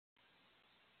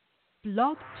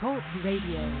Blog Talk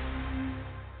Radio.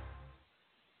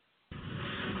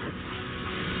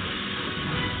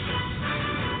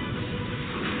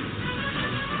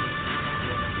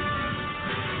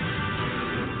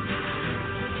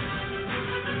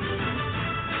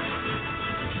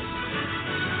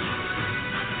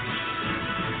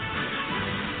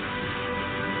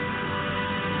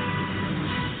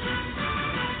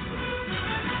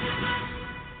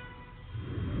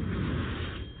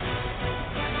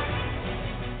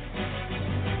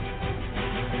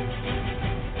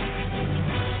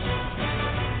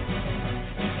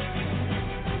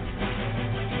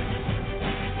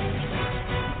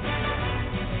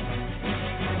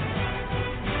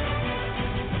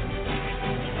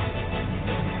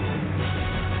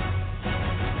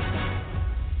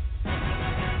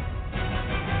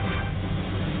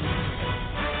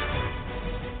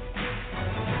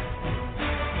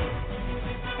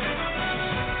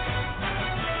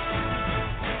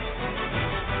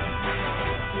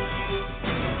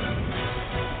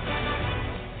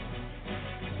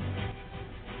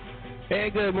 Hey,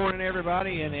 good morning,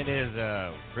 everybody, and it is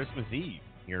Christmas Eve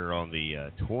here on the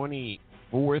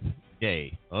 24th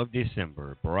day of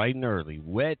December, bright and early.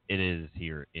 Wet it is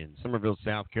here in Summerville,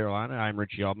 South Carolina. I'm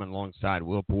Richie Altman alongside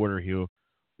Will Porter. He'll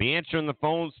be answering the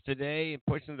phones today and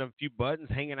pushing a few buttons,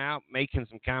 hanging out, making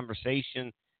some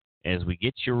conversation as we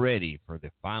get you ready for the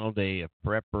final day of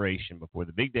preparation before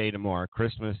the big day tomorrow,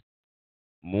 Christmas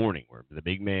morning, where the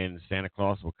big man Santa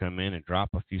Claus will come in and drop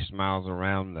a few smiles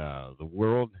around the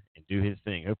world and do his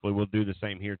thing. Hopefully we'll do the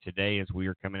same here today as we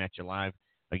are coming at you live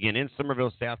again in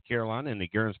Summerville, South Carolina in the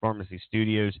Gurns Pharmacy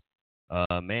Studios.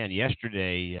 Man,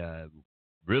 yesterday,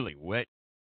 really wet,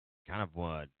 kind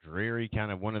of dreary,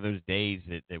 kind of one of those days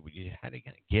that we had to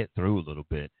kind of get through a little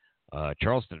bit.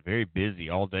 Charleston, very busy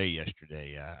all day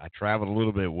yesterday. I traveled a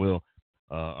little bit, Will,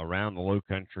 around the low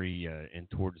country and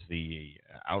towards the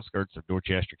outskirts of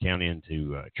Dorchester County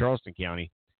into Charleston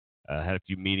County. Had a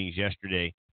few meetings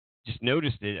yesterday. Just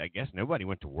noticed it. I guess nobody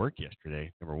went to work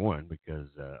yesterday, number one, because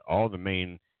all the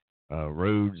main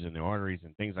roads and the arteries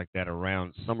and things like that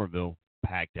around Summerville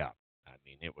packed out. I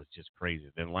mean, it was just crazy.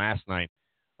 Then last night,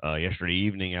 yesterday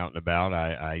evening out and about,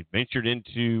 I ventured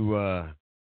into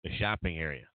the shopping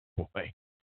area. Boy,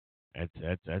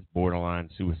 that's borderline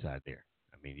suicide there.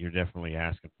 I mean, you're definitely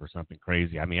asking for something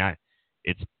crazy. I mean,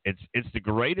 it's the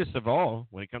greatest of all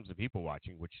when it comes to people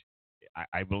watching, which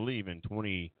I believe in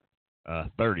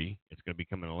 2030 it's going to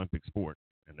become an Olympic sport,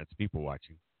 and that's people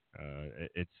watching.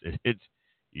 It's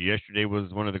yesterday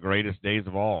was one of the greatest days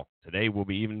of all. Today will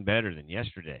be even better than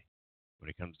yesterday when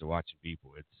it comes to watching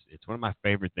people. It's one of my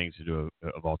favorite things to do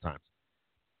of all times.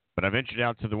 But I ventured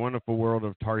out to the wonderful world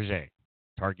of Target,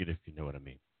 if you know what I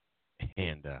mean.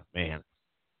 And man,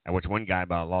 I watched one guy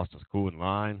about lost his cool in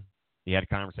line. He had a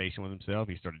conversation with himself.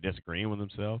 He started disagreeing with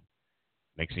himself.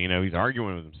 Next thing you know, he's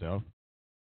arguing with himself.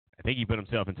 I think he put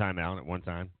himself in timeout at one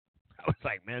time. I was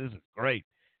like, man, this is great.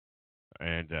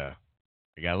 And I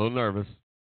got a little nervous,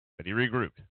 but he regrouped.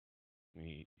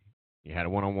 He had a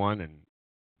one-on-one, and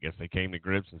I guess they came to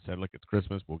grips and said, look, it's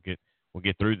Christmas. We'll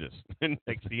get through this. And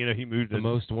next thing you know, he moved. The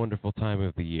most wonderful time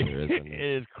of the year, isn't it?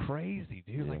 It is crazy,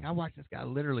 dude. Yeah. Like, I watched this guy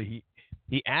literally.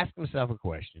 He asked himself a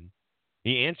question.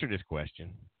 He answered his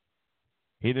question.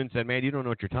 He then said, man, you don't know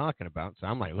what you're talking about. So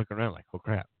I'm like looking around like, oh,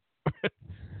 crap.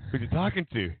 Who's he talking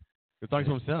to? He's talking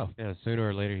to himself. Yeah, sooner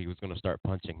or later he was going to start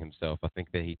punching himself. I think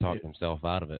that he talked himself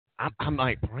out of it. I'm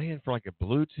like praying for like a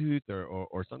Bluetooth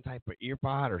or some type of ear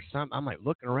pod or something. I'm like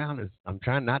looking around. I'm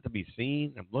trying not to be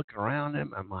seen. I'm looking around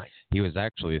him. I'm like. He was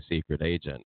actually a secret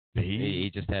agent. He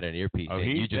just had an earpiece in.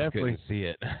 You just couldn't see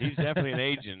it. He's definitely an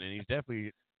agent, and he's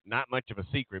definitely not much of a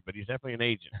secret, but he's definitely an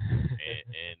agent.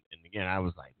 And again, I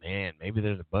was like, man, maybe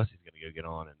there's a bus he's going to go get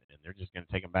on, and they're just going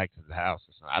to take him back to the house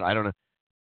or something. I don't know.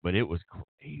 But it was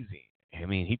crazy. I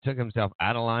mean, he took himself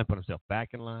out of line, put himself back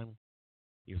in line.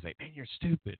 He was like, man, you're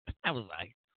stupid. I was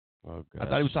like, oh, I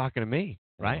thought he was talking to me,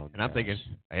 right? And I'm thinking,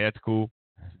 hey, that's cool.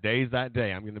 Today's that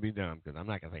day. I'm going to be dumb because I'm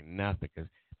not going to say nothing because,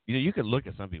 you know, you could look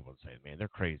at some people and say, man, they're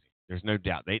crazy. There's no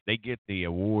doubt. They get the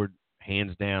award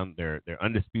hands down. They're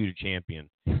undisputed champion.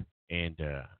 And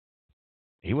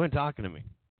he wasn't talking to me.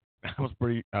 I was,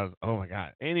 oh, my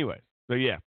God. Anyways, so,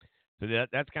 yeah. So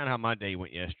that's kind of how my day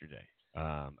went yesterday.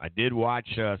 I did watch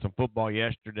some football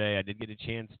yesterday. I did get a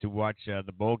chance to watch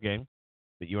the bowl game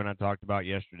that you and I talked about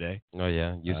yesterday. Oh,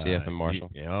 yeah, UCF and Marshall.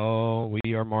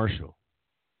 We are Marshall.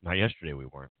 Not yesterday we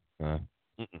weren't.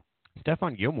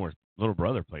 Stephon Gilmore's little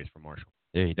brother plays for Marshall.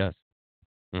 Yeah, he does.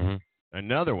 Mm-hmm.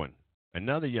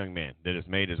 Another young man that has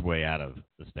made his way out of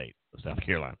the state of South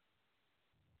Carolina.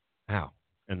 How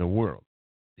in the world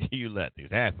you let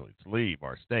these athletes leave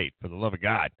our state? For the love of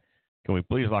God, can we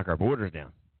please lock our borders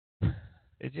down?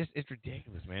 It's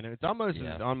ridiculous, man. It's almost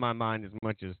on my mind as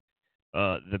much as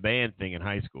the band thing in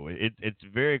high school. It's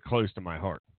very close to my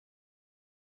heart.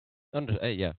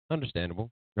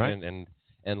 Understandable, right?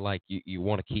 And like you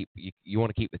want to keep you want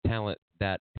to keep the talent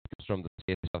that comes from the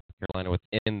state of South Carolina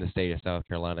within the state of South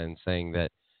Carolina, and saying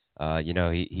that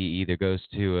he either goes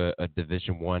to a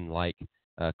Division I like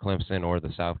Clemson or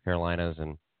the South Carolinas,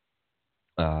 and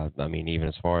I mean even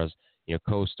as far as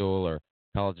Coastal or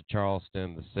College of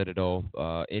Charleston, the Citadel,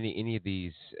 any of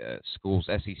these schools,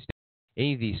 SC State,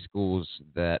 any of these schools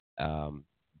that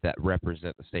that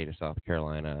represent the state of South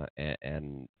Carolina,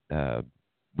 and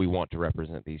we want to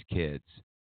represent these kids,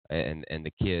 and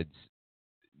the kids,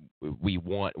 we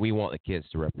want the kids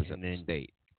to represent the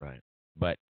state, right?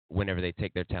 But whenever they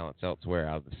take their talents elsewhere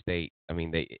out of the state, I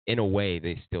mean, they in a way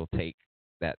they still take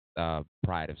that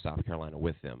pride of South Carolina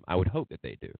with them. I would hope that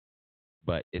they do,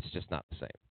 but it's just not the same.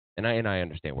 And I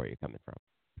understand where you're coming from.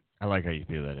 I like how you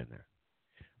feel that in there.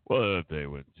 Well, if they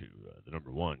went to the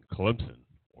number one, Clemson,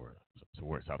 or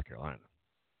somewhere South Carolina,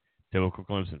 typical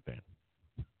Clemson fan,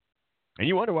 and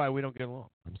you wonder why we don't get along.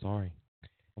 I'm sorry.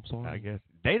 I guess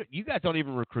you guys don't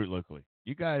even recruit locally.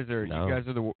 You guys are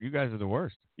the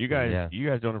worst. You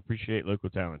guys don't appreciate local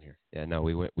talent here. Yeah, no,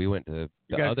 we went to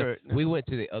we went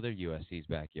to the other USC's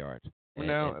backyard. And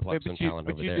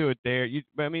but you do it there.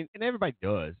 But I mean, and everybody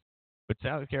does. But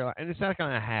South Carolina, and South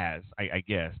Carolina has, I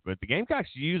guess. But the Gamecocks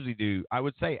usually do. I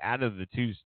would say out of the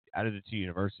two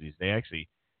universities,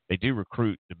 they do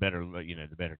recruit the better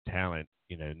talent.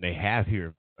 And they have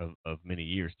here of many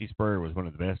years. Steve Spurrier was one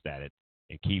of the best at it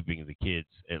in keeping the kids,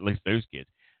 at least those kids.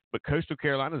 But Coastal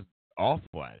Carolina's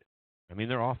awful at it. I mean,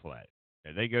 they're awful at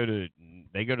it. They go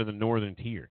to the northern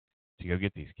tier to go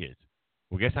get these kids.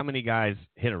 Well, guess how many guys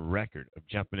hit a record of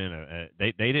jumping in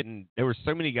they didn't. There were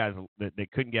so many guys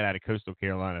that couldn't get out of Coastal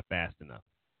Carolina fast enough.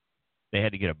 They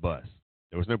had to get a bus.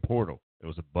 There was no portal. It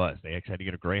was a bus. They actually had to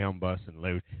get a Greyhound bus and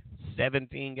load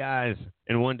 17 guys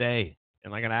in one day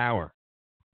in like an hour.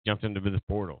 Jumped into this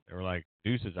portal. They were like,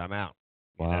 deuces, I'm out.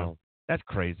 Wow. That's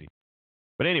crazy.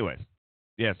 But anyways,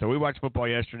 yeah, so we watched football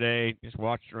yesterday. Just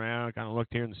watched around, kind of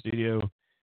looked here in the studio.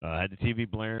 Had the TV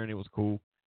blaring. It was cool.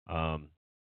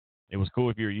 It was cool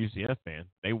if you're a UCF fan.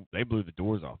 They blew the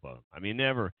doors off of them. I mean,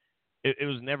 it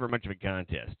was never much of a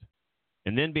contest.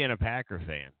 And then being a Packer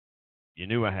fan, you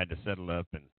knew I had to settle up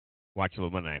and watch a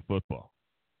little Monday Night Football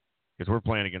because we're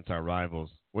playing against our rivals,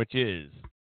 which is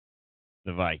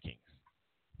the Vikings.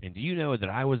 And do you know that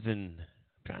I'm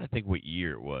trying to think what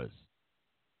year it was.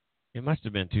 It must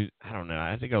have been I don't know.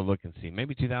 I think I'll look and see.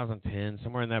 Maybe 2010,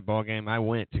 somewhere in that ball game. I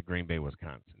went to Green Bay,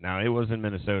 Wisconsin. Now, it was in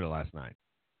Minnesota last night.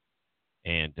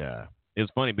 And it was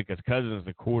funny because Cousins,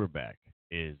 the quarterback,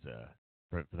 is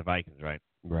for the Vikings, right?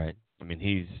 Right. I mean,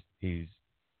 he is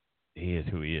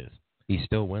who he is. He's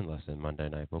still winless in Monday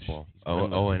Night Football.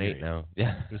 0-8 now.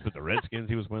 Yeah. He was with the Redskins.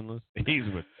 He was winless. He's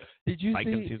with the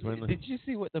Vikings. He's winless. Did you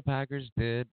see what the Packers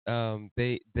did?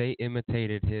 They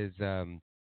imitated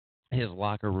his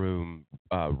locker room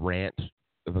rant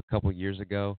of a couple years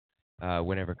ago.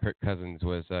 Whenever Kirk Cousins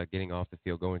was getting off the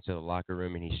field, going to the locker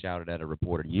room, and he shouted at a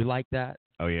reporter, "You like that?"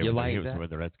 Oh yeah, he was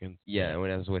with the Redskins. Yeah, when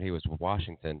that was when he was with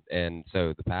Washington, and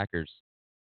so the Packers,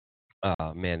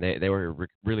 man, they were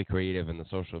really creative, and the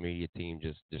social media team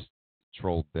just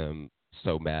trolled them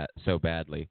so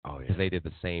badly. Oh yeah, because they did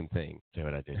the same thing. See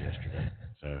what I did yesterday.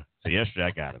 so yesterday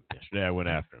I got him. Yesterday I went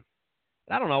after him.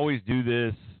 I don't always do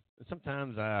this.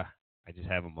 Sometimes I just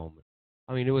have a moment.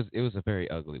 I mean, it was a very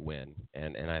ugly win,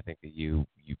 and I think that you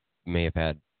may have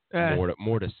had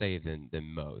more to say than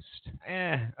most.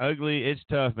 Ugly. It's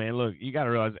tough, man. Look, you got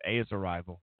to realize, it's a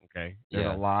rival. Okay, there's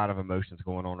a lot of emotions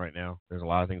going on right now. There's a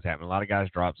lot of things happening. A lot of guys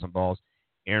dropped some balls.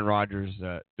 Aaron Rodgers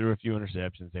threw a few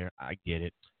interceptions there. I get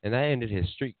it, and that ended his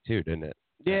streak too, didn't it?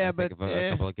 Yeah, a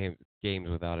couple of games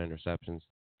without interceptions.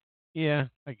 Yeah,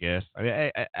 I guess. I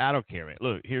mean, I don't care, man.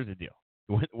 Look, here's the deal: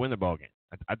 win the ball game.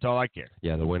 That's all I care.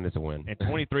 Yeah, the win is a win. And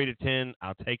 23-10,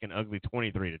 I'll take an ugly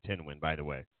 23-10 win, by the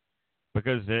way,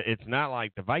 because it's not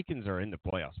like the Vikings are in the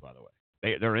playoffs. By the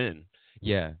way, they're in.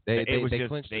 Yeah, they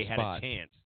clinched they had spot. A chance.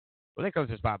 Well, they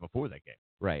clinched the spot before that game.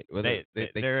 Right. Well,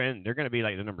 they're in. They're going to be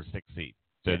like the number 6 seed.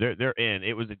 So they're in.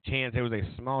 It was a chance. It was a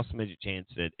small smidget chance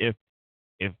that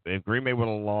if Green Bay would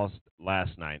have lost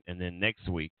last night, and then next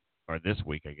week or this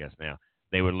week, I guess now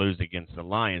they would lose against the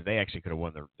Lions, they actually could have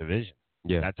won the division.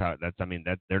 Yeah,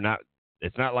 they're not.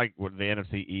 It's not like the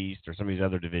NFC East or some of these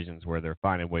other divisions where they're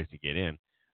finding ways to get in.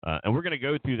 And we're going to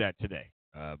go through that today.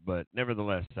 But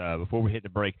nevertheless, before we hit the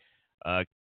break,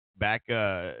 back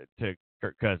to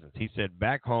Kirk Cousins. He said,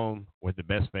 back home with the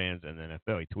best fans in the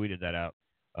NFL. He tweeted that out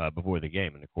before the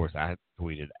game. And, of course, I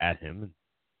tweeted at him and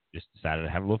just decided to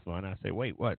have a little fun. I say,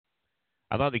 wait, what?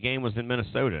 I thought the game was in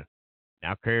Minnesota.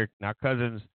 Now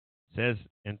Cousins says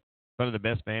in front of the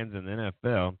best fans in the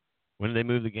NFL, when did they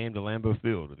move the game to Lambeau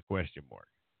Field with a question mark?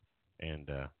 And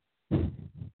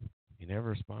he never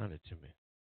responded to me.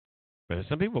 But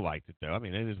some people liked it, though. I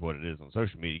mean, it is what it is on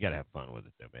social media. You got to have fun with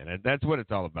it, though, man. That's what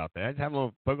it's all about. Just have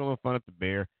poking a little fun at the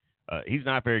Bear. He's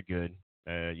not very good.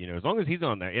 As long as he's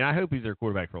on there, and I hope he's their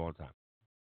quarterback for a long time.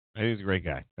 I think he's a great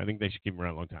guy. I think they should keep him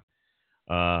around a long time.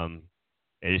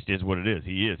 It just is what it is.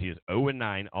 He is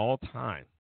 0-9 all time.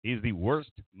 He's the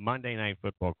worst Monday Night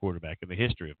Football quarterback in the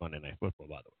history of Monday Night Football,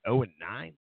 by the way.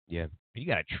 0-9? Yeah. You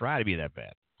got to try to be that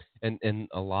bad. And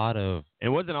a lot of... It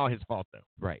wasn't all his fault, though.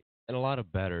 Right. And a lot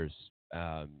of bettors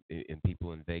and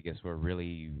people in Vegas were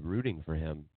really rooting for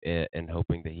him and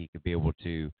hoping that he could be able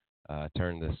to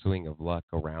turn the swing of luck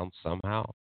around somehow.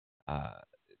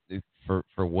 For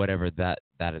whatever that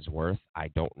is worth, I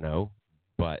don't know.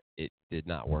 But it did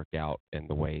not work out in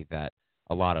the way that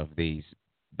a lot of these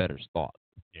bettors thought.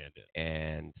 Yeah, it did.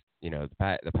 And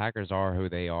the Packers are who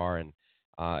they are, and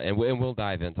we'll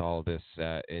dive into all of this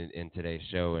in today's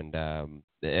show. And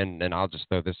I'll just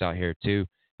throw this out here too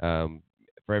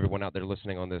for everyone out there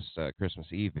listening on this Christmas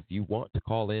Eve. If you want to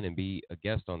call in and be a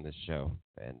guest on this show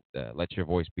and let your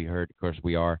voice be heard, of course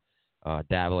we are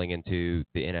dabbling into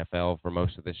the NFL for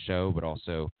most of this show, but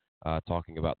also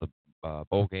talking about the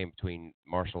bowl game between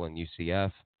Marshall and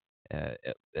UCF at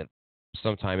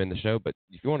sometime in the show. But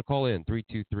if you want to call in,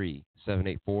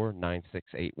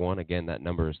 323-784-9681. Again, that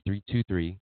number is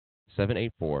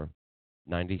 323-784-9681.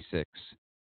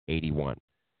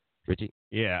 Richie?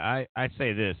 Yeah, I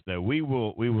say this, though. We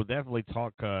will definitely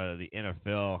talk the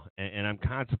NFL, and I'm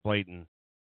contemplating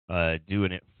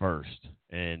doing it first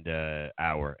and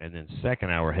hour, and then second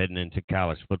hour heading into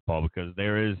college football, because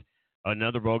there is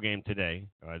another bowl game today.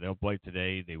 They'll play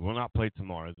today. They will not play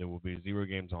tomorrow. There will be 0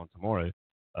 games on tomorrow.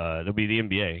 There'll be the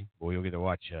NBA. Well, you'll get to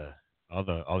watch all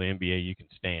the NBA you can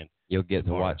stand. You'll get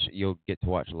to watch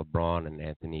LeBron and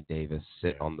Anthony Davis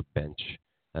sit on the bench.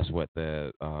 That's what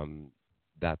the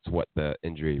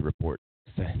injury report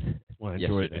said. Well,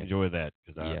 enjoy that,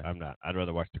 because I'm not. I'd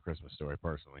rather watch the Christmas Story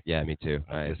personally. Yeah, me too.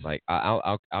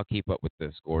 I'll keep up with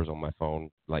the scores on my phone.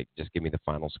 Like, just give me the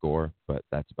final score, but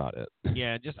that's about it.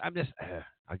 Yeah,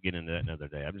 I'll get into that another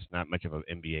day. I'm just not much of an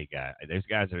NBA guy. Those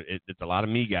guys it's a lot of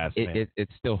me guys.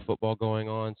 It's still football going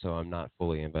on, so I'm not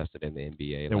fully invested in the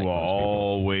NBA. There will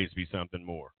always be something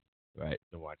more, right,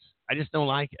 to watch. I just don't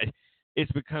like it.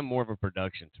 It's become more of a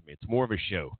production to me. It's more of a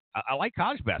show. I like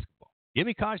college basketball. Give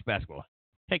me college basketball.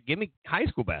 Heck, give me high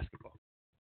school basketball.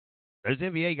 Those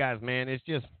NBA guys, man, it's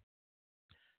just,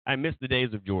 I miss the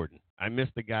days of Jordan. I miss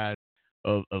the guys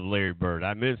of Larry Bird.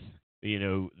 I miss,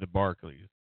 the Barkleys.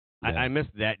 Yeah. I miss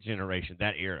that generation,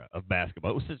 that era of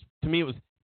basketball. It was just, to me,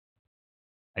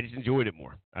 I just enjoyed it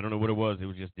more. I don't know what it was. It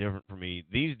was just different for me.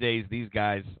 These days, these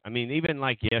guys, I mean, even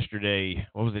like yesterday,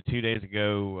 what was it, 2 days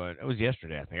ago? It was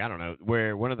yesterday, I think. I don't know,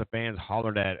 where one of the fans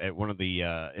hollered at one of the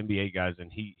NBA guys, and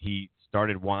he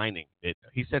started whining.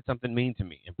 He said something mean to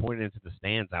me and pointed into the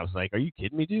stands. I was like, are you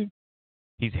kidding me, dude?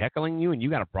 He's heckling you, and you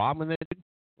got a problem with it?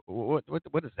 What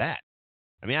is that?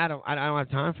 I mean, I don't have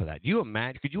time for that.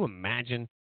 Could you imagine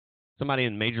somebody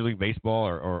in Major League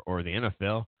Baseball or the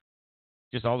NFL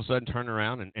just all of a sudden turn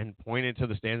around and point into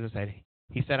the stands and say,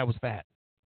 he said I was fat?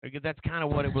 Because that's kind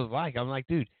of what it was like. I'm like,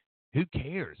 dude, who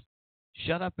cares?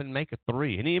 Shut up and make a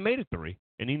 3. And he made a 3,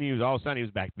 and he knew all of a sudden he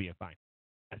was back to being fine.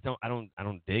 I don't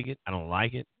dig it. I don't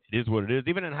like it. It is what it is.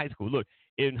 Even in high school. Look,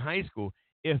 in high school,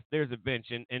 if there's a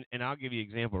bench, and I'll give you an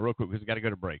example real quick because we got to go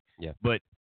to break. Yeah. But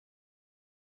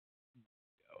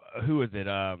who is it?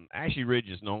 Ashley Ridge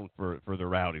is known for the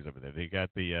rowdies over there. They got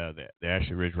the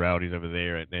Ashley Ridge rowdies over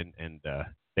there, and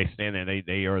they stand there. And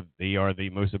they are the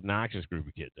most obnoxious group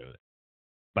of kids over there.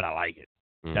 But I like it.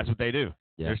 That's what they do.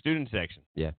 Yeah. They're student section.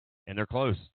 Yeah. And they're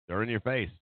close. They're in your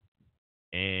face.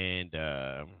 And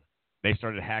they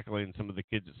started hackling some of the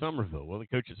kids at Somerville. Well, the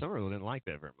coach at Somerville didn't like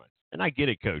that very much. And I get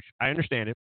it, Coach. I understand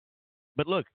it. But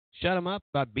look, shut them up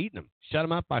by beating them. Shut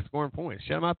them up by scoring points.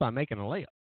 Shut them up by making a layup.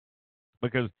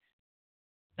 Because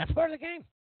that's part of the game.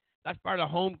 That's part of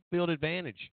the home field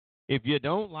advantage. If you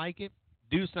don't like it,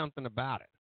 do something about it.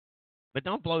 But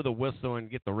don't blow the whistle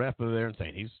and get the ref over there and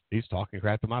say, he's talking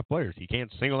crap to my players. He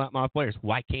can't single out my players.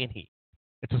 Why can't he?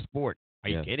 It's a sport. Are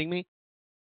you kidding me?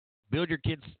 Build your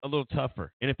kids a little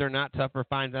tougher. And if they're not tougher,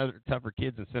 find other tougher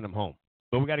kids and send them home.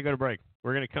 But we got to go to break.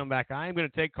 We're going to come back. I am going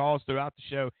to take calls throughout the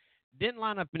show. Didn't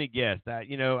line up any guests.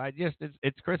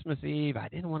 It's Christmas Eve. I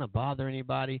didn't want to bother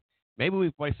anybody. Maybe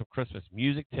we play some Christmas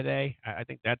music today. I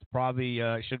think that's probably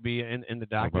should be in the Oh,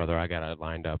 document. brother, I got it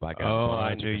lined up.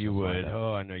 I knew you would.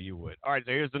 Oh, I know you would. All right,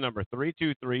 so here's the number,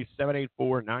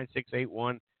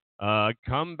 323-784-9681.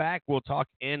 Come back. We'll talk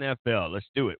NFL. Let's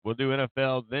do it. We'll do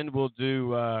NFL. Then we'll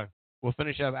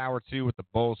finish up hour 2 with the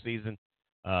bowl season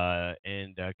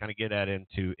and kind of get that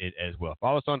into it as well.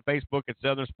 Follow us on Facebook at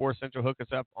Southern Sports Central. Hook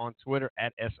us up on Twitter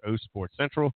at SO Sports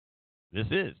Central. This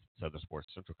is Southern Sports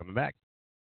Central coming back.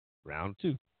 Round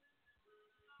 2.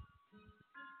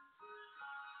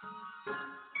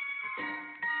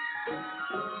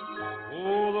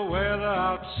 Oh, the weather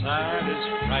outside is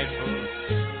frightful,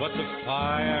 but the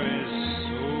fire is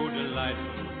so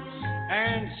delightful.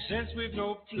 And since we've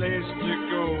no place to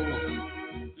go,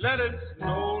 let it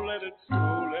snow, let it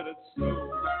snow, let it snow.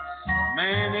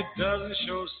 Man, it doesn't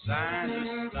show signs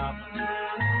of stopping,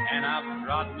 and I've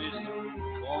brought me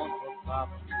some corn for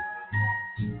popping.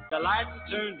 The lights are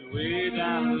turned way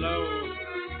down low.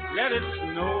 Let it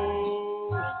snow,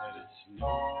 let it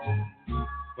snow.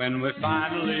 When we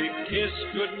finally kiss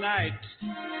goodnight,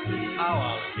 how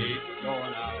I'll hate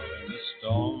going out in the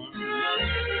storm.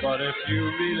 But if you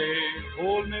really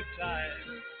hold me tight,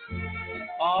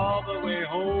 all the way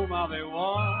home I'll be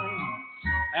warm.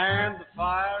 And the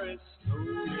fire is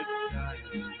slowly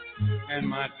dying, and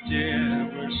my dear,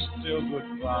 we're still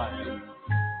goodbye.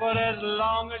 But as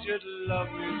long as you love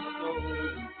me so,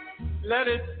 let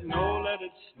it snow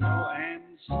and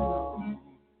snow.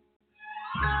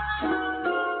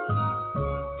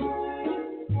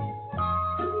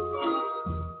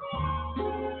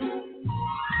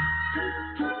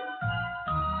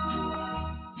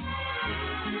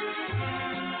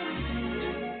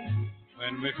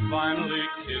 When we finally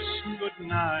kiss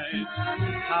goodnight,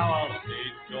 how I'll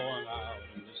hate going out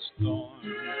in the storm.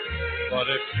 But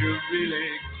if you really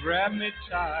grab me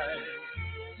tight,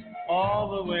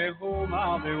 all the way home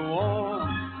I'll be warm.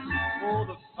 Oh,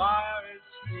 the fire is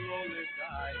slowly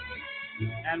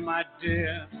dying, and my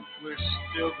dear, we're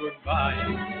still goodbye.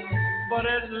 But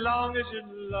as long as you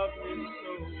love me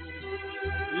so,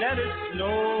 let it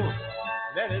snow,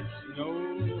 let it snow,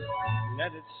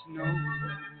 let it snow.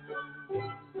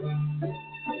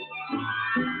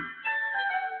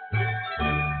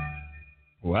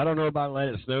 Well, I don't know about let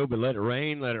it snow, but let it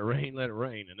rain, let it rain, let it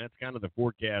rain. And that's kind of the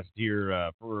forecast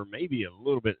here for maybe a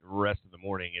little bit the rest of the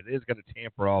morning. It is going to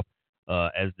tamper off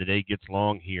as the day gets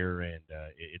long here, and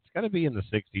it's going to be in the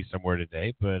 60s somewhere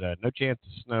today, but no chance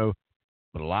of snow,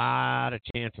 but a lot of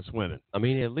chance of swimming. I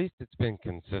mean, at least it's been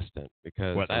consistent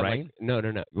because what, the rain? No.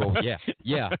 Well,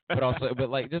 yeah, but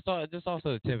like just also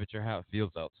the temperature, how it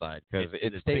feels outside, because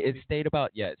it stayed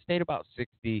about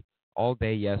 60 all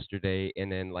day yesterday, and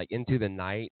then like into the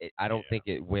night, I don't think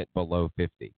it went below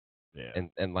 50. Yeah,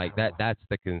 and like that's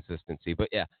the consistency. But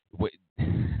yeah,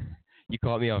 you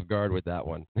caught me off guard with that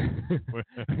one.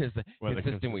 Is the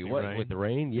consistent with the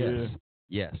rain? Yes,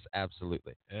 yeah. Yes,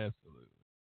 absolutely.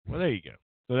 Well, there you go.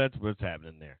 So that's what's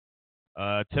happening there.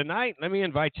 Tonight, let me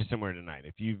invite you somewhere tonight.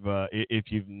 If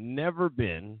you've never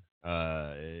been,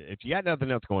 if you got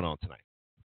nothing else going on tonight,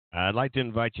 I'd like to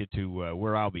invite you to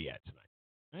where I'll be at tonight.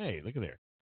 Hey, look at there.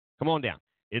 Come on down.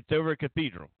 It's over at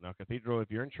Cathedral. Now, Cathedral, if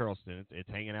you're in Charleston, it's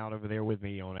hanging out over there with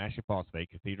me on Ashley Phosphate.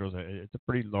 Cathedral's it's a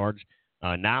pretty large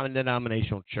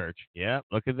non-denominational church. Yeah,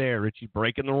 look at there. Richie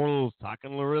breaking the rules,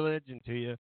 talking religion to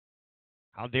you.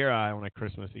 How dare I on a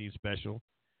Christmas Eve special.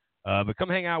 But come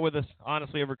hang out with us,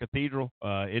 honestly, over Cathedral.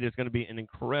 It is going to be an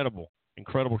incredible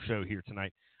show here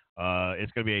tonight.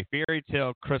 It's going to be a fairy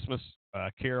tale Christmas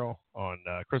carol on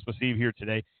Christmas Eve here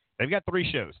today. They've got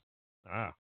 3 shows.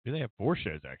 Do they have 4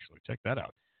 shows, actually? Check that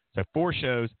out. So 4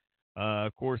 shows.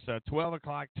 Of course, 12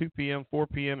 o'clock, 2 p.m., 4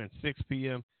 p.m., and 6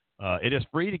 p.m. It is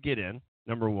free to get in,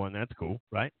 number one. That's cool,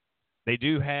 right? They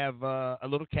do have a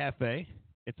little cafe.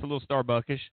 It's a little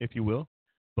Starbuckish, if you will.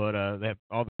 But they have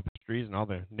all the pastries and all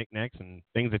the knickknacks and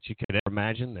things that you could ever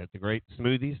imagine. The great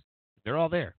smoothies. They're all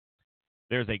there.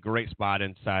 There's a great spot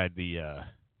inside the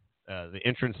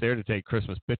entrance there to take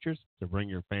Christmas pictures, to bring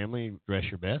your family, dress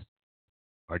your best,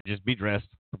 or just be dressed,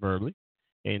 preferably,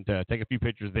 and take a few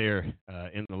pictures there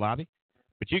in the lobby.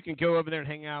 But you can go over there and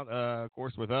hang out, of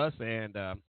course, with us and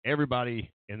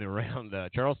everybody in and around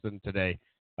Charleston today.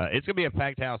 It's going to be a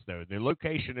packed house, though. The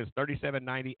location is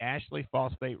 3790 Ashley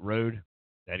Phosphate Road.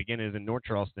 That, again, is in North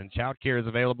Charleston. Child care is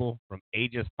available from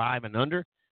ages 5 and under.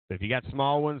 So if you got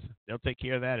small ones, they'll take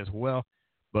care of that as well.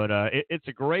 But it's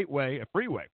a great way, a free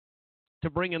way,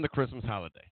 to bring in the Christmas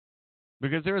holiday.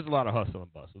 Because there is a lot of hustle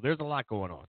and bustle. There's a lot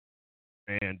going on.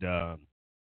 And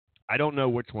I don't know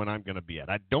which one I'm going to be at.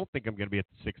 I don't think I'm going to be at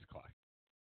the 6 o'clock.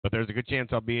 But there's a good chance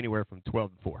I'll be anywhere from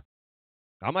 12 to 4.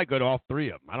 I might go to all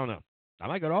 3 of them. I don't know. I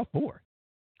might go to all 4.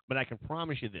 But I can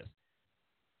promise you this.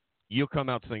 You'll come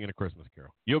out singing a Christmas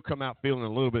carol. You'll come out feeling a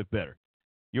little bit better.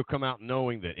 You'll come out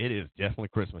knowing that it is definitely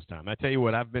Christmas time. I tell you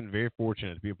what, I've been very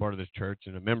fortunate to be a part of this church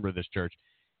and a member of this church.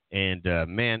 And,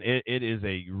 man, it is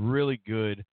a really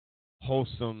good,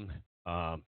 wholesome,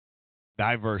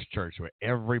 diverse church where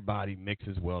everybody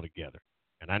mixes well together.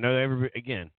 And I know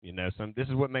this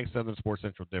is what makes Southern Sports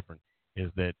Central different,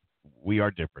 is that we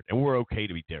are different, and we're okay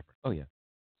to be different. Oh, yeah.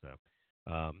 So,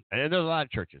 and there's a lot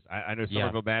of churches. I know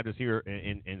Somerville Baptist here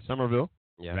in Somerville,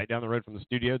 right down the road from the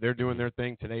studio. They're doing their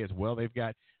thing today as well. They've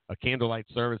got a candlelight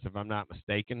service, if I'm not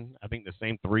mistaken. I think the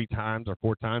same 3 times or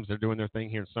 4 times they're doing their thing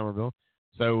here in Somerville.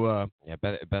 So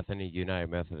Bethany United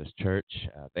Methodist Church,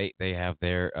 they have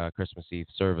their Christmas Eve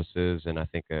services, and I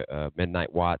think a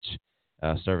midnight watch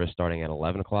service starting at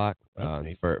 11 o'clock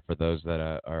for those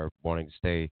that are wanting to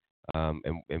stay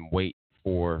and wait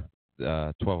for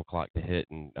 12 o'clock to hit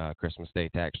and Christmas Day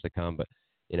to actually come. But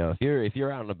if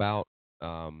you're out and about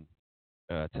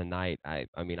tonight, I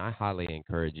highly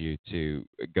encourage you to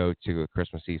go to a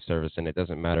Christmas Eve service, and it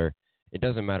doesn't matter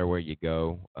where you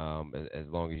go, as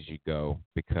long as you go,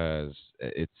 because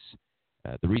it's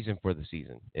the reason for the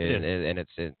season,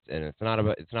 it's not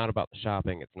about the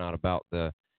shopping, it's not about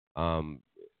the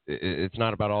it's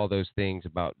not about all those things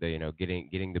about the,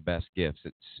 getting the best gifts.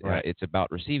 It's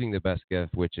about receiving the best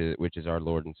gift, which is our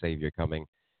Lord and Savior coming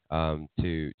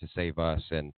to save us,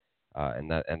 and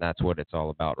that's what it's all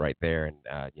about right there.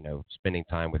 And spending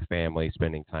time with family,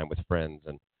 spending time with friends,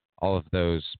 and all of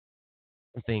those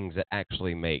things that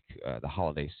actually make the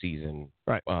holiday season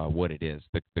what it is,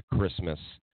 the Christmas,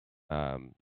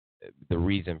 the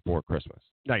reason for Christmas.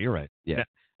 No, you're right. Yeah. Now,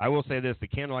 I will say this: the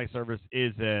candlelight service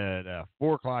is at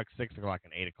 4 o'clock, 6 o'clock,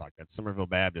 and 8 o'clock. That's Somerville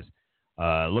Baptist.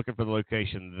 Looking for the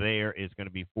location there is going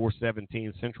to be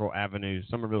 417 Central Avenue,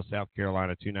 Somerville, South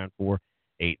Carolina,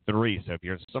 29483. So if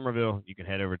you're in Somerville, you can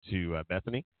head over to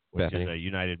Bethany, which is a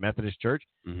United Methodist Church.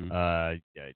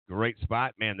 Great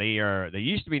spot, man. They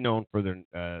used to be known for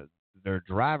their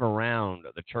drive around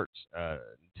the church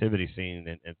nativity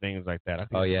scene and things like that.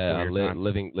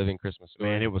 Living Christmas Story.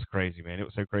 Man, it was crazy, man. It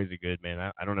was so crazy good, man.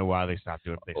 I don't know why they stopped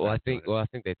doing it. I think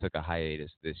they took a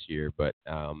hiatus this year, but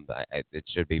it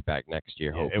should be back next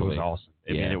year. Hopefully. It was awesome.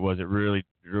 I mean, it was. It really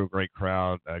drew a great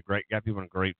crowd. Got people in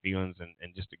great feelings and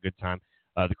just a good time.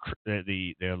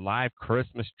 The live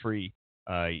Christmas tree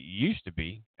used to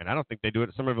be, and I don't think they do it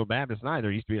at Somerville Baptist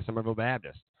either. It used to be at Somerville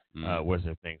Baptist. Was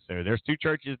their thing. So there's 2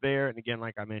 churches there, and again,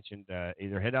 like I mentioned,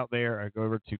 either head out there or go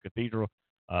over to Cathedral.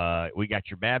 We got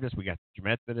your Baptist, we got your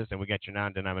Methodist, and we got your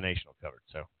non-denominational covered.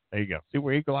 So there you go. See,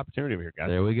 we're equal opportunity over here, guys.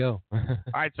 There we go. All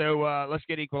right, so let's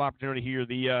get equal opportunity here.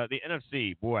 The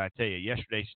NFC, boy, I tell you,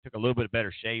 yesterday took a little bit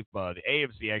better shape. The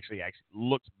AFC actually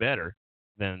looks better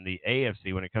than the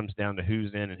AFC when it comes down to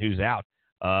who's in and who's out.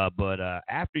 But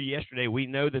after yesterday, we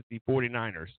know that the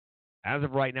 49ers, as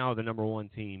of right now, are the number 1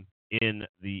 team in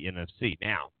the NFC.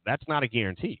 Now, that's not a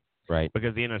guarantee. Right.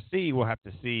 Because the NFC will have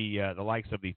to see the likes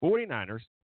of the 49ers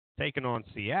taking on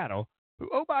Seattle, who,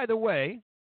 oh, by the way,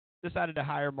 decided to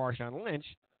hire Marshawn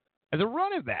Lynch as a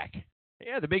running back.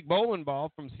 Yeah, the big bowling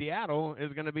ball from Seattle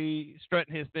is going to be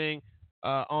strutting his thing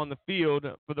on the field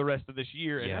for the rest of this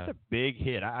year, and that's a big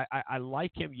hit. I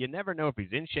like him. You never know if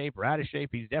he's in shape or out of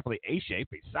shape. He's definitely A-shape.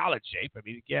 He's solid shape. I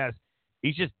mean, yes,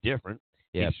 he's just different.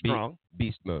 Yeah, he's strong.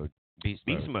 Beast mode. Beast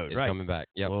mode, right? Coming back.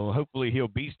 Yeah. Well, hopefully he'll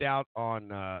beast out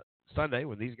on Sunday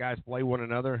when these guys play one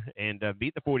another and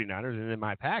beat the 49ers. And then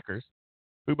my Packers,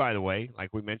 who, by the way, like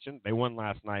we mentioned, they won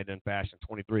last night in fashion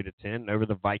 23-10 over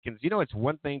the Vikings. It's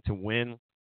one thing to win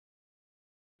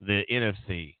the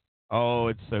NFC. Oh,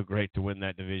 it's so great to win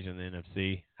that division, the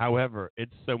NFC. However,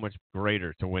 it's so much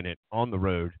greater to win it on the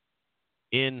road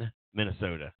in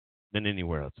Minnesota than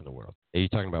anywhere else in the world. You're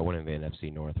talking about winning the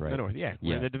NFC North, right? North,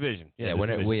 win the division.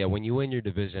 When you win your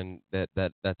division,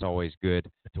 that's always good.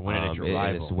 To win it at your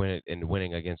rival. To win it and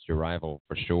winning against your rival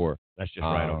for sure. That's just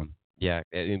right on. Yeah,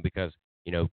 because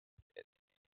it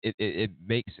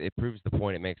proves the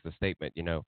point. It makes the statement.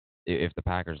 If the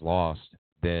Packers lost,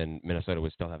 then Minnesota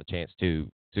would still have a chance to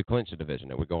clinch the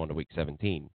division. It would go on to Week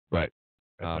 17. Right.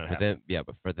 But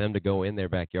for them to go in their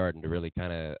backyard and to really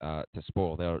kind of to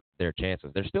spoil their chances,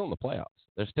 they're still in the playoffs.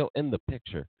 They're still in the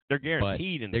picture. They're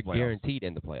guaranteed in the playoffs. They're guaranteed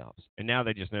in the playoffs. And now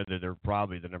they just know that they're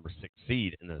probably the number 6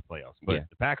 seed in the playoffs. But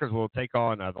the Packers will take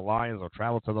on the Lions. They'll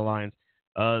travel to the Lions.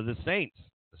 The Saints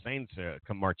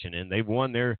come marching in. They've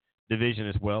won their division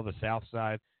as well. The South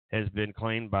Side has been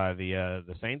claimed by the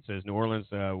Saints, as New Orleans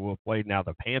will play now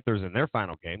the Panthers in their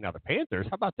final game. Now the Panthers,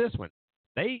 how about this one?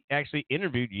 They actually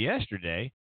interviewed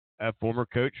yesterday a former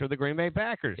coach for the Green Bay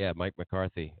Packers. Yeah, Mike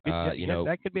McCarthy.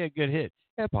 That could be a good hit.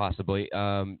 Yeah, possibly.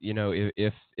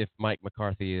 If Mike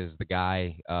McCarthy is the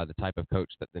guy, the type of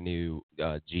coach that the new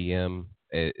GM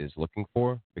is looking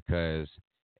for, because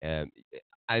um,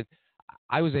 I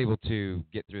I was able to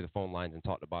get through the phone lines and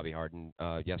talk to Bobby Harden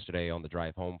yesterday on the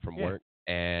drive home from work,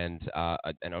 and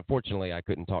unfortunately I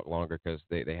couldn't talk longer because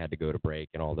they had to go to break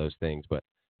and all those things. But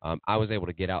I was able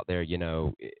to get out there,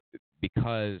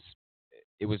 because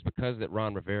it was because that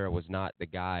Ron Rivera was not the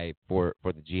guy for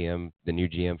the GM, the new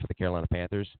GM for the Carolina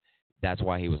Panthers. That's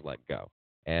why he was let go.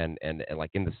 And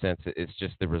like, in the sense, it's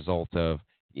just the result of,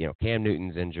 Cam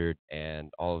Newton's injured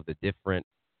and all of the different,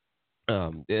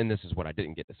 and this is what I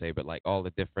didn't get to say, but like all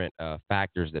the different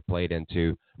factors that played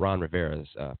into Ron Rivera's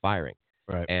firing.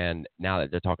 Right. And now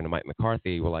that they're talking to Mike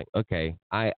McCarthy, we're like, okay,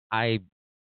 I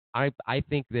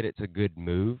think that it's a good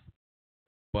move,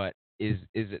 but is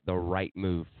it the right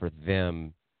move for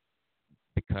them?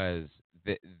 Because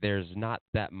there's not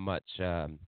that much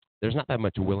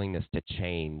willingness to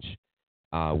change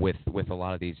with a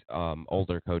lot of these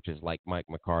older coaches like Mike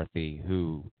McCarthy,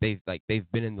 who they've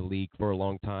been in the league for a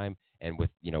long time, and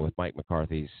with Mike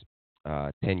McCarthy's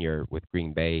tenure with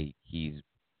Green Bay,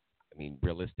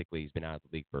 realistically he's been out of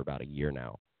the league for about a year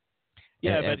now.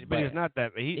 Yeah, but he's not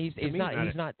that.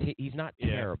 He's not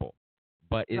terrible.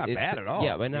 But it's not bad at all.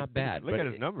 Yeah, but not bad. Look at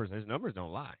his numbers. His numbers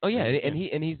don't lie. Oh yeah,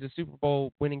 and he's a Super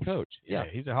Bowl winning coach. Yeah,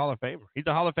 he's a Hall of Famer. He's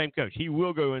a Hall of Fame coach. He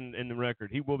will go in the record.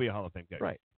 He will be a Hall of Fame coach.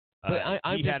 Right. But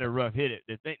he had a rough hit.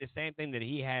 The same thing that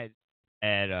he had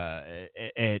at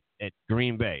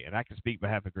Green Bay, and I can speak on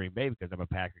behalf of Green Bay because I'm a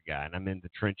Packer guy and I'm in the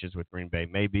trenches with Green Bay.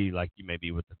 Maybe like you may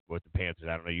be with the Panthers.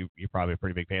 I don't know. You're probably a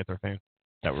pretty big Panther fan. Is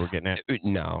that what we're getting at?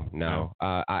 No.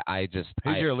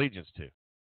 Who's your allegiance to?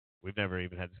 We've never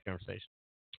even had this conversation.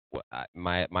 Well,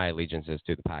 my allegiance is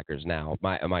to the Packers now.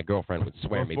 My girlfriend would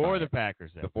swear me before the Packers.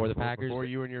 Then. Before the Packers. Before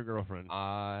you and your girlfriend.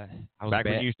 I was back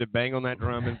when you used to bang on that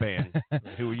drum in band.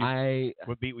 Who were you?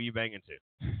 What beat were you banging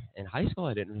to? In high school,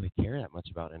 I didn't really care that much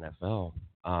about NFL.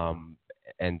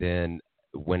 And then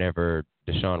whenever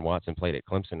Deshaun Watson played at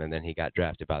Clemson, and then he got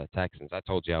drafted by the Texans, I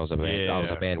told you I was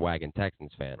a bandwagon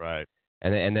Texans fan. Right.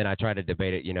 And then I tried to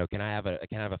debate it. Can I have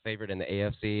a favorite in the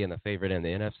AFC and a favorite in the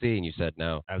NFC? And you said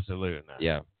no. Absolutely not.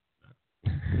 Yeah.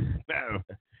 No.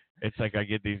 It's like I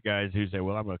get these guys who say,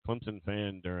 well, I'm a Clemson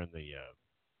fan during the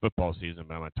football season,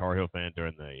 but I'm a Tar Heel fan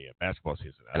during the basketball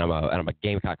season. And I'm a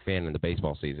Gamecock fan in the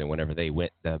baseball season whenever they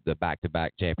went the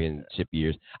back-to-back championship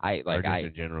years.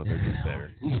 In general, they're just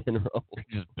better. In general. They're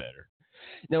just better.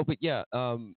 No, but yeah,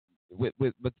 with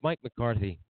Mike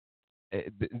McCarthy,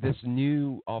 this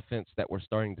new offense that we're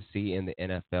starting to see in the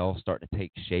NFL start to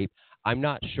take shape, I'm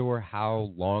not sure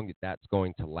how long that's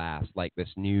going to last. Like this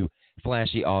new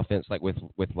flashy offense, like with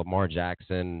Lamar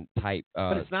Jackson type.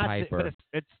 But it's not. But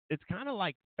it's kind of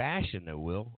like fashion, though,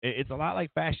 Will. It's a lot like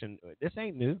fashion. This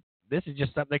ain't new. This is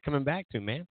just something they're coming back to,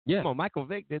 man. Yeah. Come on, Michael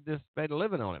Vick did this, made a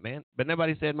living on it, man. But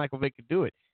nobody said Michael Vick could do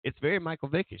it. It's very Michael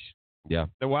Vickish. Yeah.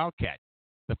 The Wildcat,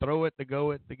 the throw it, the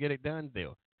go it, the get it done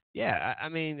deal. Yeah, I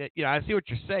mean, I see what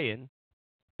you're saying,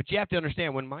 but you have to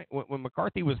understand when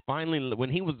McCarthy was when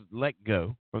he was let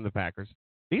go from the Packers,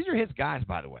 these are his guys,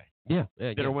 by the way. Yeah,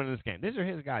 that are winning this game. These are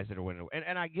his guys that are winning.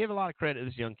 And I give a lot of credit to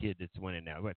this young kid that's winning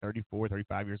now. What, 34,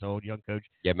 35 years old, young coach.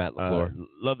 Yeah, Matt LaFleur.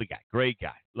 Love the guy. Great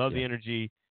guy. Love the energy.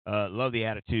 Love the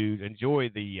attitude. Enjoy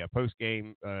the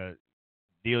post-game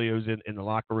dealios in the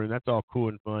locker room. That's all cool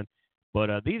and fun.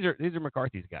 But these are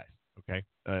McCarthy's guys, okay?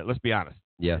 Let's be honest.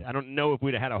 Yeah. I don't know if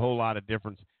we'd have had a whole lot of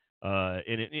difference in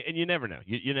it, and you never know.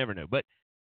 You never know. But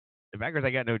the Packers,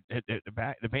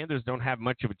 the Panthers don't have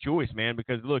much of a choice, man,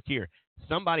 because look here,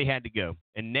 somebody had to go,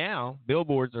 and now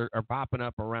billboards are popping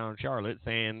up around Charlotte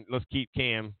saying, "Let's keep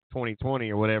Cam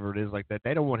 2020" or whatever it is like that.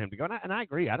 They don't want him to go, and I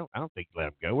agree. I don't think you let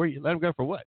him go. Where you let him go for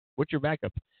what? What's your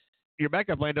backup? Your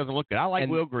backup plan doesn't look good. I like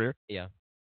Will Greer, yeah,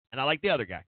 and I like the other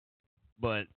guy,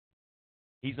 but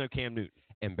he's no Cam Newton.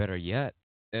 And better yet.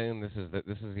 And this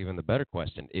is even the better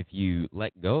question. If you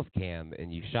let go of Cam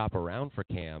and you shop around for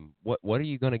Cam, what are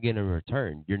you going to get in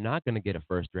return? You're not going to get a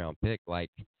first round pick like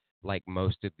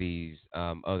most of these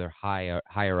other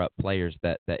higher up players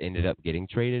that ended up getting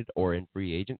traded or in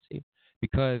free agency,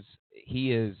 because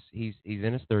he's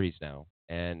in his 30s now,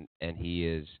 and he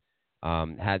is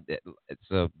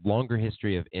it's a longer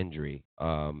history of injury.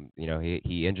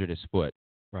 He injured his foot.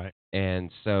 Right.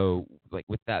 And so, like,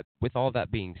 with all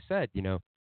that being said,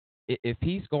 if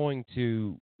he's going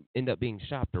to end up being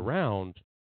shopped around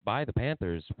by the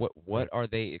Panthers, what are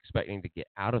they expecting to get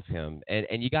out of him?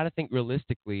 And you got to think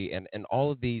realistically, and all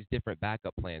of these different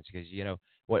backup plans, because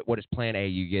what is plan A?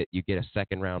 You get a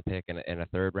second round pick and a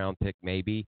third round pick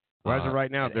maybe. Well, as of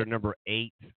right now, they're number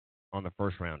 8 on the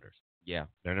first rounders. Yeah.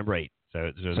 They're number 8.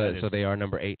 So they are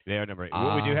number 8. They are number 8.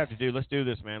 What we do have to do, let's do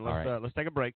this, man. Let's take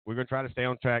a break. We're going to try to stay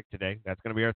on track today. That's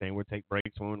going to be our thing. We'll take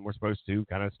breaks when we're supposed to,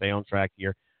 kind of stay on track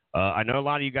here. I know a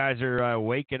lot of you guys are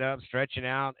waking up, stretching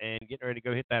out, and getting ready to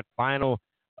go hit that final.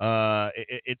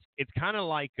 It's kind of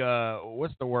like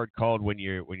what's the word called when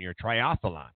you're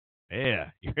triathlon? Yeah,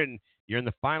 you're in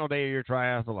the final day of your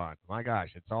triathlon. My gosh,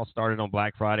 it's all started on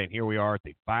Black Friday, and here we are at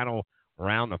the final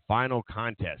round, the final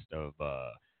contest of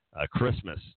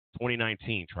Christmas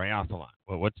 2019 triathlon.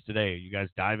 Well, what's today? Are you guys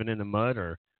diving in the mud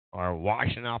or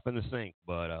washing off in the sink?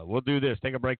 But we'll do this.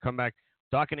 Take a break. Come back.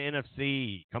 Talking to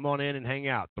NFC. Come on in and hang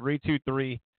out.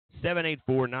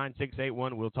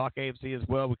 323-784-9681. We'll talk AFC as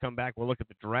well. We come back. We'll look at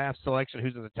the draft selection.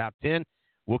 Who's in the top 10?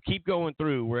 We'll keep going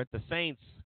through. We're at the Saints.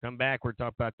 Come back. We're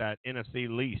talking about that NFC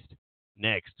least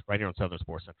next, right here on Southern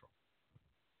Sports Central.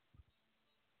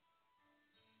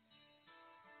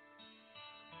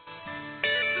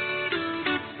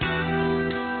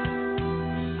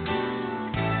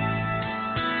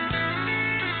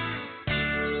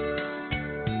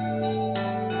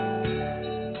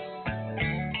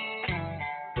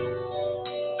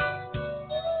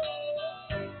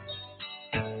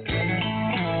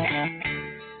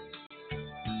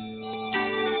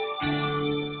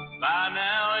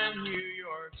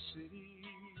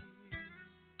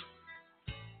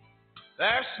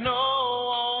 There's snow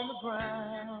on the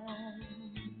ground,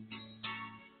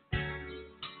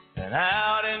 and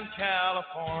out in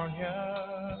California,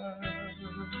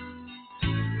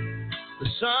 the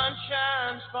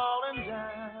sunshine's falling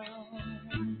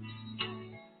down,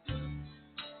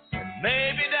 and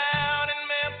maybe down in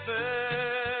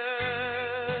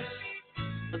Memphis,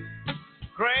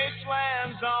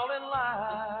 Graceland's all in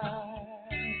lights,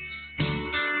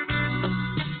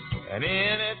 and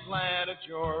in Atlanta,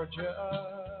 Georgia,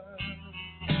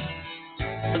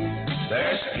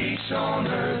 there's peace on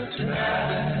earth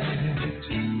tonight.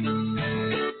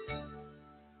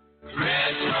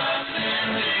 Christmas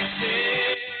in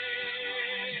Dixie,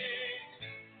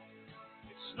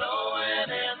 it's snowing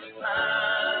in the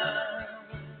pines.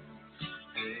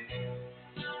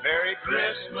 Merry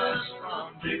Christmas from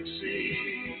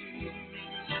Dixie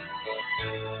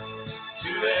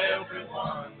to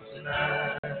everyone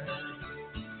tonight.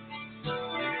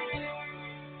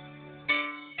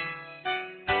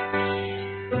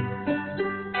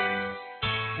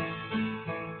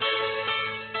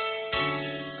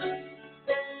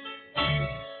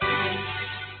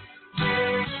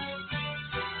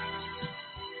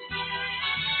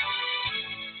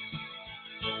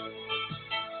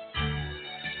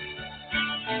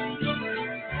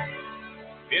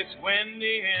 It's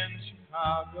windy in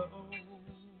Chicago.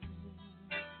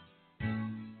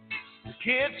 The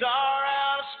kids are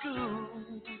out of school.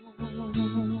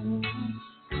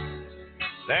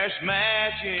 There's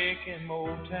magic in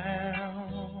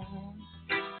Motown.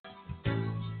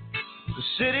 The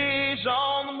city's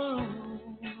on the move.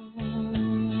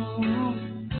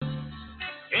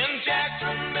 In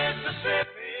Jackson, Mississippi,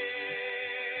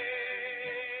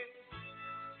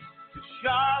 to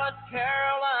Charlotte,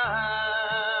 Carolina,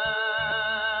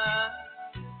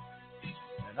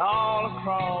 all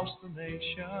across the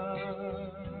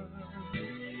nation,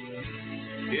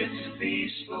 it's a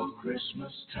peaceful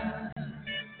Christmas time.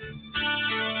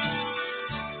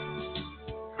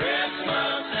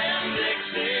 Christmas in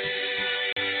Dixie,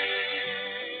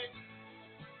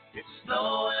 it's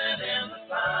snowing in the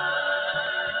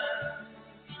pines.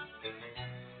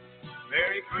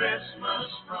 Merry Christmas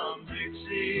from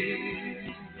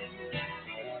Dixie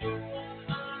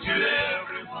to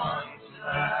everyone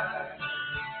tonight.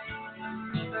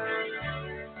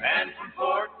 And from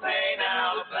Fort Payne,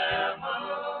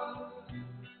 Alabama,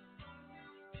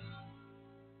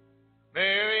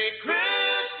 Merry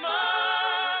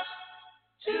Christmas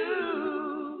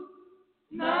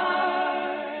tonight.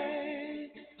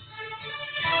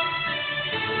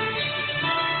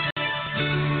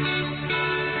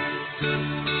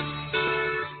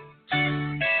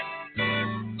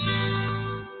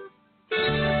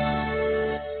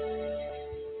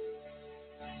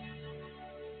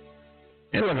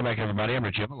 And welcome back, everybody. I'm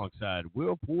Richie alongside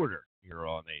Will Porter here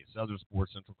on a Southern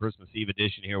Sports Central Christmas Eve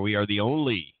edition here. We are the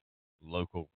only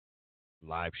local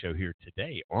live show here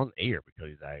today on air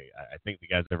because I think the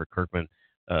guys over at Kirkman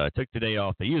took today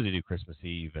off. They usually do Christmas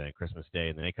Eve and Christmas Day,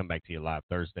 and then they come back to you live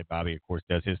Thursday. Bobby, of course,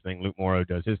 does his thing. Luke Morrow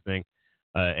does his thing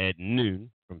at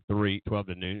noon from 12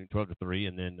 to 3,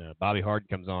 and then Bobby Harden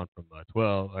comes on from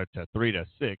 3 to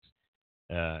 6.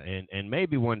 And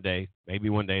maybe one day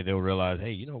they'll realize,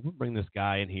 hey, we'll bring this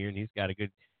guy in here, and he's got a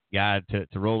good guy to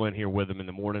roll in here with them in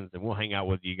the mornings, and we'll hang out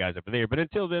with you guys over there. But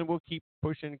until then, we'll keep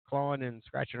pushing, clawing, and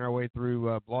scratching our way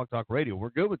through Blog Talk Radio. We're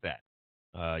good with that.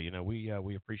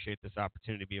 We appreciate this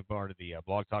opportunity to be a part of the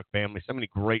Blog Talk family. So many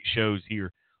great shows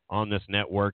here on this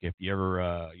network. If you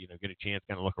ever get a chance,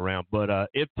 kind of look around. But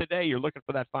if today you're looking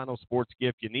for that final sports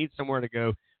gift, you need somewhere to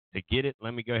go to get it.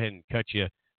 Let me go ahead and cut you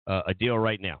a deal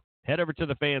right now. Head over to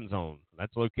the Fan Zone.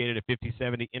 That's located at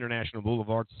 5070 International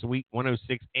Boulevard, Suite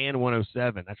 106 and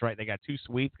 107. That's right. They got 2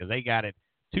 suites because they got it.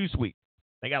 2 suites.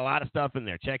 They got a lot of stuff in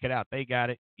there. Check it out. They got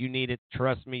it. You need it.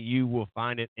 Trust me, you will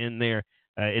find it in there.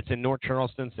 It's in North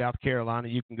Charleston, South Carolina.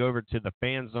 You can go over to the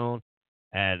Fan Zone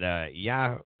at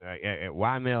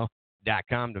ymail.com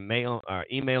to mail or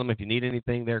email them if you need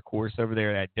anything there. Of course, over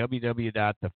there at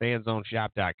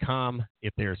www.thefanzoneshop.com.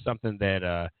 If there's something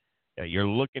that you're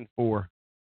looking for,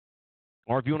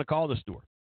 or if you want to call the store,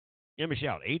 give me a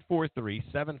shout,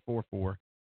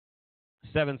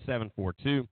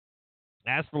 843-744-7742.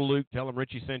 Ask for Luke. Tell him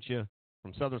Richie sent you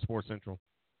from Southern Sports Central.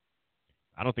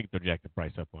 I don't think they'll jack the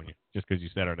price up on you just because you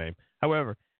said our name.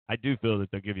 However, I do feel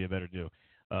that they'll give you a better deal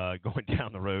going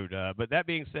down the road. But that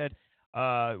being said,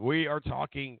 we are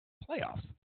talking playoffs.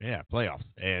 Yeah, playoffs.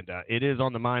 And it is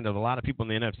on the mind of a lot of people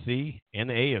in the NFC and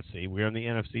the AFC. We're on the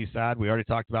NFC side. We already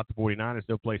talked about the 49ers.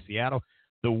 They'll play Seattle.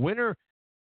 The winner,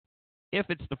 if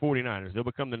it's the 49ers, they'll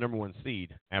become the number 1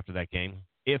 seed after that game.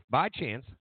 If by chance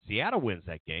Seattle wins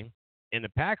that game and the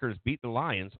Packers beat the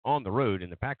Lions on the road, and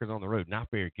the Packers on the road, not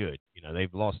very good. You know,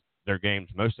 they've lost their games,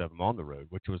 most of them on the road,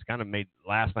 which was kind of made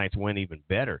last night's win even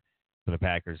better for the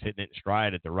Packers, hitting it in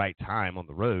stride at the right time on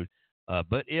the road.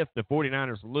 But if the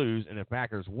 49ers lose and the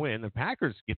Packers win, the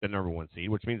Packers get the number 1 seed,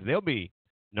 which means they'll be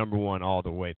number 1 all the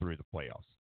way through the playoffs.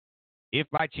 If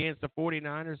by chance the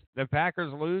 49ers, the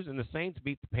Packers lose and the Saints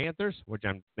beat the Panthers, which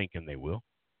I'm thinking they will,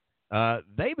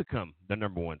 they become the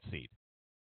number 1 seed.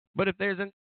 But if there's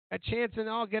a chance, and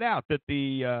I'll get out, that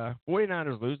the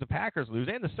 49ers lose, the Packers lose,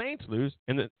 and the Saints lose,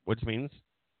 which means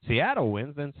Seattle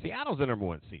wins, then Seattle's the number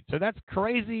 1 seed. So that's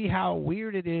crazy how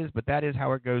weird it is, but that is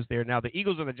how it goes there. Now, the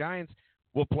Eagles and the Giants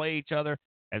will play each other,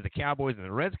 as the Cowboys and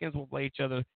the Redskins will play each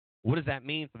other. What does that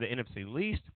mean for the NFC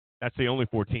least? That's the only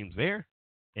 4 teams there.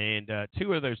 And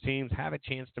 2 of those teams have a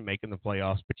chance to make in the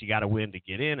playoffs, but you got to win to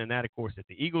get in. And that, of course, if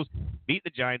the Eagles beat the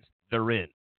Giants, they're in.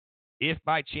 If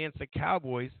by chance the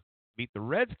Cowboys beat the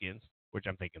Redskins, which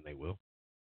I'm thinking they will,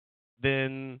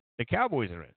 then the Cowboys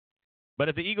are in. But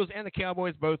if the Eagles and the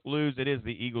Cowboys both lose, it is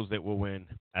the Eagles that will win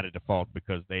at a default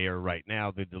because they are right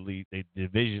now the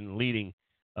division-leading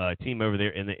team over there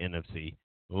in the NFC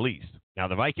least. Now,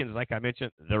 the Vikings, like I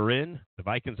mentioned, they're in. The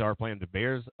Vikings are playing the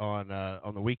Bears on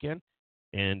the weekend.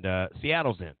 And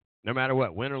Seattle's in. No matter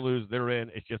what, win or lose, they're in.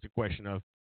 It's just a question of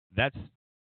that's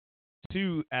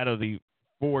 2 out of the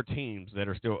 4 teams that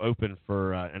are still open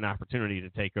for an opportunity to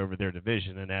take over their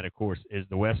division, and that, of course, is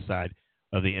the west side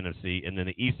of the NFC. And then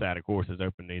the east side, of course, is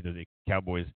open to either the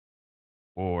Cowboys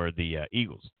or the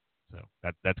Eagles. So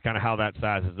that's kind of how that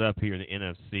sizes up here in the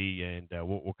NFC, and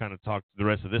we'll kind of talk the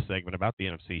rest of this segment about the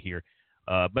NFC here.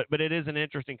 But it is an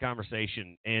interesting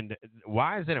conversation, and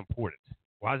why is it important?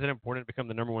 Why is it important to become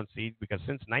the number 1 seed? Because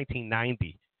since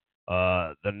 1990,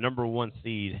 the number 1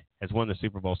 seed has won the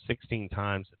Super Bowl 16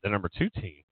 times. The number 2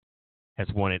 team has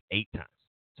won it 8 times.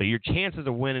 So your chances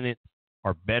of winning it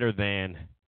are better than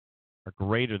or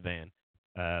greater than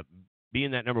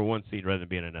being that number 1 seed rather than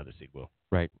being another seed, Will.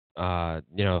 Right.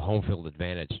 Home field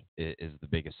advantage is the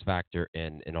biggest factor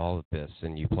in all of this.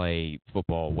 And you play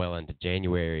football well into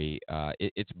January.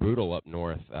 It's brutal up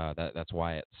north. That's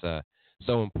why it's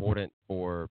so important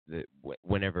for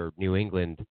whenever New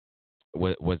England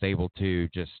was able to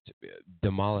just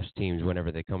demolish teams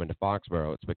whenever they come into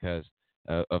Foxborough. It's because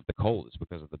of the cold. It's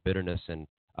because of the bitterness and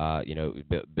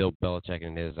Bill Belichick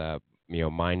and his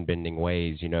mind-bending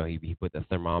ways. He put the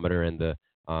thermometer in the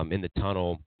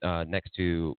tunnel next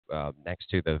to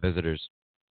the visitors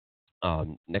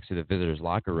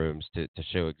locker rooms to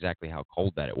show exactly how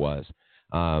cold that it was.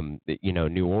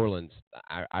 New Orleans.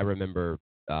 I remember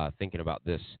thinking about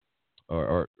this,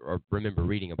 or remember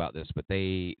reading about this, but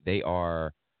they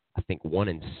are, I think,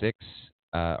 1-6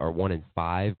 or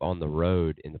 1-5 on the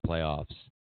road in the playoffs.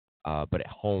 But at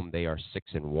home they are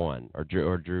 6-1, or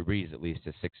Drew Brees at least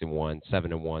is 6-1,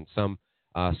 7-1,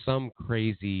 some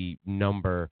crazy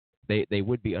number. They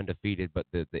would be undefeated, but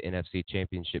the NFC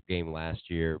Championship game last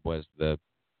year was the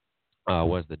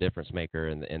difference maker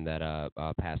in that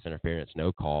pass interference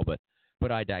no call.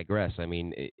 But I digress. I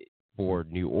mean, for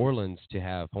New Orleans to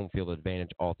have home field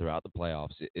advantage all throughout the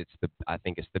playoffs, I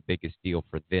think it's the biggest deal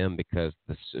for them because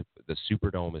the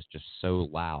Superdome is just so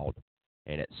loud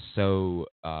and it's so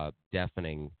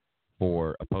deafening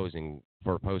for opposing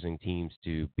teams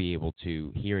to be able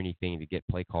to hear anything, to get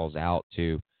play calls out.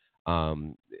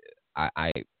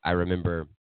 I remember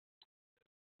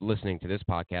listening to this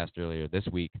podcast earlier this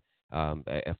week.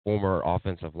 A former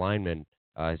offensive lineman,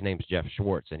 his name's Jeff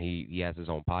Schwartz, and he has his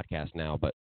own podcast now.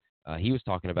 But he was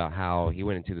talking about how he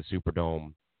went into the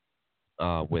Superdome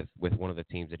with one of the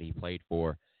teams that he played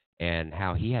for, and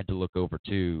how he had to look over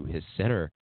to his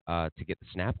center to get the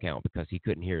snap count because he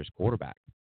couldn't hear his quarterback.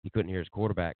 He couldn't hear his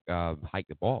quarterback hike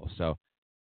the ball. So,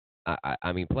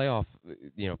 I mean, playoff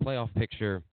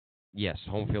picture, yes,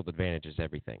 home field advantage is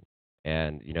everything.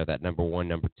 And, that number 1,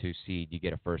 number 2 seed, you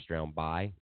get a first-round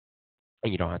bye,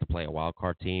 and you don't have to play a wild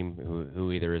card team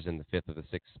who either is in the 5th or the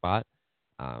 6th spot.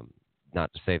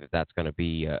 Not to say that that's going to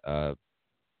be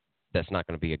that's not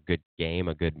going to be a good game,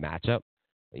 a good matchup.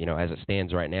 As it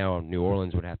stands right now, New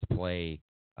Orleans would have to play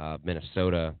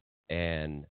Minnesota,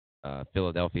 and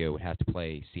Philadelphia would have to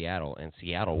play Seattle, and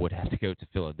Seattle would have to go to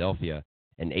Philadelphia,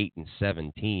 an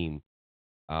 8-7 team,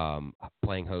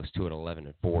 playing host to an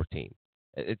 11-4 team.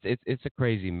 It's a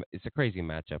crazy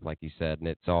matchup, like you said, and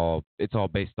it's all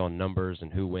based on numbers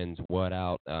and who wins what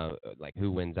out, like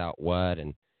who wins out what,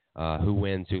 and who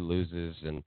wins, who loses,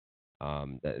 and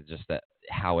that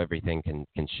how everything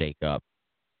can shake up,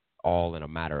 all in a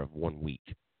matter of 1 week.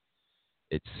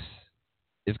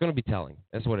 It's going to be telling.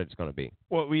 That's what it's going to be.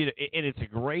 Well, and it's a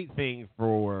great thing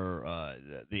for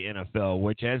the NFL,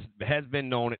 which has been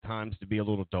known at times to be a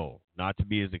little dull, not to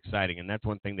be as exciting. And that's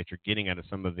one thing that you're getting out of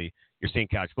you're seeing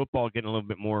college football getting a little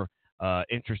bit more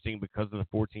interesting because of the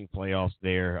 14 playoffs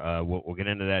there. We'll get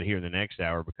into that here in the next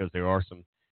hour because there are some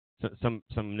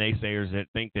naysayers that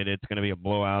think that it's going to be a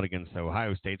blowout against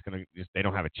Ohio State's going to they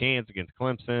don't have a chance against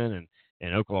Clemson,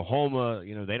 and Oklahoma,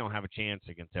 they don't have a chance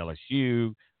against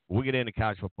LSU. We'll get into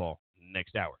college football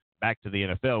next hour. Back to the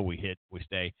NFL, we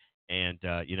stay. And,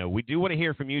 we do want to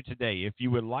hear from you today. If you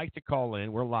would like to call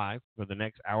in, we're live for the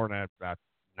next hour and about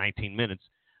 19 minutes.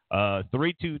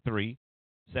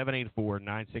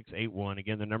 323-784-9681.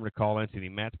 Again, the number to call into the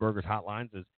Matt's Burgers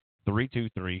hotlines is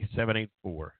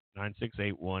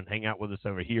 323-784-9681. Hang out with us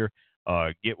over here.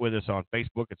 Get with us on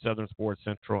Facebook at Southern Sports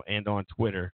Central and on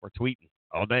Twitter. We're tweeting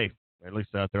all day, or at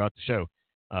least throughout the show.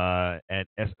 At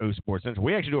SO Sports Central.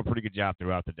 We actually do a pretty good job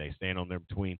throughout the day, staying on there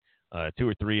between 2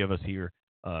 or 3 of us here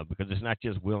because it's not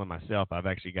just Will and myself. I've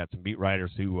actually got some beat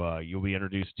writers who you'll be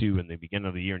introduced to in the beginning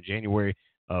of the year in January.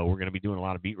 We're going to be doing a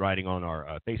lot of beat writing on our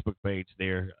Facebook page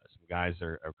there. Some guys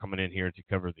are coming in here to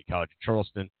cover the College of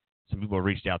Charleston. Some people have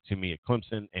reached out to me at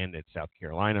Clemson and at South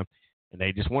Carolina, and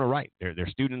they just want to write. They're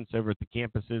students over at the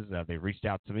campuses. They reached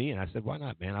out to me, and I said, why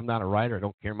not, man? I'm not a writer. I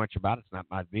don't care much about it. It's not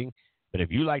my thing. But if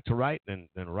you like to write, then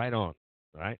write on,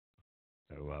 right?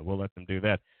 So we'll let them do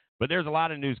that. But there's a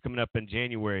lot of news coming up in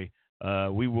January.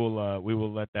 We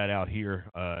will let that out here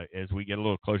as we get a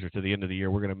little closer to the end of the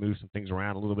year. We're going to move some things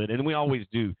around a little bit, and we always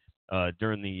do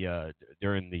during the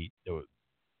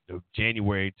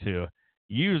January to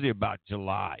usually about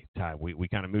July time. We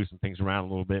kind of move some things around a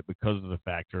little bit because of the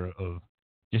factor of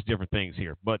just different things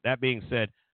here. But that being said,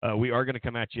 we are going to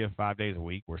come at you 5 days a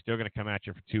week. We're still going to come at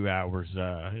you for 2 hours.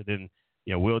 Then,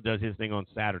 Will does his thing on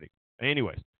Saturday.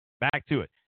 Anyways, back to it.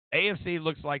 AFC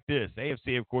looks like this.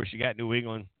 AFC, of course, you got New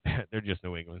England. They're just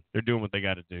New England. They're doing what they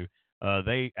got to do.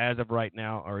 They, as of right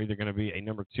now, are either going to be a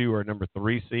number 2 or a number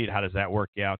 3 seed. How does that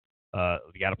work out?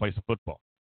 You got to play some football.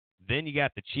 Then you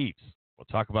got the Chiefs. We'll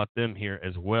talk about them here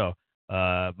as well.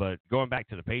 But going back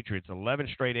to the Patriots, 11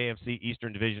 straight AFC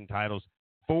Eastern Division titles,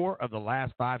 4 of the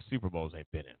last 5 Super Bowls they've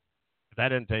been in. That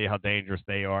doesn't tell you how dangerous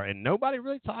they are. And nobody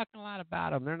really talking a lot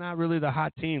about them. They're not really the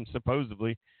hot team,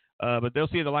 supposedly. But they'll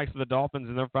see the likes of the Dolphins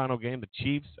in their final game. The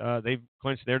Chiefs, they've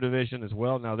clinched their division as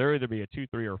well. Now, they'll either be a 2,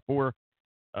 3, or 4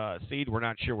 seed. We're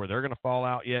not sure where they're going to fall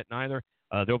out yet, neither.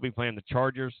 They'll be playing the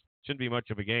Chargers. Shouldn't be much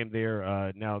of a game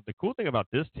there. Now, the cool thing about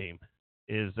this team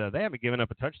is they haven't given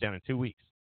up a touchdown in 2 weeks.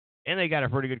 And they got a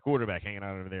pretty good quarterback hanging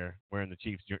out over there wearing the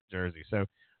Chiefs jersey. So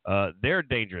they're a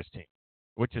dangerous team,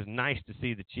 which is nice to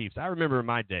see the Chiefs. I remember in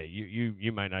my day,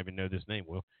 you might not even know this name,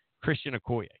 Will, Christian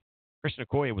Okoye. Christian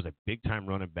Okoye was a big-time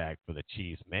running back for the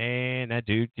Chiefs. Man, that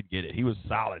dude could get it. He was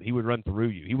solid. He would run through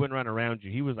you. He wouldn't run around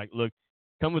you. He was like, look,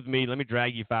 come with me. Let me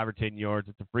drag you 5 or 10 yards.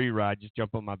 It's a free ride. Just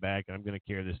jump on my back, and I'm going to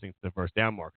carry this thing to the first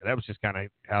down marker. That was just kind of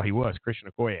how he was. Christian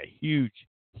Okoye, a huge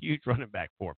running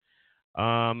back for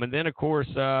him. And then, of course,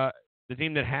 the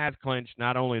team that has clinched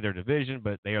not only their division,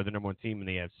 but they are the number 1 team in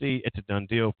the AFC. It's a done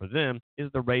deal for them,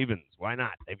 is the Ravens. Why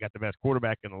not? They've got the best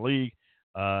quarterback in the league.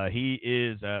 He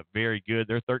is very good.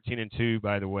 They're 13-2,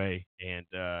 by the way, and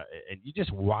you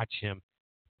just watch him.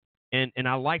 And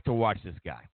I like to watch this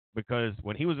guy because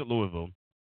when he was at Louisville,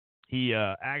 He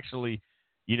actually,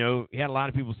 he had a lot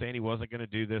of people saying he wasn't going to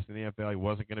do this in the NFL. He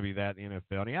wasn't going to be that in the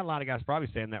NFL. And he had a lot of guys probably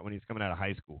saying that when he's coming out of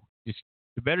high school. Just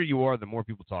the better you are, the more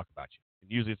people talk about you.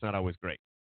 And usually it's not always great.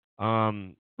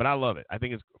 But I love it. I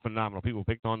think it's phenomenal. People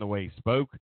picked on the way he spoke.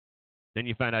 Then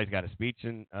you find out he's got a speech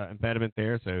impediment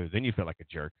there, so then you feel like a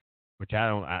jerk, which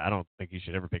I don't think you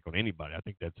should ever pick on anybody. I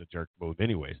think that's a jerk move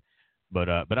anyways. But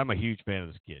I'm a huge fan of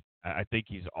this kid. I think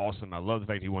he's awesome. I love the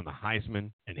fact he won the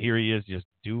Heisman, and here he is just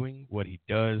doing what he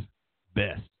does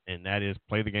best, and that is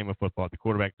play the game of football at the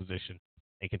quarterback position,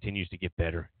 and continues to get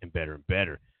better and better and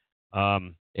better. Yeah,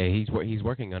 he's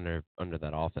working under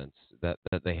that offense that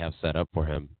they have set up for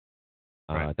him.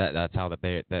 Right. That's how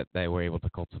they were able to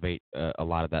cultivate a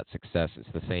lot of that success. It's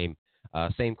the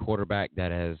same quarterback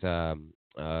that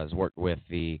has worked with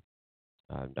the.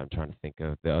 I'm trying to think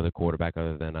of the other quarterback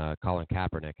other than Colin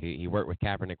Kaepernick. He worked with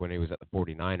Kaepernick when he was at the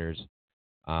 49ers,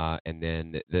 and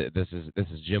then this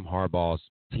is Jim Harbaugh's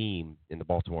team in the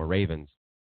Baltimore Ravens,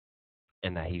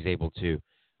 and that he's able to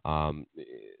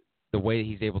the way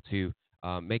he's able to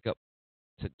make up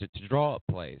to draw up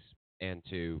plays and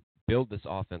to build this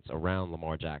offense around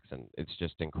Lamar Jackson. It's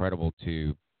just incredible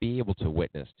to be able to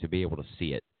witness, to be able to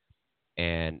see it,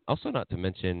 and also not to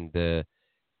mention the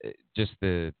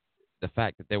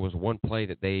fact that there was one play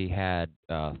that they had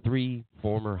 3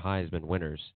 former Heisman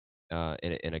winners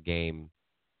in a game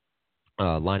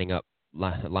lining up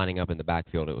in the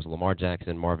backfield. It was Lamar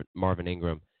Jackson, Marvin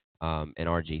Ingram, and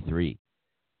RG3.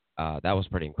 That was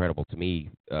pretty incredible to me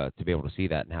to be able to see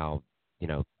that and how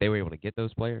they were able to get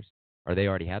those players, or they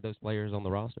already had those players on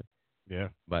the roster. Yeah.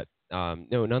 But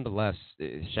no, nonetheless,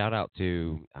 shout out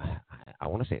to I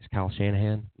want to say it's Kyle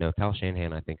Shanahan. No, Kyle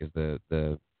Shanahan I think is the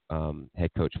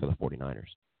head coach for the 49ers.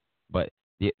 But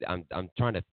I'm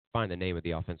trying to find the name of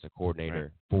the offensive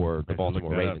coordinator for the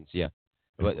Baltimore Ravens. Yeah.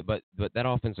 But that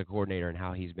offensive coordinator and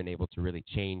how he's been able to really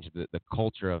change the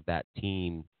culture of that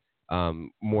team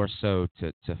more so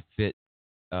to fit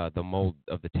the mold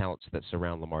of the talents that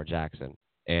surround Lamar Jackson.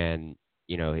 And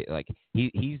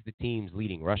he's the team's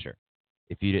leading rusher,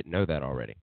 if you didn't know that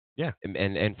already. Yeah,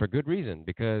 and for good reason,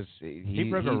 because he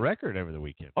broke a record over the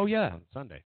weekend. Oh yeah, on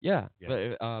Sunday. Yeah.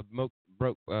 But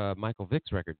broke Michael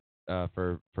Vick's record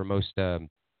for most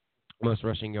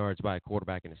rushing yards by a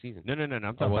quarterback in a season. No.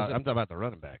 I'm talking about the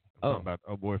running back. I'm talking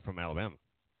about boy from Alabama.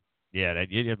 Yeah,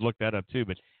 you had to look that up too.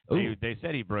 But they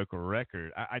said he broke a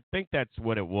record. I think that's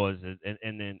what it was,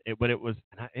 and then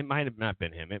it might have not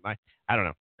been him. I don't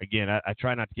know. Again, I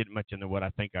try not to get much into what I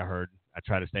think I heard. I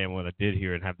try to stay on what I did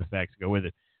hear and have the facts go with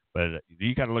it. But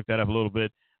you kind of look that up a little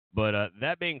bit. But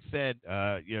that being said,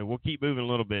 we'll keep moving a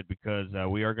little bit because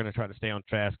we are going to try to stay on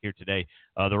task here today.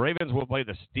 The Ravens will play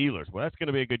the Steelers. Well, that's going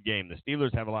to be a good game. The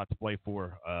Steelers have a lot to play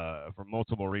for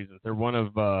multiple reasons. They're one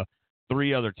of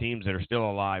 3 other teams that are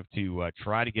still alive to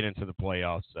try to get into the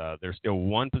playoffs. There's still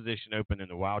one position open in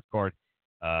the wild card,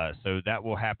 so that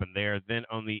will happen there. Then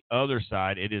on the other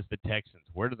side, it is the Texans.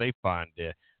 Where do they find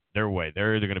their way?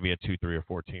 They're either going to be a 2, 3, or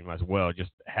 4 team as well. It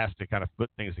just has to kind of put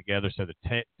things together. So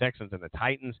the Texans and the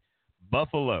Titans.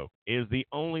 Buffalo is the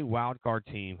only wild card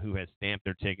team who has stamped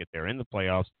their ticket. They're in the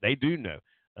playoffs. They do know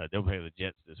they'll play the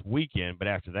Jets this weekend, but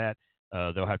after that,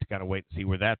 they'll have to kind of wait and see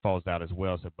where that falls out as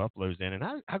well. So Buffalo's in. And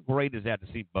how great is that to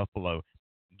see Buffalo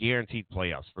guaranteed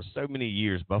playoffs? For so many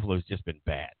years, Buffalo's just been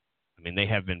bad. I mean, they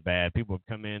have been bad. People have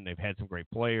come in. They've had some great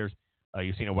players.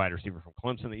 You've seen a wide receiver from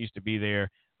Clemson that used to be there.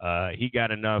 He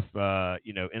got enough,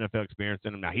 NFL experience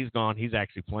in him. Now he's gone. He's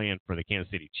actually playing for the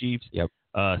Kansas City Chiefs. Yep.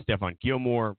 Stephon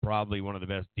Gilmore, probably one of the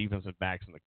best defensive backs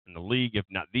in the league, if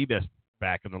not the best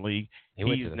back in the league.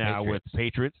 He's now with the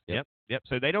Patriots. Yep.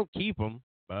 So they don't keep him,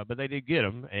 but they did get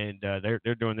him, and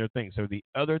they're doing their thing. So the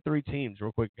other 3 teams,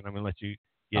 real quick, and I'm going to let you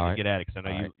get at it because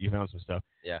I know you found some stuff.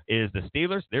 Yeah. Is the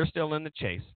Steelers? They're still in the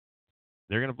chase.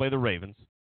 They're going to play the Ravens.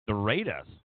 The Raiders.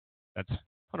 That's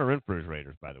Hunter Renfrow's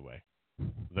Raiders, by the way.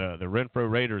 The Renfrow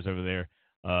Raiders over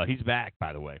there. He's back,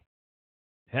 by the way.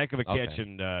 Heck of a catch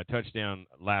and touchdown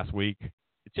last week.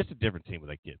 It's just a different team with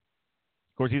that kid.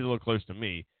 Of course, he's a little close to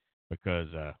me because,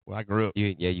 I grew up.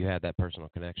 You had that personal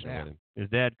connection with him. His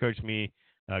dad coached me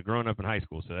growing up in high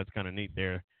school, so that's kind of neat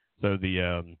there. So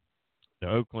the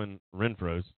Oakland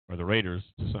Renfrows, or the Raiders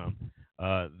to some,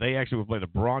 they actually will play the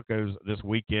Broncos this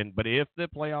weekend. But if the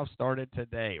playoffs started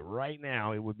today, right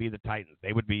now, it would be the Titans.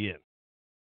 They would be in.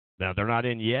 Now, they're not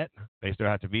in yet. They still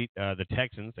have to beat the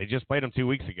Texans. They just played them 2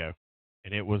 weeks ago,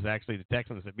 and it was actually the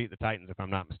Texans that beat the Titans, if I'm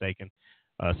not mistaken.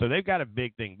 So they've got a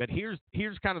big thing. But here's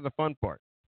kind of the fun part.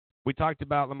 We talked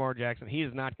about Lamar Jackson. He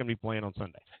is not going to be playing on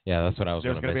Sunday. Yeah, that's what I was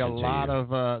going to mention. There's going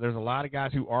to be there's a lot of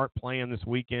guys who aren't playing this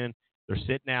weekend. They're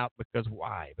sitting out because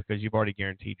why? Because you've already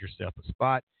guaranteed yourself a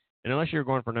spot. And unless you're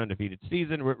going for an undefeated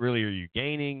season, what really are you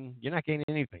gaining? You're not gaining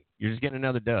anything. You're just getting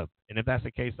another dub. And if that's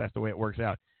the case, that's the way it works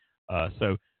out.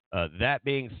 That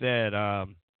being said,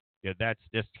 that's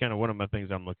just kind of one of my things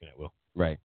I'm looking at, Will.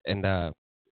 Right. And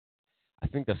I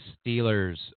think the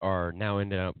Steelers are now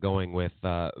ended up going with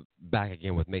back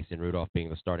again with Mason Rudolph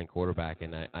being the starting quarterback,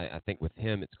 and I think with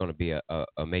him it's going to be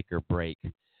a make or break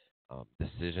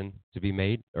decision to be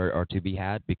made or to be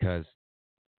had, because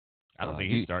I don't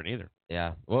think he's starting either.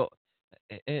 Yeah. Well,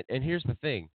 and here's the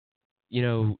thing,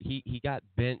 he got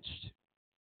benched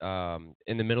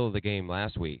in the middle of the game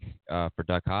last week for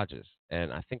Duck Hodges,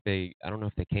 and I don't know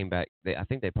if they came back. I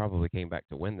think they probably came back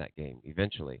to win that game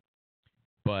eventually.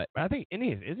 But I think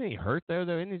isn't he hurt though?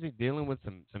 Isn't he dealing with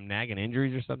some nagging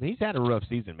injuries or something? He's had a rough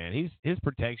season, man. His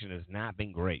protection has not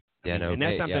been great. And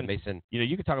that's something. Mason.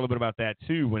 You could talk a little bit about that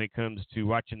too when it comes to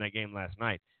watching that game last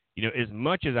night. As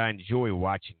much as I enjoy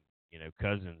watching,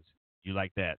 Cousins, you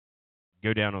like that,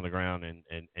 go down on the ground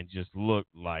and just look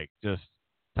like just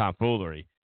tomfoolery.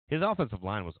 His offensive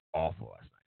line was awful last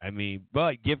night.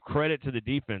 But give credit to the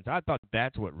defense. I thought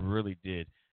that's what really did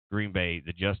Green Bay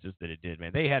the justice that it did,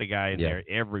 man. They had a guy in there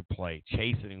every play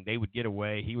chasing him. They would get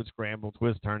away. He would scramble,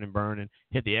 twist, turn, and burn, and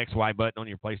hit the XY button on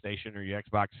your PlayStation or your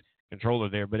Xbox controller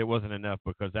there, but it wasn't enough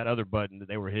because that other button that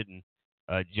they were hitting,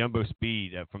 jumbo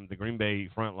speed from the Green Bay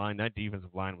front line, that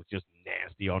defensive line was just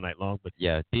nasty all night long. But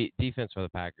defense for the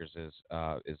Packers is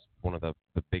one of the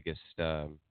biggest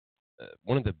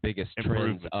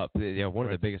trends up. One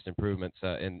of the biggest improvements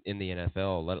in the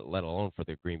NFL, let alone for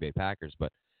the Green Bay Packers.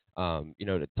 But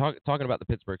talking about the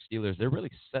Pittsburgh Steelers, they're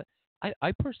really set.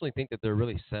 I personally think that they're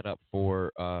really set up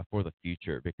for the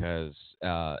future because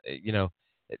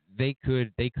they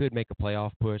could make a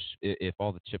playoff push if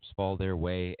all the chips fall their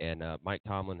way. And Mike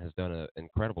Tomlin has done an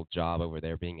incredible job over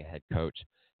there being a head coach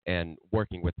and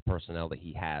working with the personnel that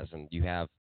he has. And you have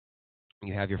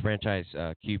your franchise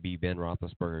QB Ben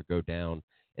Roethlisberger go down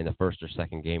in the first or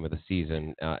second game of the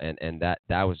season, and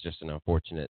that was just an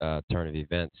unfortunate turn of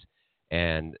events.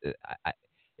 And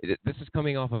this is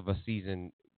coming off of a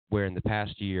season where in the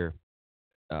past year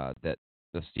that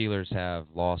the Steelers have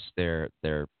lost their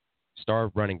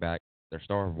star running back, their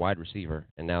star wide receiver,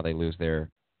 and now they lose their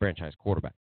franchise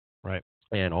quarterback. Right.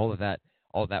 And all of that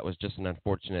was just an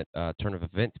unfortunate turn of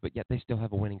events, but yet they still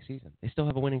have a winning season. They still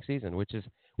have a winning season, which is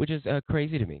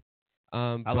crazy to me.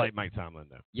 I like Mike Tomlin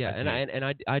though.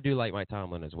 Yeah, I do like Mike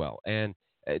Tomlin as well. And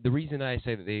the reason I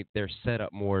say that they're set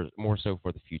up more so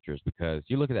for the future is because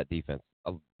you look at that defense.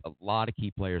 A lot of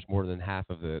key players, more than half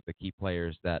of the key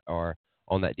players that are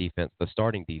on that defense, the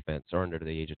starting defense, are under the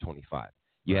age of 25.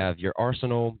 You have your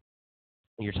arsenal,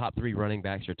 your top 3 running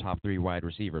backs, your top 3 wide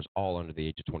receivers, all under the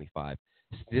age of 25.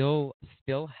 Still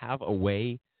have a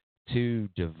way to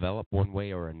develop one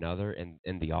way or another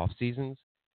in the off seasons.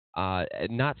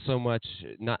 Not so much.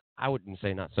 I wouldn't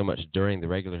say not so much during the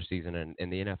regular season, and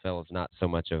the NFL is not so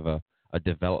much of a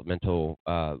developmental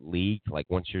league. Like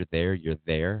once you're there,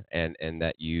 and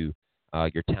that your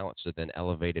talents are then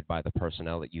elevated by the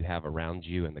personnel that you have around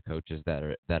you and the coaches that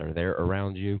are there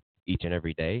around you each and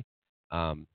every day.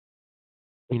 But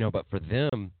for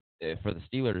them, for the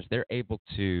Steelers, they're able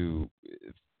to,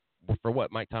 for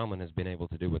what Mike Tomlin has been able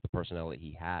to do with the personnel that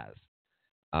he has.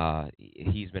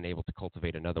 He's been able to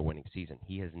cultivate another winning season.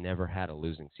 He has never had a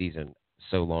losing season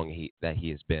so long that he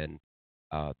has been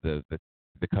the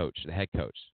head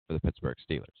coach for the Pittsburgh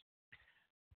Steelers.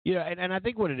 Yeah, and I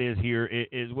think what it is here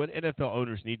is what NFL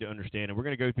owners need to understand, and we're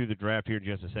going to go through the draft here in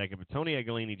just a second, but Tony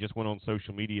Aguilini just went on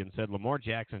social media and said Lamar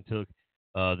Jackson took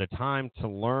the time to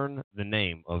learn the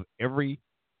name of everyone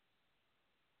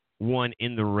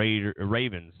in the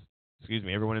Ravens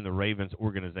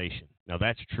organization. Now,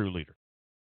 that's a true leader.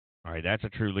 All right, that's a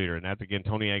true leader, and that's, again,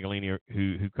 Tony Aguilini,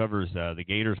 who covers the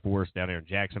Gators for us down there in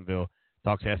Jacksonville,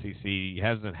 talks SEC. He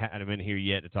hasn't had him in here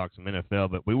yet to talk some NFL,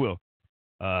 but we will.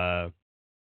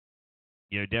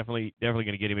 Definitely going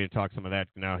to get him in to talk some of that.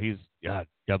 Now,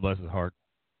 God bless his heart.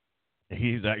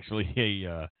 He's actually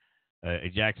a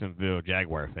Jacksonville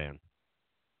Jaguar fan.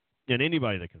 And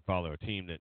anybody that can follow a team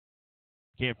that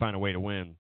can't find a way to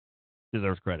win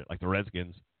deserves credit. Like the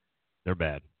Redskins, they're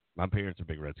bad. My parents are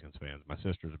big Redskins fans. My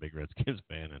sister's a big Redskins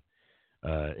fan, and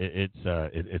it's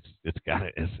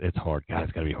hard. God,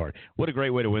 it's got to be hard. What a great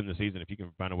way to win the season if you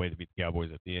can find a way to beat the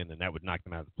Cowboys at the end, and that would knock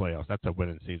them out of the playoffs. That's a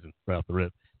winning season right off the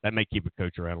rip. That may keep a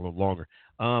coach around a little longer.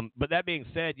 But that being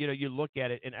said, you look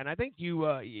at it, and I think you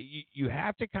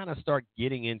have to kind of start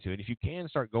getting into it. If you can,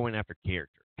 start going after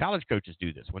character. College coaches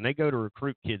do this. When they go to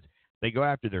recruit kids, they go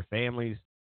after their families.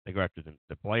 They go after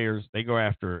the players. They go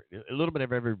after a little bit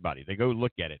of everybody. They go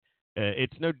look at it.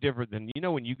 It's no different than,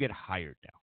 when you get hired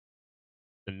now.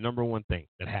 the number one thing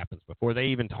that happens before they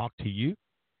even talk to you,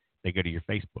 they go to your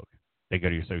Facebook. They go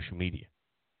to your social media.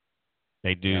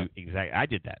 They do exactly. I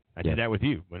did that. I did that with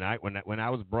you when I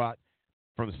was brought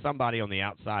from somebody on the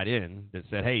outside in that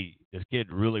said, "Hey, this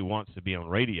kid really wants to be on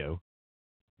radio."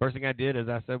 First thing I did is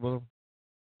I said, "Well,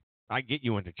 I get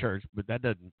you into church, but that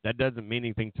doesn't mean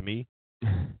anything to me.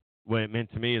 What it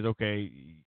meant to me is, okay,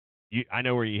 I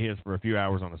know where he is for a few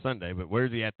hours on a Sunday, but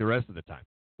where's he at the rest of the time?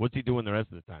 What's he doing the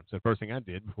rest of the time?" So first thing I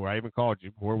did before I even called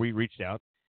you, before we reached out,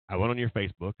 I went on your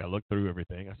Facebook. I looked through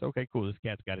everything. I said, okay, cool. This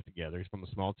cat's got it together. He's from a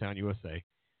small town, USA. He's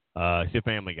a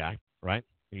family guy, right?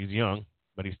 He's young,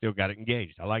 but he's still got it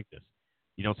engaged. I like this.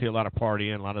 You don't see a lot of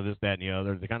partying, a lot of this, that, and the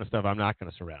other. The kind of stuff I'm not going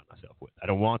to surround myself with. I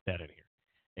don't want that in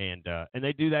here. And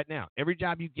they do that now. Every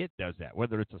job you get does that,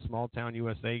 whether it's a small town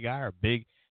USA guy or a big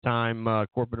time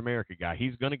corporate America guy.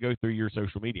 He's going to go through your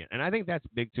social media. And I think that's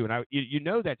big, too. And you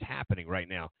know that's happening right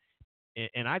now.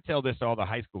 And I tell this to all the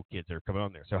high school kids that are coming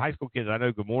on there. So high school kids, I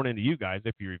know, good morning to you guys,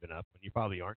 if you're even up, and you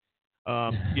probably aren't.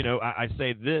 I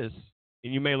say this,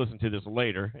 and you may listen to this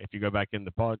later. If you go back in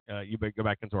you may go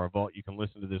back into our vault. You can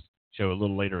listen to this show a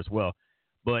little later as well.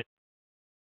 But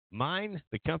mind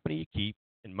the company you keep,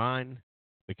 and mind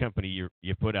the company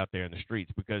you put out there in the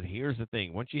streets. Because here's the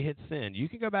thing: once you hit send, you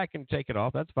can go back and take it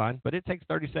off. That's fine. But it takes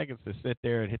 30 seconds to sit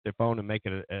there and hit their phone and make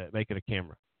it a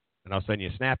camera. And all of a sudden you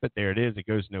snap it. There it is. It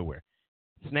goes nowhere.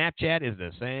 Snapchat is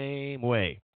the same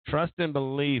way. Trust and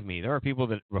believe me. There are people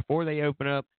that before they open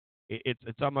up,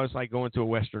 it's almost like going to a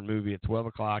Western movie at 12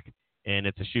 o'clock and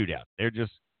it's a shootout. They're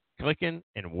just clicking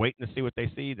and waiting to see what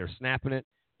they see. They're snapping it.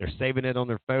 They're saving it on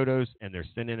their photos, and they're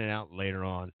sending it out later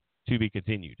on to be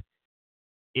continued.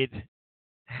 It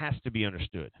has to be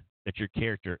understood that your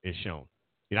character is shown.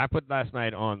 I put last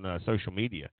night on social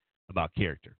media about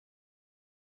character.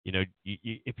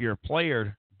 If you're a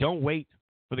player, don't wait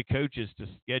for the coaches to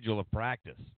schedule a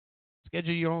practice.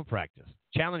 Schedule your own practice.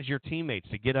 Challenge your teammates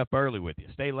to get up early with you,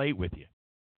 stay late with you.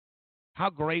 How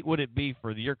great would it be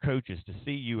for your coaches to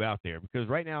see you out there? Because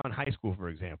right now in high school, for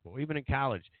example, even in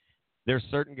college, there's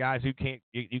certain guys who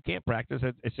you can't practice.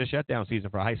 It's a shutdown season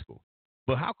for high school.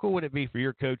 But how cool would it be for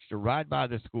your coach to ride by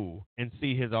the school and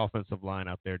see his offensive line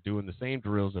out there doing the same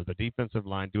drills, or the defensive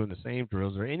line doing the same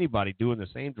drills, or anybody doing the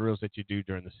same drills that you do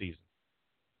during the season?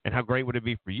 And how great would it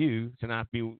be for you to not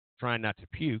be trying not to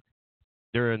puke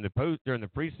during the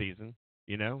preseason,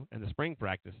 and the spring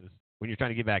practices when you're trying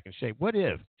to get back in shape? What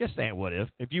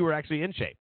if you were actually in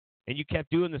shape and you kept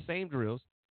doing the same drills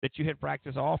that you had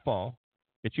practiced all fall,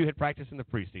 that you had practiced in the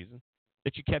preseason,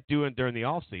 that you kept doing during the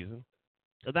off season?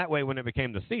 So that way, when it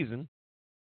became the season,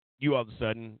 you all of a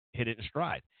sudden hit it in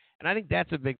stride. And I think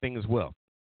that's a big thing as well.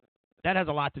 That has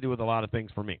a lot to do with a lot of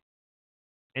things for me.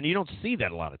 And you don't see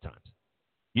that a lot of times.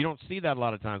 You don't see that a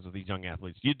lot of times with these young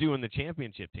athletes. You do in the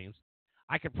championship teams.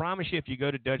 I can promise you, if you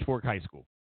go to Dutch Fork High School,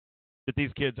 that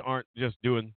these kids aren't just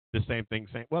doing the same thing.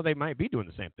 Well, they might be doing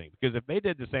the same thing, because if they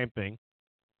did the same thing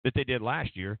that they did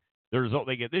last year, the result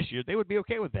they get this year, they would be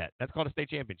okay with that. That's called a state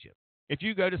championship. If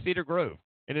you go to Cedar Grove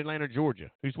in Atlanta, Georgia,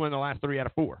 who's won the last 3 out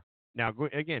of 4. Now,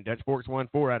 again, Dutch Fork's won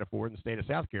 4 out of 4 in the state of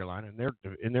South Carolina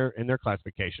in their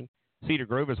classification. Cedar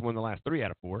Grove has won the last 3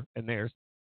 out of 4 in theirs.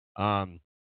 Mallard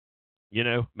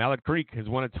Creek has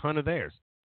won a ton of theirs.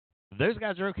 Those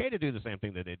guys are okay to do the same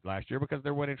thing they did last year because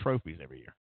they're winning trophies every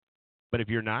year. But if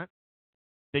you're not,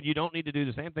 then you don't need to do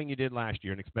the same thing you did last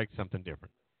year and expect something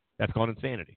different. That's called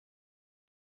insanity.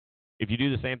 If you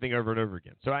do the same thing over and over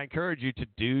again. So I encourage you to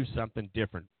do something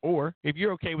different. Or if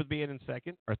you're okay with being in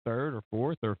second or third or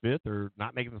fourth or fifth or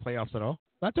not making the playoffs at all,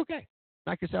 that's okay.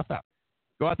 Knock yourself out.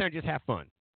 Go out there and just have fun.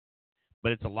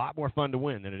 But it's a lot more fun to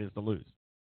win than it is to lose.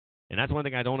 And that's one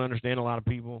thing I don't understand. A lot of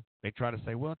people, they try to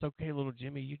say, well, it's okay, little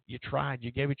Jimmy. You tried.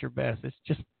 You gave it your best. It's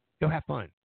just go have fun.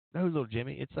 No, little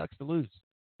Jimmy, it sucks to lose.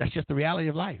 That's just the reality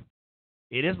of life.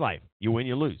 It is life. You win,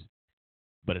 you lose.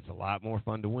 But it's a lot more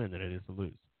fun to win than it is to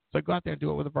lose. So go out there and do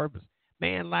it with a purpose.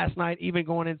 Man, last night, even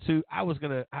going into, I was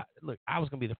going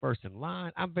to be the first in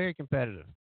line. I'm very competitive.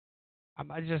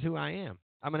 That's just who I am.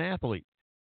 I'm an athlete.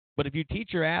 But if you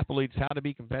teach your athletes how to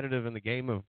be competitive in the game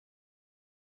of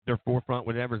their forefront,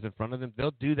 whatever's in front of them,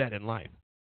 they'll do that in life.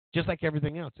 Just like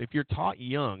everything else. If you're taught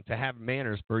young to have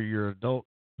manners for your adult,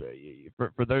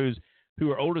 for those who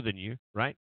are older than you,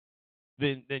 right?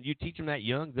 Then you teach them that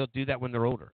young, they'll do that when they're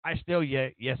older. I still,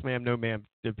 yes ma'am, no ma'am,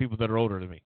 to people that are older than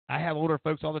me. I have older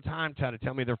folks all the time try to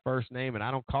tell me their first name, and I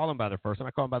don't call them by their first name.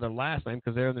 I call them by their last name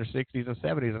because they're in their 60s and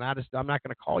 70s, and I'm not going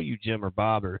to call you Jim or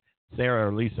Bob or Sarah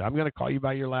or Lisa. I'm going to call you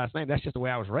by your last name. That's just the way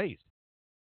I was raised.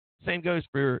 Same goes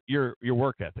for your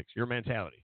work ethics, your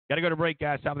mentality. Got to go to break,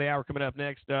 guys. Top of the hour coming up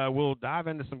next. We'll dive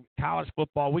into some college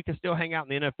football. We can still hang out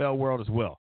in the NFL world as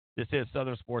well. This is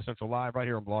Southern Sports Central Live right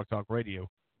here on Blog Talk Radio.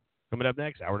 Coming up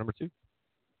next, hour number 2.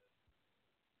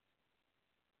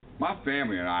 My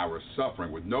family and I were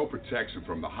suffering with no protection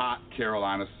from the hot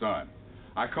Carolina sun.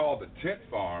 I called the Tent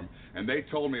Farm, and they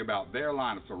told me about their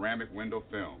line of ceramic window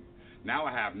film. Now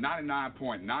I have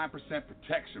 99.9%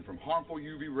 protection from harmful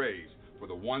UV rays for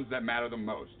the ones that matter the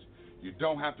most. You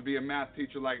don't have to be a math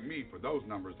teacher like me for those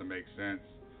numbers to make sense.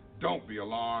 Don't be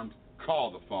alarmed. Call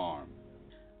the farm.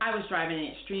 I was driving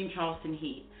in extreme Charleston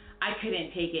heat. I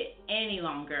couldn't take it any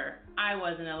longer. I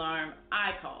wasn't alarmed.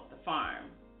 I called the farm.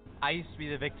 I used to be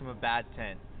the victim of bad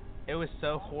tent. It was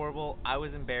so horrible, I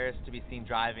was embarrassed to be seen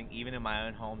driving even in my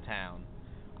own hometown.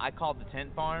 I called the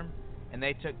tent farm, and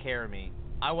they took care of me.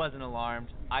 I wasn't alarmed.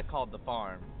 I called the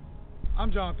farm.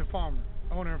 I'm Jonathan Farmer,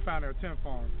 owner and founder of Tent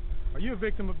Farm. Are you a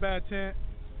victim of bad tent?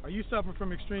 Are you suffering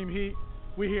from extreme heat?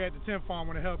 We're here at the Tent Farm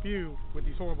want to help you with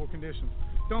these horrible conditions.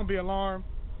 Don't be alarmed.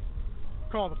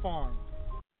 Call the farm.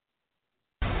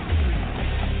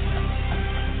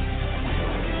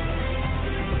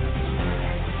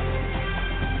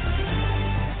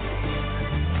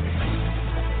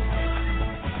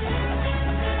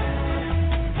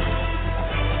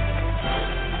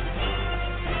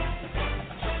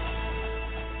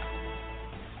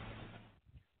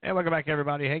 Hey, welcome back,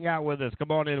 everybody. Hang out with us.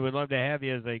 Come on in. We'd love to have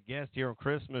you as a guest here on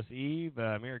Christmas Eve.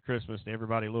 Merry Christmas to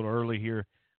everybody a little early here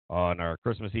on our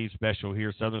Christmas Eve special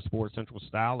here, Southern Sports Central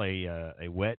style, a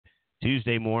wet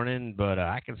Tuesday morning. But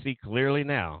I can see clearly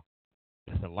now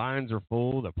that the lines are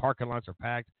full, the parking lots are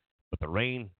packed, but the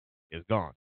rain is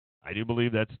gone. I do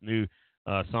believe that's a new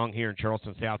song here in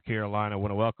Charleston, South Carolina. I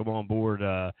want to welcome on board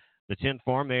the Tent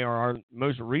Farm. They are our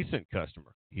most recent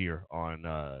customer here on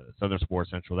Southern Sports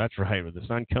Central. That's right. With the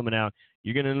sun coming out,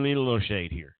 you're going to need a little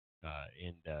shade here.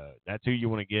 And that's who you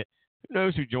want to get. Who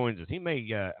knows who joins us? I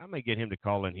may get him to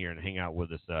call in here and hang out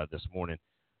with us this morning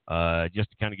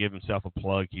just to kind of give himself a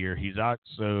plug here. He's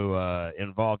also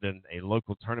involved in a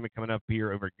local tournament coming up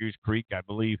here over at Goose Creek. I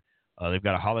believe they've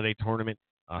got a holiday tournament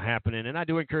happening. And I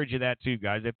do encourage you that too,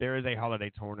 guys. If there is a holiday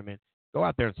tournament, go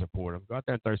out there and support them. Go out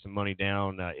there and throw some money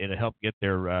down. It'll help get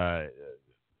their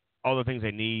all the things they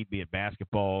need, be it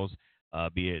basketballs,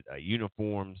 be it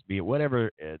uniforms, be it whatever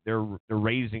they're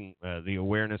raising the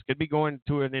awareness. Could be going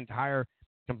to an entire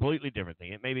completely different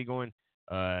thing. It may be going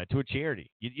to a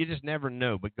charity. You just never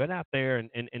know. But go out there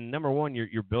and number one,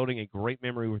 you're building a great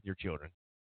memory with your children.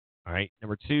 All right.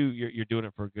 Number two, you're doing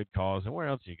it for a good cause. And where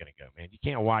else are you going to go, man? You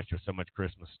can't watch so much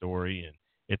Christmas Story and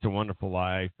It's a Wonderful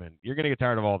Life, and you're going to get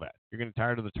tired of all that. You're going to get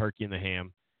tired of the turkey and the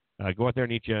ham. Go out there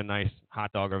and eat you a nice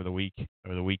hot dog over the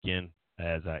weekend.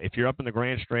 As if you're up in the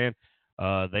Grand Strand,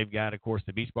 they've got, of course,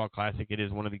 the Beach Ball Classic. It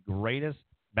is one of the greatest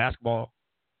basketball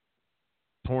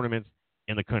tournaments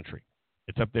in the country.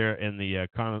 It's up there in the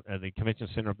convention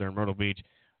center up there in Myrtle Beach.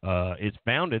 It's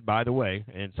founded, by the way,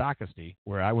 in Socastee,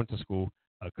 where I went to school.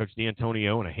 Coach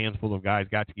D'Antonio and a handful of guys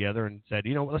got together and said,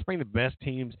 let's bring the best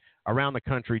teams around the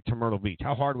country to Myrtle Beach.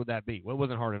 How hard would that be? Well, it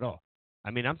wasn't hard at all.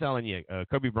 I mean, I'm telling you,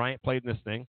 Kobe Bryant played in this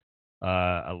thing.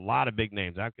 A lot of big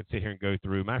names. I could sit here and go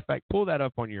through. Matter of fact, pull that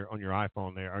up on your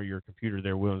iPhone there or your computer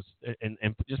there, Will, and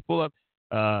just pull up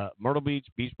Myrtle Beach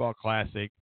Beach Ball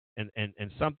Classic and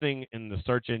something in the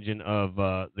search engine of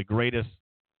the greatest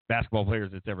basketball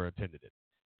players that's ever attended it.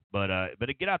 But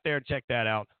get out there and check that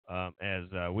out. As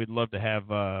we'd love to have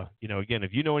again,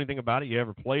 if you know anything about it, you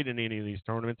ever played in any of these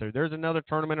tournaments, or there's another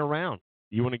tournament around,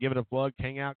 you want to give it a plug,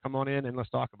 hang out, come on in, and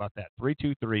let's talk about that.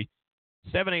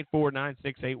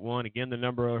 323-784-9681. Again, the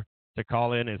number to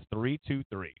call in is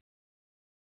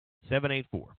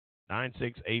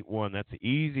 323-784-9681. That's the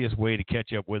easiest way to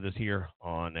catch up with us here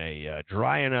on a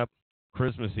drying up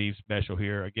Christmas Eve special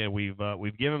here. Again, we've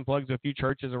given plugs to a few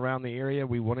churches around the area.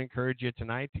 We want to encourage you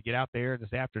tonight to get out there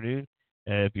this afternoon.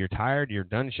 If you're tired, you're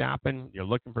done shopping, you're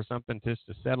looking for something just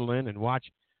to settle in and watch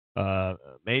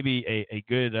maybe a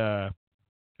good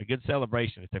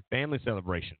celebration. It's a family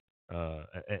celebration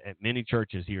at many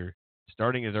churches here,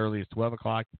 starting as early as 12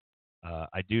 o'clock.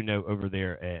 I do know over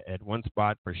there at one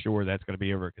spot for sure that's going to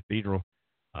be over at Cathedral,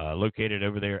 located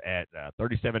over there at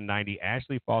 3790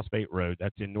 Ashley Phosphate Road.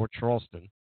 That's in North Charleston.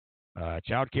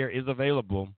 Child care is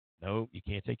available. No, you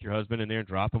can't take your husband in there and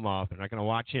drop him off. They're not going to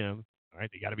watch him. All right,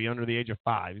 they got to be under the age of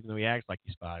 5. Even though he acts like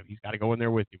he's 5, he's got to go in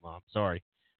there with you, Mom. Sorry.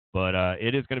 But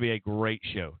it is going to be a great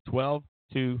show. 12,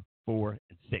 2, 4, and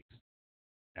 6.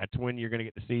 That's when you're going to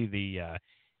get to see the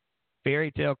Fairy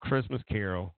Tale Christmas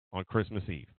Carol on Christmas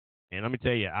Eve. And let me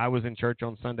tell you, I was in church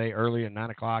on Sunday early at 9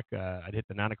 o'clock. I'd hit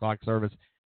the 9 o'clock service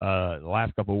the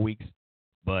last couple of weeks.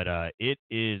 But it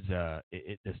is the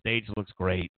stage looks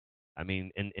great. I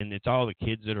mean, and it's all the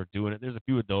kids that are doing it. There's a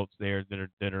few adults there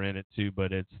that are in it too,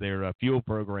 but it's their fuel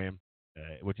program,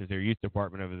 which is their youth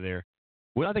department over there.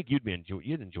 Well, I think you'd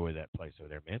enjoy that place over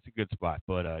there, man. It's a good spot.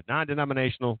 But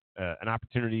non-denominational, an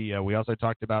opportunity. We also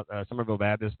talked about Somerville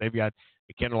Baptist. They've got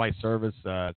a candlelight service,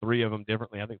 3 of them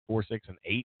differently. I think 4, 6, and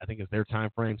 8. I think is their time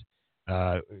frames.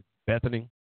 Bethany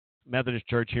Methodist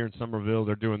Church here in Somerville,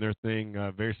 they're doing their thing.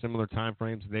 Very similar time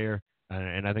frames there,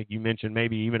 and I think you mentioned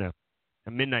maybe even a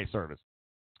midnight service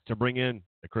to bring in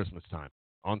the Christmas time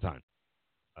on time.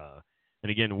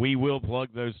 And again, we will plug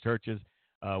those churches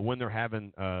when they're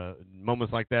having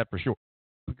moments like that for sure.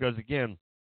 Because again,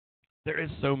 there is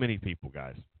so many people,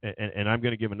 guys, and I'm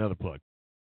going to give another plug,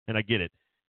 and I get it,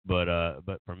 but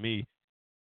for me,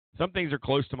 some things are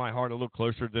close to my heart, a little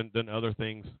closer than other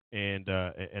things, and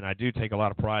I do take a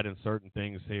lot of pride in certain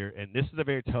things here. And this is a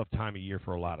very tough time of year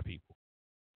for a lot of people,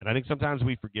 and I think sometimes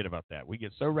we forget about that. We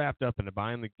get so wrapped up into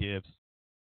buying the gifts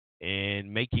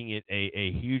and making it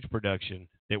a huge production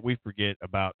that we forget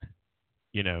about,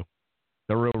 the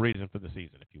real reason for the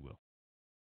season, if you will.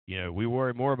 We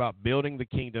worry more about building the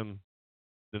kingdom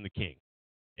than the king,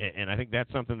 and I think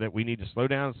that's something that we need to slow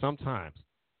down sometimes,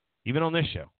 even on this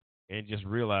show, and just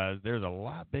realize there's a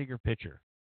lot bigger picture.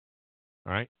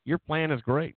 All right? Your plan is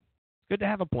great. It's good to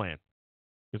have a plan,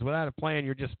 because without a plan,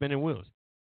 you're just spinning wheels.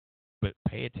 But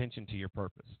pay attention to your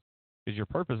purpose, because your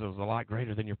purpose is a lot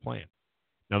greater than your plan.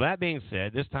 Now, that being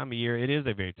said, this time of year, it is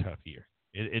a very tough year.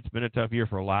 It's been a tough year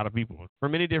for a lot of people for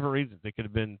many different reasons. It could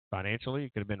have been financially.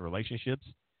 It could have been relationships.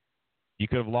 You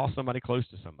could have lost somebody close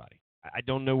to somebody. I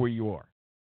don't know where you are,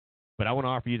 but I want to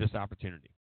offer you this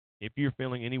opportunity. If you're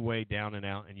feeling any way down and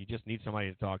out and you just need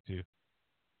somebody to talk to,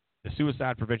 the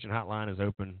Suicide Prevention Hotline is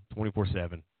open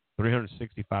 24/7,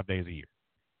 365 days a year.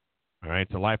 All right,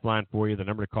 it's a lifeline for you. The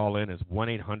number to call in is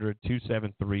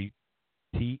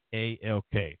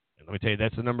 1-800-273-TALK. And let me tell you,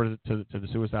 that's the number to the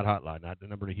Suicide Hotline, not the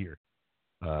number to here.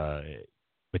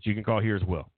 But you can call here as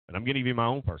well. And I'm going to give you my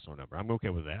own personal number. I'm okay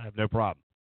with that. I have no problem.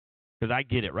 Because I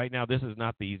get it. Right now, this is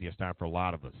not the easiest time for a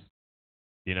lot of us.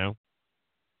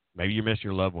 Maybe you miss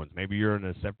your loved ones. Maybe you're in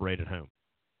a separated home.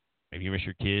 Maybe you miss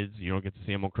your kids. You don't get to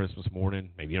see them on Christmas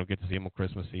morning. Maybe you don't get to see them on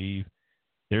Christmas Eve.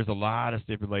 There's a lot of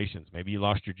stipulations. Maybe you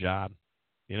lost your job.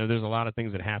 There's a lot of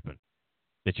things that happen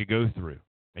that you go through.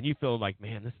 And you feel like,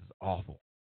 man, this is awful.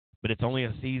 But it's only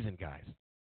a season, guys.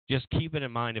 Just keep it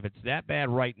in mind. If it's that bad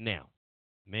right now,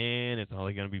 man, it's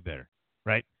only going to be better,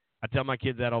 right? I tell my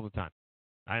kids that all the time.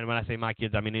 And when I say my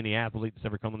kids, I mean any athlete that's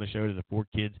ever come on the show to the 4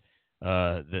 kids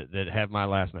that have my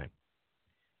last name.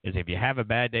 Is if you have a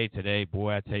bad day today,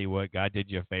 boy, I tell you what, God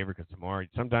did you a favor, because tomorrow,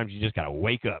 sometimes you just got to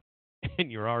wake up,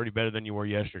 and you're already better than you were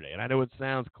yesterday. And I know it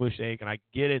sounds cliche, and I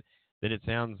get it that it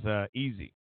sounds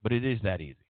easy, but it is that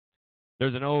easy.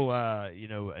 There's an old, I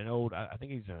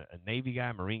think he's a Navy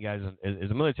guy, Marine guy, is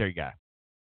a military guy.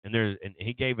 And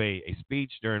he gave a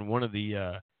speech during one of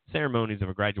the ceremonies of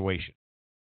a graduation.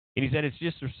 And he said, it's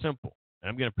just so simple. And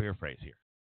I'm going to paraphrase here.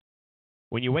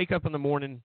 When you wake up in the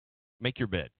morning, make your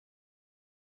bed.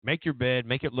 Make your bed,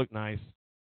 make it look nice.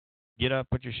 Get up,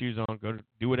 put your shoes on, go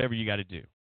do whatever you got to do.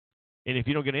 And if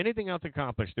you don't get anything else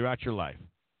accomplished throughout your life,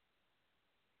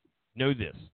 know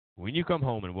this. When you come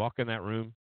home and walk in that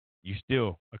room, you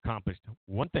still accomplished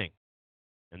one thing,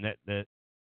 and that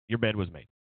your bed was made.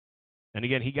 And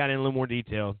again, he got in a little more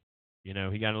detail. He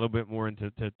got a little bit more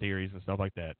into theories and stuff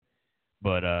like that.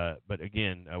 But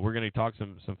again, we're going to talk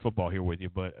some football here with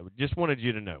you. But I just wanted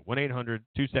you to know,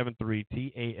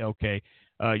 1-800-273-TALK.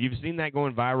 You've seen that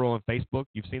going viral on Facebook.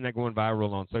 You've seen that going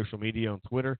viral on social media, on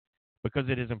Twitter, because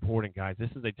it is important, guys.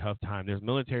 This is a tough time. There's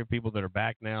military people that are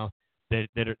back now that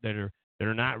are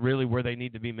not really where they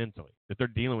need to be mentally, that they're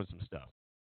dealing with some stuff.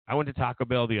 I went to Taco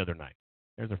Bell the other night.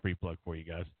 There's a free plug for you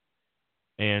guys.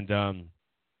 And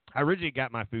I originally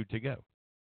got my food to go,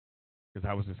 because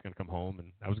I was just going to come home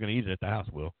and I was going to eat it at the house,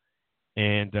 Will.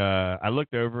 And I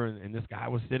looked over, and this guy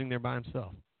was sitting there by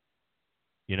himself.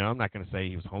 I'm not going to say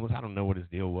he was homeless. I don't know what his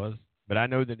deal was, but I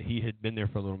know that he had been there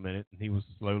for a little minute, and he was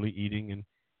slowly eating, and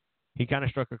he kind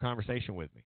of struck a conversation with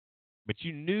me. But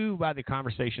you knew by the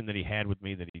conversation that he had with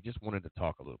me that he just wanted to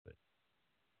talk a little bit,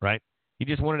 right? He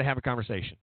just wanted to have a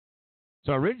conversation.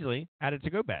 So originally, I had a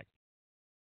to-go bag.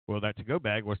 Well, that to-go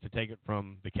bag was to take it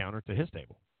from the counter to his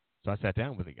table. So I sat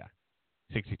down with the guy,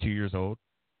 62 years old,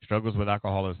 struggles with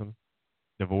alcoholism,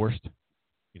 divorced,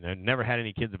 never had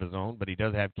any kids of his own, but he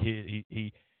does have kids.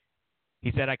 He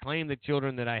said, I claim the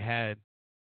children that I had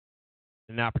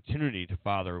an opportunity to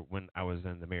father when I was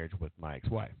in the marriage with my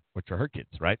ex-wife, which are her kids,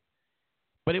 right?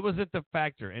 But it wasn't the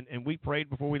factor, and we prayed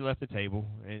before we left the table,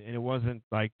 and it wasn't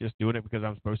like just doing it because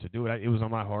I'm supposed to do it. It was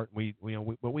on my heart.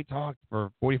 But we talked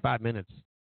for 45 minutes,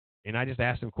 and I just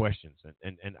asked him questions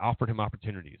and offered him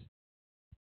opportunities.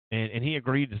 And he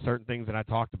agreed to certain things that I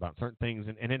talked about, certain things.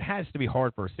 And it has to be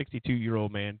hard for a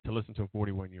 62-year-old man to listen to a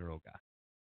 41-year-old guy.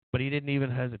 But he didn't even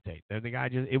hesitate. The guy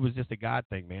it was just a God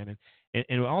thing, man.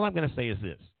 And all I'm going to say is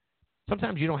this.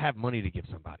 Sometimes you don't have money to give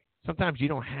somebody. Sometimes you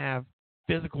don't have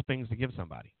physical things to give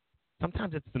somebody.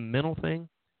 Sometimes it's the mental thing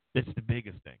that's the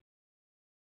biggest thing.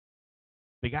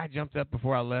 The guy jumped up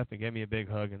before I left and gave me a big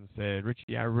hug and said,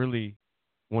 Richie, I really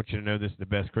want you to know this is the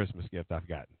best Christmas gift I've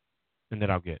gotten and that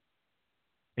I'll get.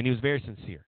 And he was very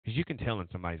sincere, because you can tell in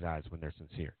somebody's eyes when they're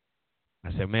sincere.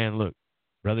 I said, man, look,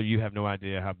 brother, you have no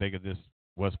idea how big of this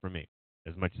was for me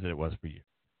as much as it was for you.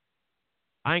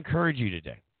 I encourage you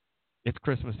today. It's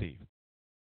Christmas Eve.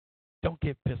 Don't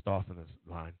get pissed off in this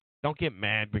line. Don't get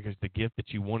mad because the gift that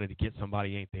you wanted to get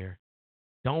somebody ain't there.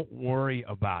 Don't worry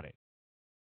about it.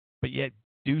 But yet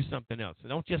do something else. So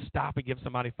don't just stop and give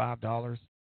somebody $5.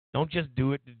 Don't just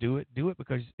do it to do it. Do it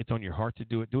because it's on your heart to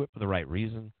do it. Do it for the right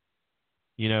reason.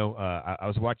 You know, I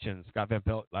was watching Scott Van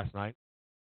Pelt last night,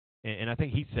 and I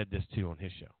think he said this too on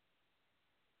his show.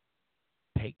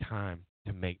 Take time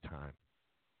to make time.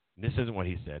 And this isn't what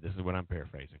he said. This is what I'm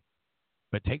paraphrasing.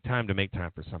 But take time to make time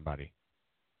for somebody.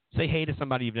 Say hey to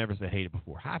somebody you've never said hey to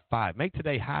before. High five. Make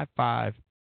today high five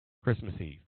Christmas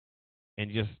Eve.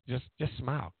 And just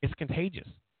smile. It's contagious.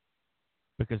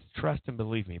 Because trust and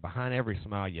believe me, behind every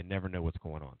smile, you never know what's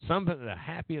going on. Some of the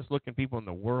happiest looking people in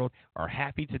the world are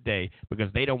happy today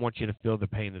because they don't want you to feel the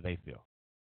pain that they feel.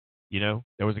 You know,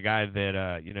 there was a guy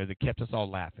that, that kept us all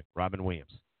laughing, Robin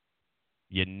Williams.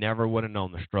 You never would have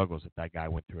known the struggles that guy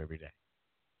went through every day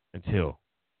until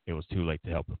it was too late to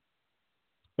help him.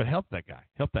 But help that guy.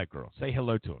 Help that girl. Say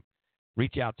hello to him.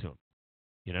 Reach out to him.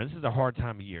 You know, this is a hard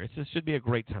time of year. This should be a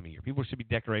great time of year. People should be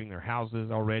decorating their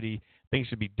houses already. Things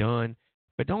should be done.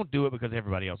 But don't do it because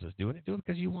everybody else is doing it. Do it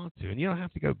because you want to. And you don't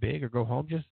have to go big or go home.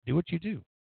 Just do what you do.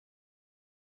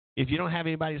 If you don't have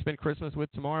anybody to spend Christmas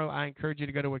with tomorrow, I encourage you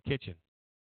to go to a kitchen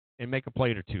and make a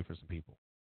plate or two for some people.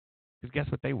 Because guess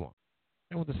what they want?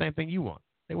 They want the same thing you want.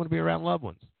 They want to be around loved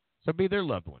ones. So be their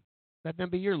loved one. Let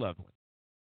them be your loved one.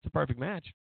 It's a perfect match.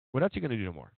 What else are you going to do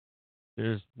tomorrow?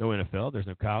 There's no NFL. There's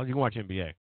no college. You can watch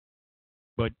NBA.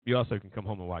 But you also can come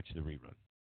home and watch the rerun.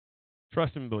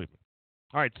 Trust and believe me.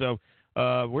 All right, so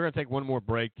we're going to take one more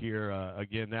break here.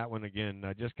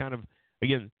 Just kind of,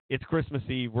 it's Christmas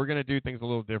Eve. We're going to do things a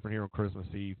little different here on Christmas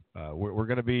Eve. We're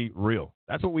going to be real.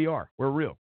 That's what we are. We're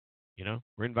real. You know,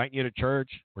 we're inviting you to church.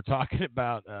 We're talking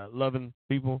about loving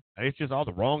people. It's just all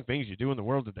the wrong things you do in the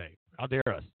world today. How dare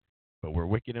us? But we're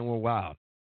wicked and we're wild.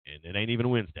 And it ain't even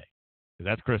Wednesday, because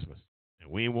that's Christmas.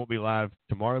 And we won't be live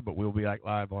tomorrow, but we'll be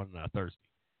live on Thursday.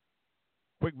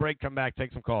 Quick break, come back,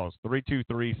 take some calls.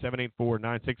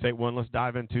 323-784-9681. Let's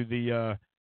dive into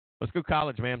let's go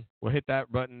college, man. We'll hit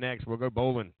that button next. We'll go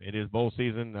bowling. It is bowl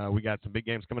season. We got some big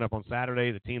games coming up on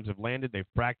Saturday. The teams have landed. They've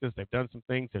practiced. They've done some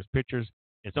things. There's pictures.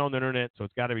 It's on the internet, so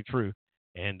it's got to be true.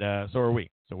 And so are we.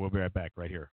 So we'll be right back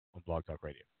right here on Blog Talk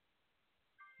Radio.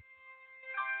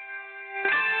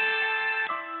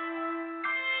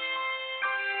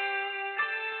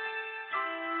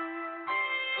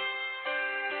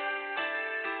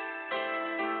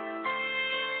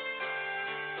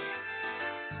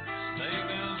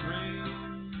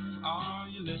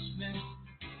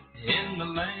 In the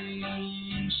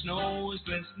lane, snow is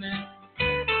glistening,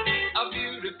 a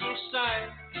beautiful sight.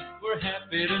 We're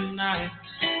happy tonight,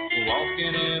 we're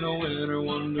walking in a winter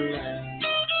wonderland.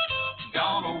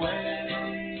 Gone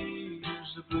away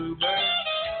is the bluebird,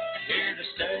 here to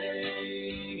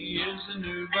stay is the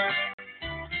new bird.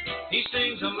 He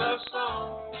sings a love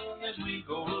song as we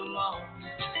go along,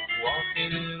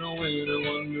 walking in a winter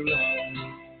wonderland.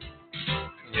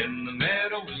 In the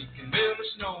meadow we can build a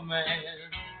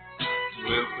snowman.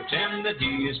 We'll pretend that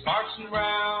he is Parson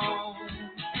Brown.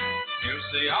 He'll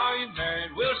say, are you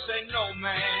married? We'll say, no,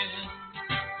 man.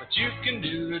 But you can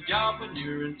do the job when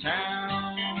you're in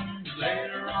town.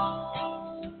 Later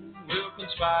on, we'll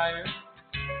conspire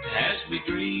as we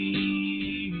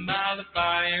dream by the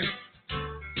fire.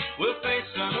 We'll face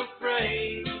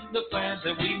unafraid the plans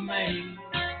that we made,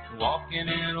 walking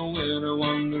in a winter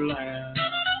wonderland.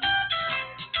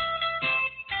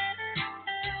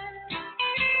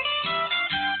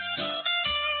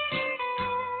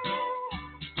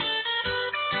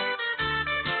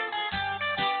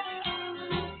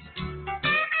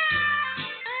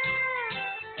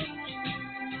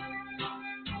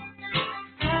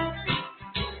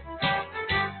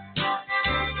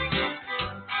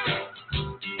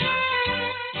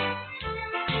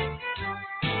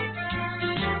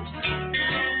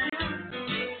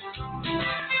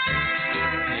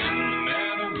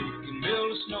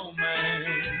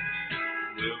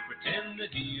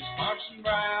 Parson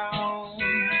Brown.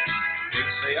 If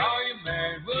say, are you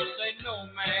married? We'll say, no,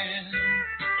 man.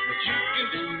 But you can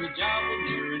do the job when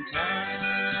you're in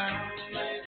town.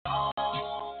 Later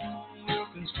on, we'll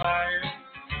conspire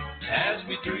as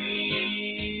we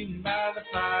dream by the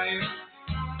fire.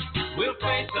 We'll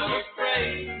face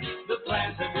unafraid the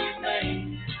plans that we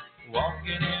made,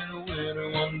 walking in a winter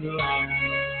wonderland.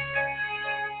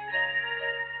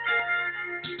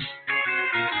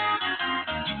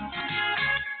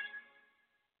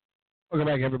 Welcome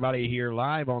back, everybody, here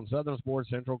live on Southern Sports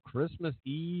Central Christmas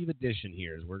Eve edition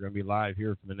here. As we're going to be live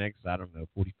here for the next,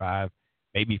 45,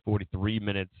 maybe 43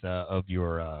 minutes of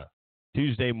your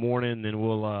Tuesday morning. Then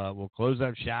we'll close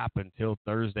up shop until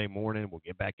Thursday morning. We'll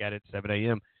get back at it 7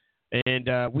 a.m.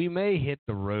 And we may hit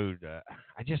the road.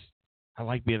 I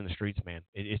like being in the streets, man.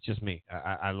 It's just me.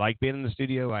 I like being in the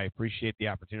studio. I appreciate the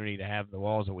opportunity to have the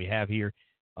walls that we have here.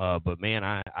 But, man,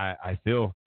 I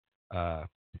feel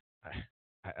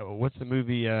what's the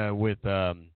movie with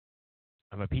I'm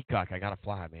a peacock. I gotta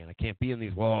fly, man. I can't be in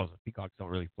these walls. Peacocks don't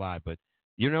really fly, but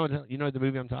you know the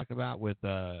movie I'm talking about with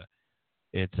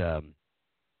it's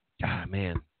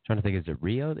man. Trying to think, is it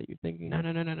Rio that you're thinking?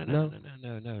 No.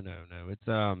 It's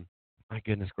my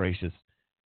goodness gracious.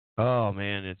 Oh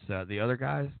man, it's the other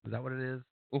guys. Is that what it is?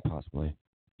 Possibly.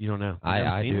 You don't know.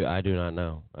 I do not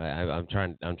know. I'm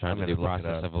trying to do the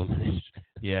process of elimination.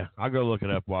 Yeah, I'll go look it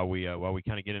up while we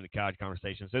kind of get into college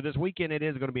conversation. So this weekend it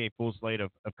is going to be a full slate of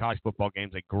college football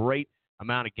games, a great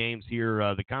amount of games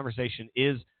here. The conversation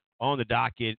is on the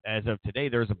docket as of today.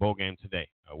 There's a bowl game today.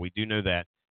 We do know that.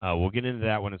 We'll get into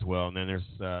that one as well. And then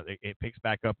there's it picks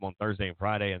back up on Thursday and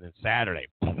Friday, and then Saturday,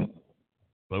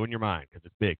 blowing your mind because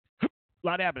it's big. A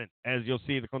lot happening, as you'll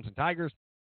see the Clemson Tigers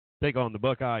take on the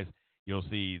Buckeyes. You'll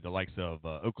see the likes of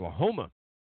Oklahoma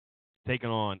taking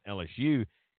on LSU.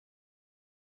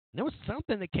 There was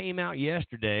something that came out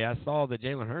yesterday. I saw that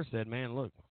Jalen Hurts said, "Man,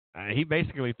 look," he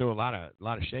basically threw a lot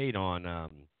of shade on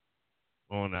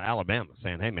Alabama,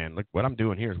 saying, "Hey, man, look, what I'm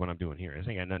doing here is what I'm doing here. This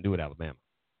ain't got nothing to do with Alabama."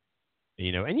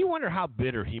 And you wonder how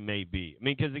bitter he may be. I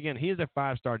mean, because again, he is a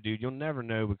 5-star dude. You'll never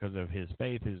know because of his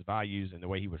faith, his values, and the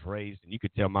way he was raised. And you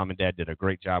could tell Mom and Dad did a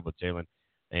great job with Jalen.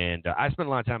 And I spent a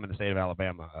lot of time in the state of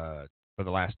Alabama for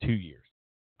the last 2 years.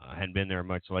 I hadn't been there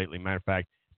much lately. Matter of fact,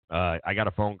 I got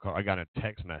a phone call. I got a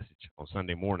text message on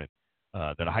Sunday morning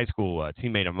that a high school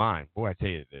teammate of mine, boy, I tell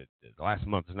you, the last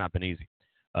month has not been easy.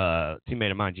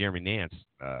 Teammate of mine, Jeremy Nance,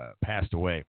 passed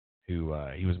away, who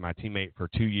he was my teammate for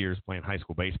 2 years playing high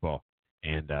school baseball,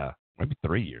 and maybe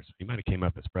 3 years. He might have came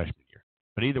up his freshman year.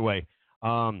 But either way,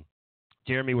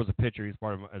 Jeremy was a pitcher. He was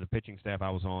part of the pitching staff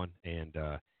I was on, and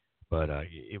But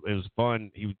it was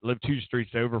fun. He lived 2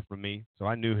 streets over from me, so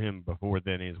I knew him before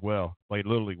then as well. Played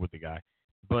Little League with the guy.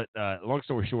 But long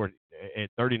story short, at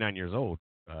 39 years old,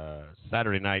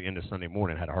 Saturday night into Sunday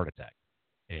morning, had a heart attack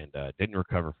and didn't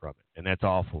recover from it. And that's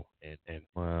awful. And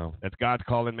wow, that's God's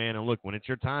calling, man. And look, when it's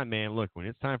your time, man, look, when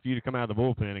it's time for you to come out of the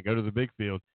bullpen and go to the big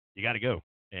field, you got to go.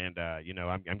 And,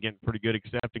 I'm getting pretty good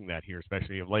accepting that here,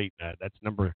 especially of late. That's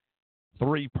number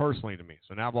 3 personally to me.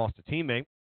 So now I've lost a teammate.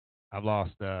 I've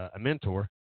lost a mentor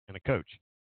and a coach.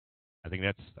 I think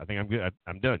I'm good.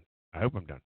 I'm done. I hope I'm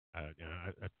done.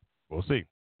 We'll see.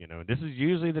 This is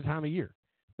usually the time of year.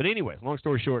 But anyways, long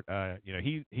story short,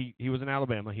 he was in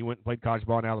Alabama. He went and played college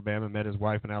ball in Alabama, met his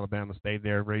wife in Alabama, stayed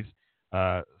there, raised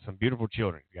some beautiful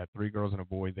children. He got 3 girls and a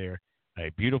boy there. A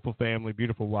beautiful family,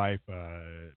 beautiful wife,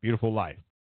 beautiful life.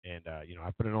 And,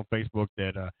 I put it on Facebook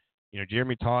that,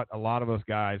 Jeremy taught a lot of us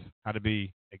guys how to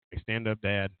be a stand-up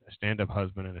dad, a stand-up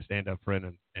husband, and a stand-up friend,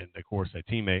 and of course, a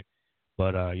teammate.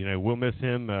 But, we'll miss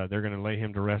him. They're going to lay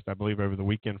him to rest, I believe, over the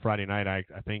weekend. Friday night, I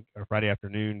think, or Friday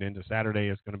afternoon into Saturday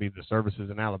is going to be the services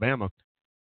in Alabama.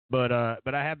 But I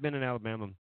have been in Alabama.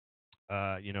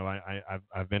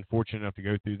 I've been fortunate enough to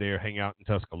go through there, hang out in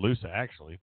Tuscaloosa,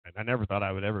 actually. And I never thought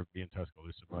I would ever be in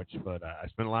Tuscaloosa much, but I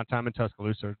spent a lot of time in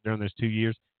Tuscaloosa during those 2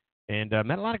 years. And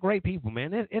met a lot of great people,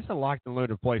 man. It's a locked and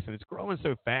loaded place, and it's growing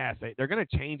so fast. They're going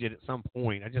to change it at some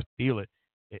point. I just feel it.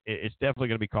 It's definitely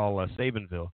going to be called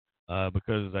Sabinville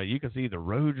because you can see the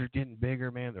roads are getting bigger,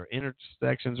 man. Their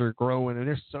intersections are growing, and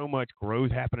there's so much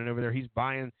growth happening over there. He's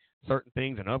buying certain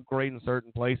things and upgrading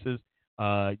certain places,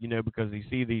 because you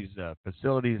see these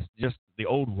facilities, just the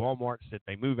old Walmarts that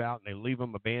they move out and they leave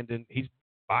them abandoned. He's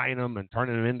buying them and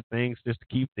turning them into things just to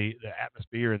keep the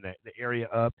atmosphere and the area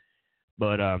up.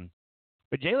 But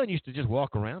Jalen used to just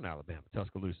walk around Alabama,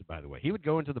 Tuscaloosa, by the way. He would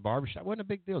go into the barbershop. It wasn't a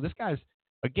big deal. This guy's,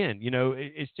 again,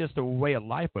 it's just a way of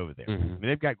life over there. Mm-hmm. I mean,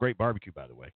 they've got great barbecue, by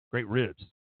the way. Great ribs.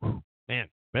 Man,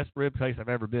 best rib place I've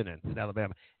ever been in is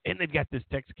Alabama. And they've got this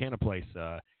Texarkana place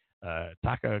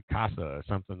Taco Casa or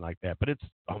something like that. But it's,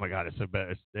 oh my God, it's so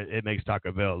bad. It makes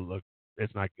Taco Bell look,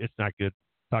 it's not good.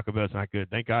 Taco Bell's not good.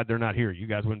 Thank God they're not here. You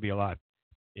guys wouldn't be alive.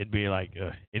 It'd be like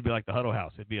the Huddle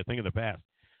House. It'd be a thing of the past.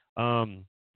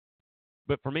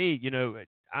 But for me,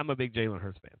 I'm a big Jalen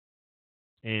Hurts fan.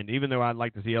 And even though I'd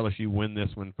like to see LSU win this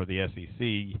one for the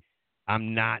SEC,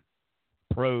 I'm not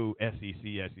pro SEC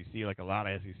like a lot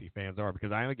of SEC fans are,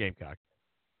 because I am a Gamecock.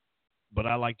 But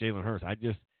I like Jalen Hurts.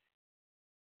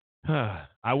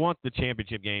 I want the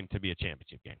championship game to be a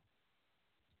championship game.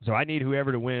 So I need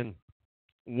whoever to win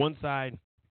one side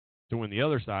to win the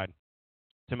other side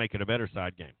to make it a better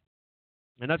side game.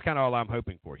 And that's kind of all I'm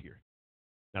hoping for here.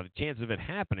 Now, the chances of it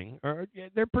happening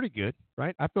they're pretty good,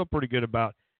 right? I feel pretty good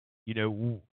about,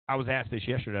 I was asked this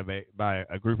yesterday by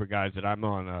a group of guys that I'm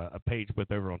on a page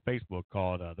with over on Facebook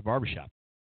called The Barbershop.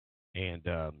 And,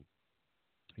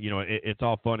 it's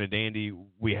all fun and dandy.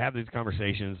 We have these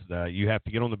conversations. You have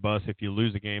to get on the bus if you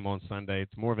lose a game on Sunday.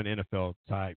 It's more of an NFL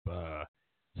type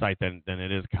site than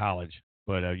it is college.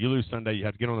 But you lose Sunday, you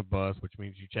have to get on the bus, which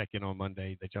means you check in on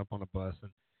Monday. They jump on the bus, and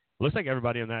it looks like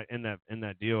everybody in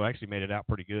that deal actually made it out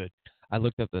pretty good. I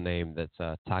looked up the name. That's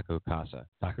Taco Casa.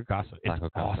 Taco Casa. It's Taco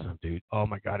Casa. Awesome, dude. Oh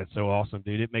my God, it's so awesome,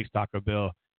 dude. It makes Taco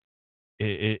Bell.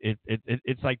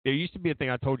 It's like there used to be a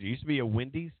thing I told you. It used to be a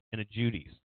Wendy's and a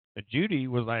Judy's. A Judy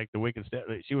was like the wicked step.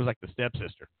 She was like the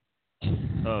stepsister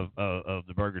of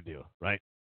the burger deal, right?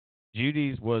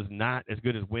 Judy's was not as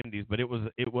good as Wendy's, but it was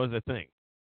a thing.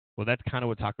 Well, that's kind of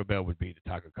what Taco Bell would be to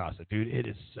Taco Casa, dude. It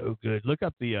is so good. Look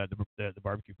up the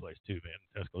barbecue place too, man.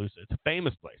 Tuscaloosa. It's a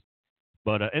famous place,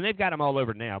 but and they've got them all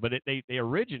over now. But they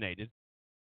originated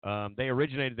there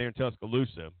in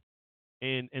Tuscaloosa,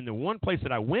 and the one place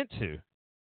that I went to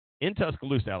in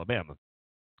Tuscaloosa, Alabama,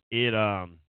 it's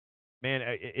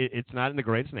not in the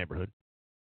greatest neighborhood,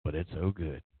 but it's so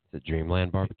good. It's a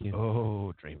Dreamland barbecue.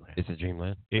 Oh, Dreamland. It's a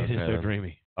Dreamland. It is so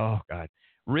dreamy. Oh God,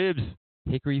 ribs.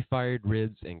 Hickory fired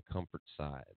ribs and comfort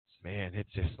sides. Man,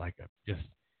 it's just like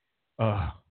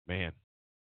oh man.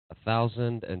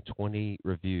 1,020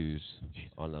 reviews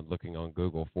I'm looking on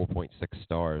Google, 4.6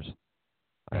 stars.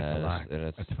 That's a lot.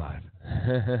 That's 5.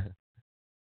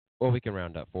 Well, we can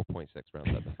round up. 4.6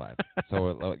 rounds up to 5.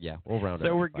 So yeah, we'll round up.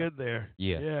 So we're 5. good there.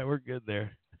 Yeah, we're good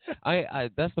there. I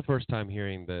that's the first time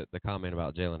hearing the comment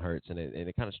about Jalen Hurts, and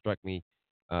it kind of struck me.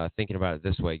 Thinking about it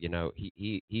this way,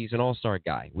 he's an all-star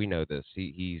guy. We know this.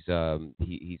 He's a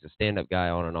stand-up guy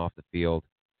on and off the field.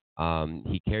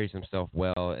 He carries himself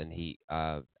well, and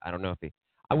I don't know if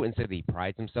I wouldn't say that he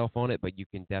prides himself on it, but you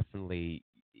can definitely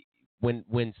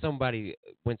when somebody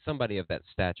of that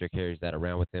stature carries that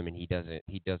around with him, and he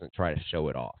doesn't try to show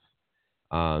it off.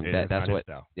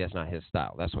 That's not his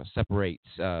style. That's what separates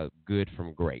good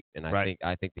from great, and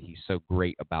I think that he's so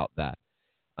great about that.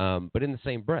 But in the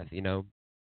same breath,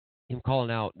 him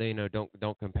calling out,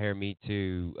 don't compare me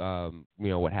to,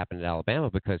 what happened at Alabama,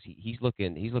 because he's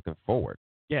looking forward.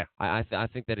 Yeah, I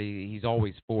think that he's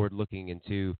always forward looking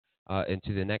into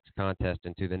the next contest,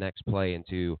 into the next play,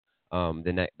 into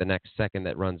the next second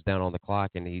that runs down on the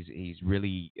clock, and he's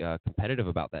really competitive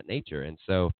about that nature. And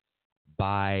so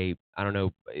by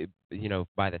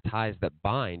the ties that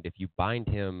bind, if you bind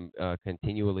him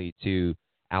continually to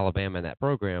Alabama in that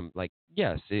program, like,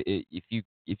 yes, if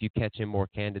you catch him more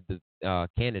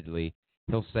candidly,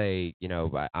 he'll say,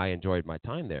 I enjoyed my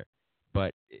time there.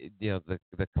 But the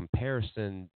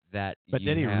comparison that but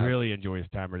then he really enjoys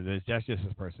time. That's just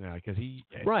his personality,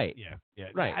 because right. Yeah.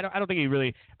 Right. I don't think he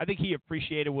really. I think he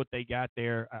appreciated what they got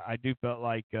there. I do felt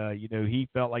like he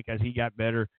felt like as he got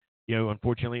better,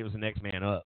 unfortunately it was the next man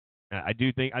up. I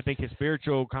think his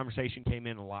spiritual conversation came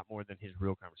in a lot more than his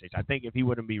real conversation. I think if he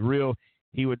wouldn't be real,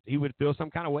 he would feel some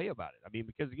kind of way about it. I mean,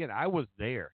 because again, I was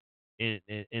there in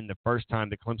the first time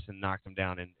that Clemson knocked him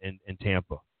down in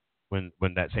Tampa, when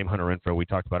that same Hunter Renfrow we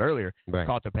talked about earlier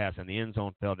caught the pass in the end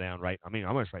zone, fell down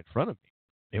almost right in front of me.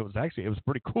 It was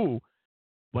pretty cool.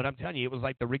 But I'm telling you, it was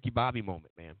like the Ricky Bobby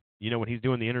moment, man. When he's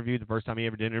doing the interview, the first time he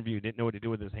ever did an interview, he didn't know what to do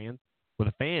with his hands. Well,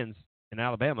 the fans in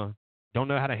Alabama don't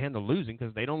know how to handle losing,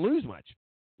 because they don't lose much.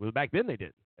 Well, back then they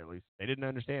didn't. At least they didn't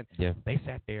understand. Yeah. They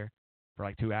sat there for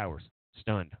like 2 hours,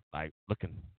 stunned, like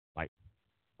looking like,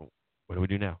 what do we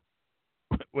do now?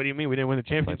 What do you mean we didn't win the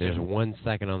championship? Like there's 1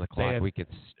 second on the clock. We could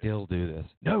still do this.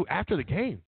 No, after the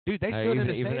game. Dude, they stood in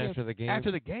the even stadium. after the game?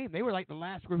 After the game. They were like the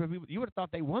last group of people. You would have thought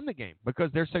they won the game,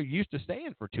 because they're so used to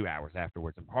staying for 2 hours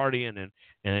afterwards and partying,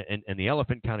 and the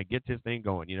elephant kind of gets his thing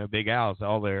going. Big Al's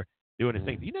all there doing his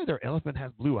thing. Do you know their elephant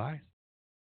has blue eyes?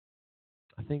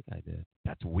 I think I did.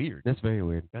 That's weird. That's very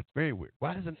weird. That's very weird.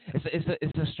 Why doesn't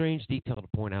it's a strange detail to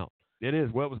point out. It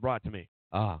is. Well, it was brought to me.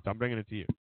 So I'm bringing it to you.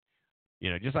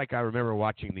 just like I remember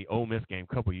watching the Ole Miss game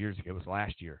a couple years ago. It was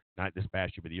last year, not this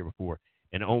past year, but the year before.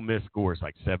 And Ole Miss scores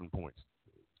like 7 points.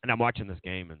 And I'm watching this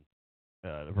game, and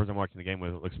the person I'm watching the game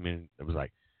with looks at me and it was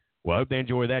like, well, I hope they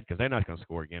enjoy that because they're not going to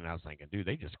score again. And I was thinking, dude,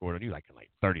 they just scored on you in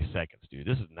 30 seconds, dude.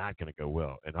 This is not going to go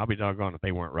well. And I'll be doggone if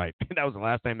they weren't right. That was the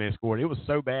last time they scored. It was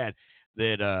so bad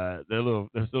that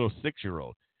this little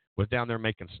 6-year-old was down there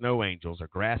making snow angels or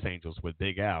grass angels with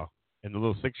Big Al, and the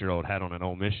little 6-year-old had on an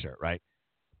Ole Miss shirt, right?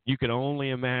 You can only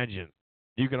imagine.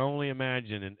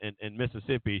 In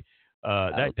Mississippi,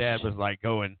 that dad was like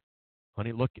going,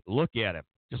 honey, look at him.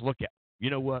 Just look at him. You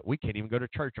know what? We can't even go to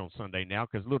church on Sunday now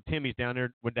because little Timmy's down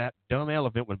there with that dumb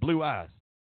elephant with blue eyes.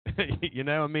 You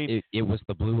know what I mean? It was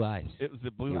the blue eyes. It was the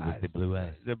blue eyes. The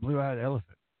blue-eyed. The blue-eyed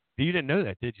elephant. You didn't know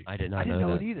that, did you? I did not know that. I didn't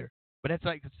know it either. But that's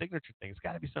like the signature thing. It's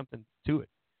got to be something to it.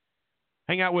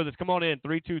 Hang out with us. Come on in,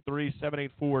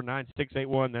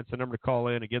 323-784-9681. That's the number to call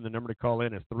in. Again, the number to call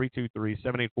in is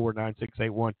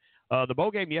 323-784-9681. The bowl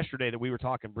game yesterday that we were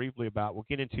talking briefly about, we'll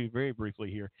get into very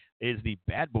briefly here, is the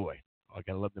Bad Boy. Oh, I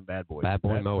got to love them bad boys. Bad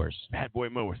boy mowers. Bad boy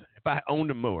mowers. If I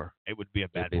owned a mower, it would be a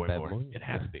bad boy mower. It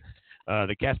has to be.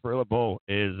 The Gasparilla Bowl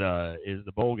is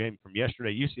the bowl game from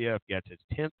yesterday. UCF gets its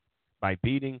 10th by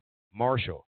beating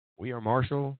Marshall. We are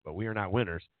Marshall, but we are not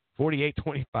winners.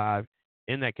 48-25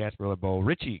 in that Gasparilla Bowl.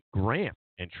 Richie Grant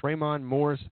and Tremont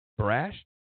Morris Brash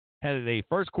had a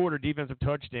first quarter defensive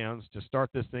touchdowns to start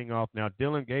this thing off. Now,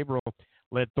 Dylan Gabriel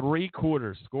led 3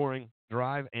 quarters scoring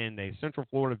drive and a Central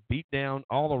Florida beatdown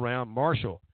all around.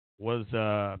 Marshall was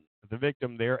the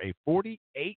victim there, a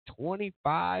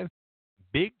 48-25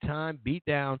 big-time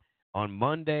beatdown on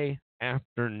Monday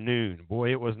afternoon.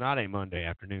 Boy, it was not a Monday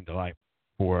afternoon delight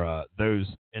for those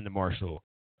in the Marshall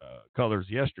colors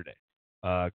yesterday.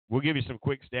 We'll give you some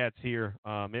quick stats here.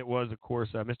 It was, of course,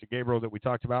 Mr. Gabriel that we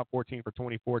talked about, 14 for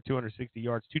 24, 260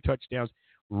 yards, 2 touchdowns,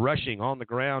 rushing on the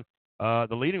ground. The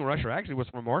leading rusher actually was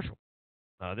from Marshall.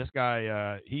 This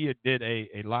guy, he did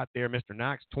a lot there. Mr.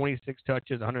 Knox, 26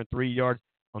 touches, 103 yards.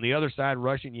 On the other side,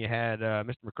 rushing, you had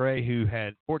Mr. McRae, who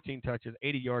had 14 touches,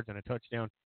 80 yards, and a touchdown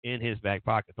in his back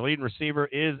pocket. The leading receiver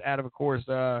is out of course,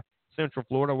 Central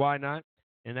Florida. Why not?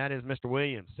 And that is Mr.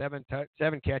 Williams, 7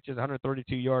 catches,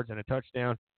 132 yards, and a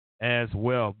touchdown as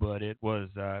well. But it was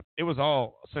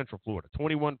all Central Florida.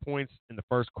 21 points in the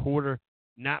first quarter.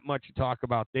 Not much to talk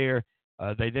about there.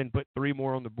 They then put 3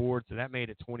 more on the board, so that made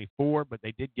it 24, but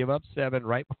they did give up 7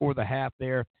 right before the half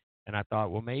there. And I thought,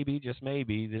 well, maybe, just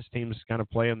maybe, this team's kind of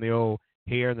playing the old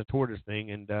hare and the tortoise thing,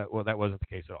 and, well, that wasn't the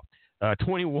case at all.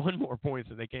 21 more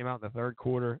points as they came out in the third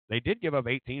quarter. They did give up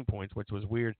 18 points, which was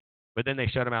weird, but then they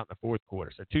shut them out in the fourth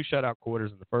quarter. So 2 shutout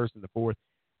quarters in the first and the fourth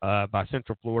by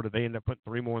Central Florida. They ended up putting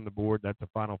 3 more on the board. That's the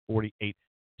final 48-25.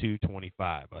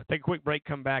 Take a quick break,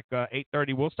 come back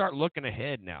 8:30. We'll start looking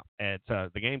ahead now at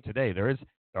the game today. There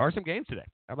are some games today.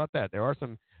 How about that? There are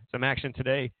some action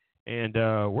today, and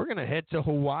we're going to head to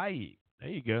Hawaii. There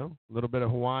you go. A little bit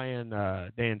of Hawaiian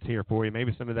dance here for you.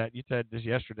 Maybe some of that. You said this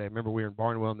yesterday. Remember we were in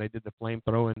Barnwell, and they did the flame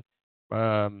throwing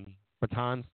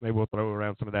batons. Maybe we'll throw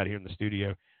around some of that here in the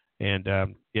studio. And,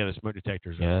 the smoke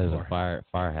detectors. Yeah, there's a fire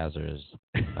hazard.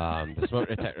 The smoke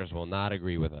detectors will not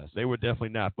agree with us. They would definitely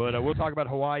not. But we'll talk about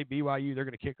Hawaii, BYU. They're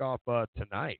going to kick off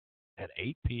tonight at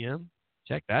 8 p.m.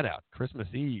 Check that out. Christmas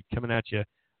Eve coming at you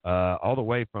all the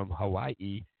way from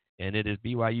Hawaii. And it is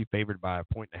BYU favored by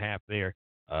 1.5 there,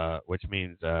 which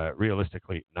means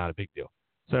realistically not a big deal.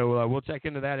 So we'll check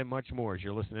into that and much more as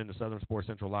you're listening to Southern Sports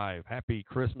Central Live. Happy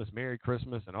Christmas, Merry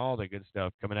Christmas, and all the good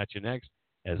stuff coming at you next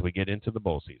as we get into the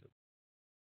bowl season.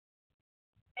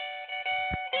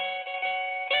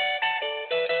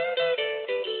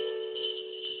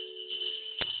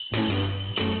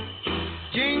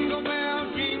 Jingle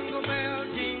bell, jingle bell,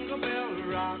 jingle bell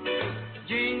rock.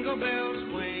 Jingle bells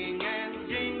swing and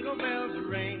jingle bells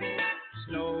ring.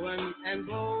 Snowing and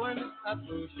blowing up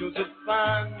bushels of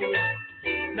fun.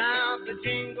 Now the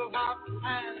jingle hop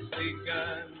has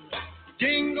begun.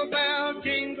 Jingle bell,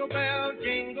 jingle bell,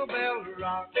 jingle bell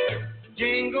rock.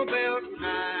 Jingle bell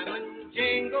time and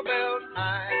jingle bell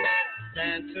time.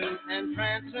 Dancing and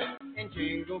prancing in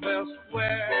Jingle Bell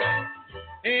Square.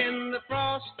 In the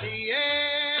frosty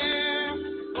air,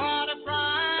 what a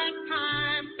bright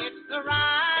time. It's the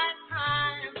right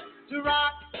time to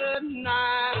rock the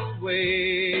night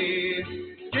away.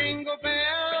 Jingle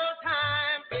bell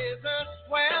time is a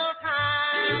swell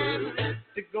time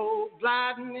to go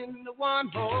gliding in the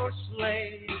one-horse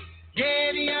sleigh.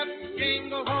 Giddy up,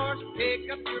 jingle horse, pick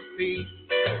up your feet.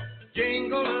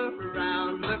 Jingle up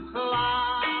around the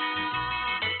clock.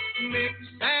 Mix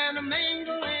and a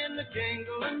mingle in the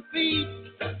jingling feet.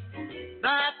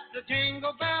 That's the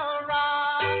Jingle Bell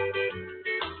Rock.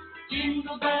 Jingle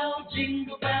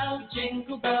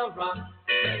jingle bell rock.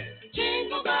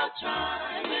 Jingle bell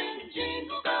chime and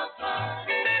jingle bell time.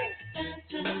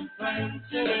 Dancing and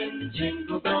prancing in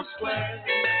Jingle Bell Square.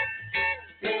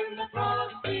 In the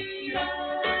frosty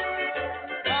air.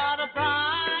 What a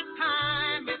bright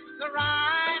time, it's the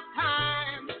right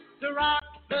time to rock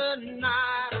the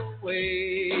night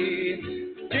away.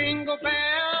 Jingle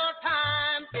bell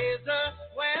time is a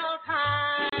swell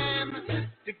time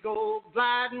to go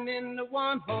gliding in the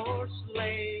one-horse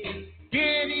sleigh.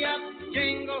 Giddy up,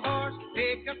 jingle horse,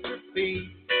 pick up your feet.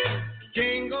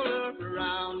 Jingle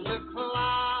around the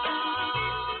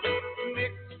clock.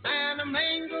 Mix and a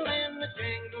mingle in the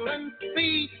jingling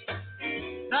feet.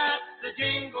 That's the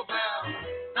jingle bell.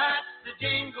 That's the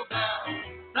jingle bell.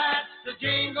 That's the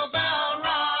jingle bell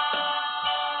rock.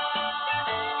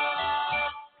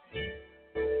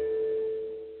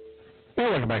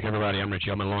 Well, welcome back, everybody. I'm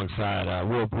Richie. I'm alongside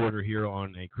Will Porter here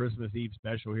on a Christmas Eve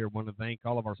special here. I want to thank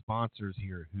all of our sponsors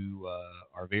here who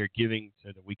are very giving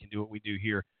so that we can do what we do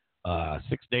here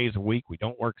 6 days a week. We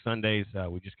don't work Sundays.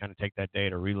 We just kind of take that day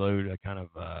to reload,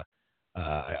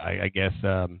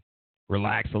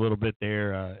 relax a little bit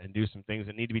there and do some things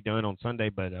that need to be done on Sunday.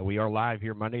 But we are live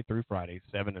here Monday through Friday,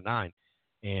 7 to 9.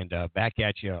 And back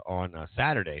at you on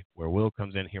Saturday, where Will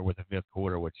comes in here with the fifth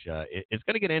quarter, which it's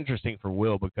going to get interesting for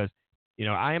Will because, you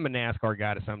know, I am a NASCAR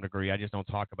guy to some degree. I just don't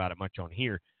talk about it much on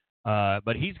here.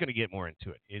 But he's going to get more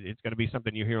into it. It's going to be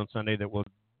something you hear on Sunday that will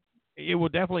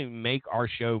definitely make our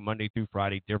show Monday through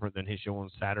Friday different than his show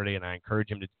on Saturday, and I encourage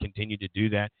him to continue to do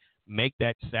that. Make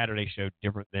that Saturday show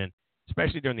different than,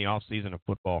 especially during the off season of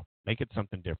football. Make it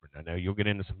something different. I know you'll get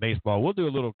into some baseball. We'll do a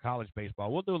little college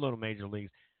baseball. We'll do a little major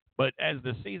leagues. But as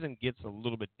the season gets a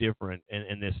little bit different,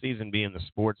 and this season being the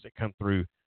sports that come through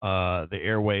the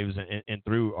airwaves and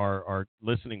through our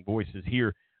listening voices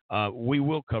here, we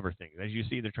will cover things. As you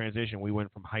see the transition, we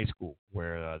went from high school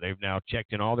where they've now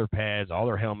checked in all their pads, all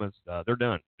their helmets. They're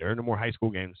done. There are no more high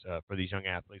school games for these young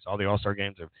athletes. All the All-Star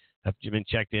games have been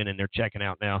checked in, and they're checking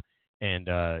out now. And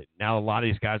now a lot of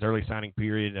these guys, early signing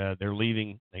period, they're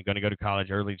leaving. They're going to go to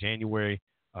college early January.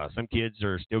 Some kids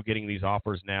are still getting these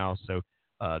offers now. So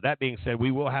that being said, we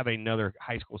will have another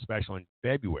high school special in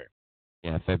February.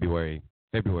 Yeah, February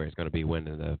is going to be when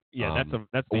the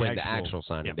the actual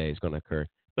signing day is going to occur.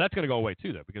 But that's going to go away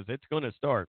too, though, because it's going to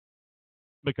start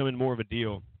becoming more of a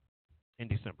deal in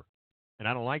December, and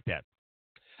I don't like that.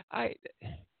 I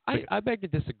beg to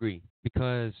disagree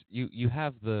because you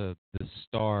have the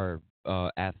star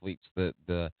athletes, the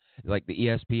like the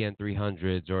ESPN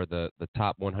 300s or the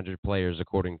top 100 players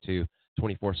according to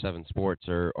 24/7 Sports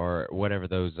or whatever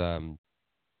those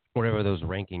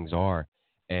rankings are,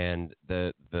 and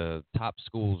the top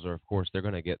schools are, of course, they're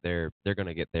going to get their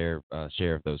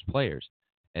share of those players.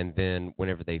 And then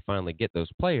whenever they finally get those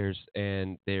players,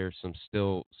 and there's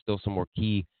still some more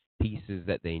key pieces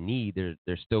that they need,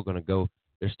 they're still going to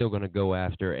go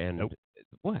after. And nope.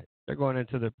 What? I'm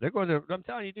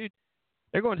telling you, dude,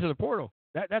 they're going to the portal.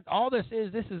 That's all this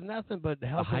is. This is nothing but the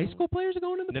high school players are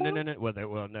going in the portal?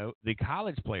 No. No. The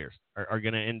college players are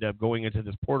going to end up going into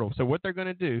this portal. So what they're going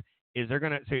to do is they're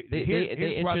going to say they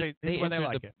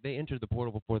entered the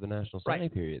portal before the national signing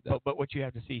period. Though. But what you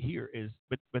have to see here is,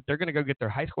 but they're going to go get their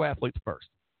high school athletes first,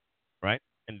 right?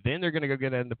 And then they're going to go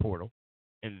get in the portal,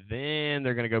 and then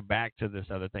they're going to go back to this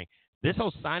other thing. This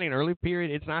whole signing early period,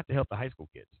 it's not to help the high school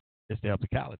kids. It's to help the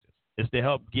colleges. It's to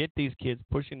help get these kids,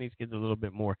 pushing these kids a little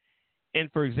bit more. And,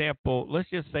 for example, let's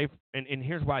just say, and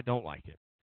here's why I don't like it.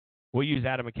 We'll use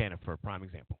Adam McCann for a prime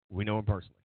example. We know him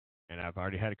personally, and I've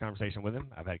already had a conversation with him.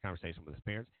 I've had a conversation with his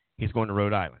parents. He's going to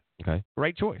Rhode Island. Okay.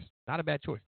 Great choice. Not a bad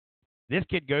choice. This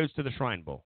kid goes to the Shrine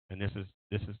Bowl, and this is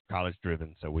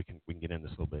college-driven, so we can get into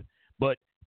this a little bit. But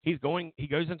he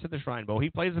goes into the Shrine Bowl. He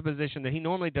plays a position that he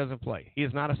normally doesn't play. He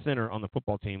is not a center on the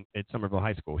football team at Somerville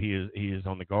High School. He is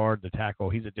on the guard, the tackle.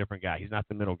 He's a different guy. He's not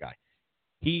the middle guy.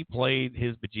 He played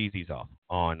his bejesus off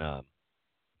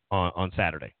on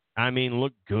Saturday. I mean,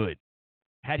 looked good.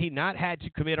 Had he not had to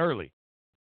commit early,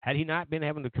 had he not been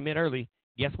having to commit early,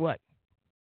 guess what?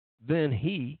 Then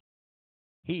he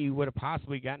would have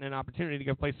possibly gotten an opportunity to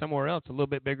go play somewhere else a little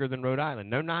bit bigger than Rhode Island.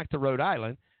 No knock to Rhode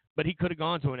Island, but he could have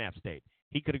gone to an App State.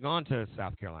 He could have gone to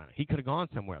South Carolina. He could have gone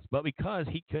somewhere else. But because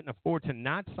he couldn't afford to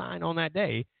not sign on that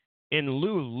day, in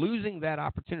lieu of losing that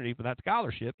opportunity for that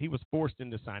scholarship, he was forced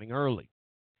into signing early.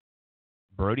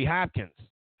 Brody Hopkins,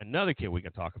 another kid we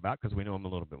can talk about because we know him a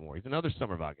little bit more. He's another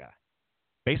Somerville guy,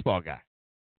 baseball guy,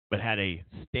 but had a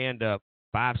stand-up,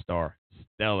 5-star,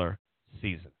 stellar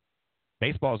season.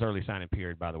 Baseball's early signing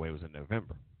period, by the way, was in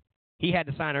November. He had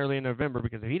to sign early in November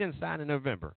because if he didn't sign in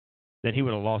November, then he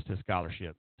would have lost his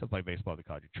scholarship to play baseball at the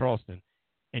College of Charleston.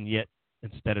 And yet,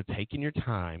 instead of taking your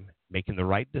time, making the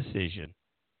right decision,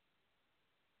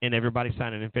 and everybody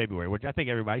signing in February, which I think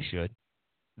everybody should,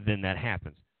 then that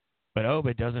happens. But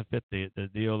it doesn't fit the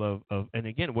deal of and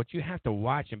again, what you have to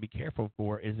watch and be careful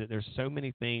for is that there's so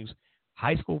many things.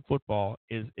 High school football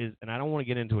is and I don't want to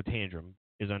get into a tantrum,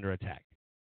 is under attack.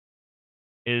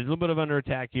 It is a little bit of under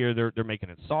attack here. They're making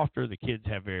it softer. The kids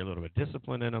have very little bit of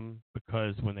discipline in them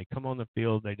because when they come on the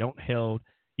field, they don't held.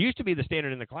 Used to be the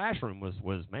standard in the classroom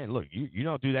was man, look, you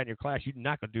don't do that in your class, you're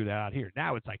not going to do that out here.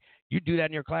 Now it's like, you do that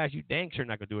in your class, you dang sure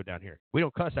not going to do it down here. We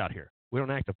don't cuss out here. We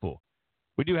don't act a fool.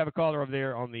 We do have a caller over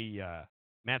there on the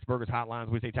Matt's Burgers hotlines.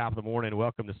 We say top of the morning.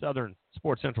 Welcome to Southern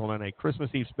Sports Central on a Christmas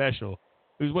Eve special.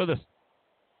 Who's with us?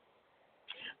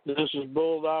 This is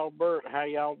Bulldog Bert. How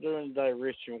y'all doing today,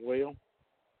 Richie and Will?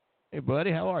 Hey,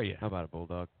 buddy, how are you? How about it,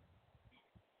 Bulldog?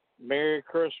 Merry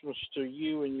Christmas to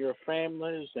you and your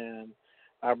families, and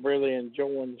I'm really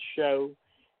enjoying the show.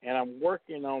 And I'm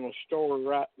working on a story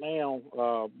right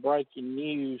now, breaking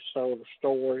news sort of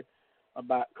story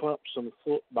about Clemson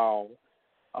football.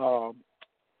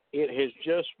 It has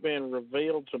just been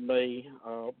revealed to me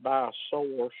by a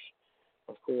source.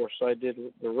 Of course, they did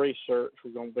the research.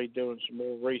 We're going to be doing some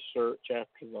more research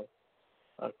after the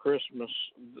Christmas,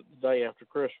 the day after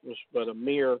Christmas. But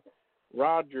Amir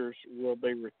Rogers will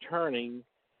be returning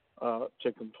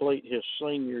to complete his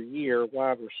senior year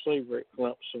wide receiver at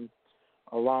Clemson,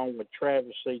 along with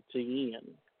Travis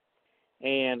Etienne.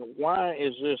 And why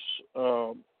is this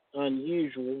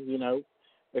unusual? You know,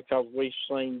 because we've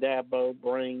seen Dabo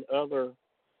bring other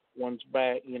ones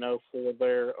back, you know, for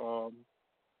their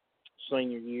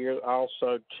senior year.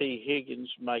 Also, T. Higgins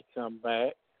may come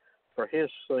back for his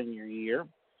senior year.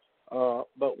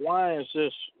 But why is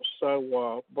this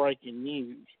so breaking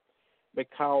news?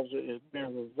 Because it has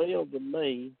been revealed to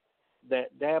me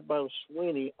that Dabo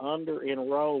Swinney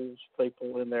under-enrolls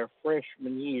people in their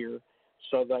freshman year,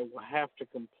 so they will have to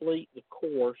complete the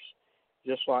course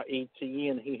just like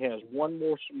ETN. He has one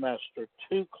more semester,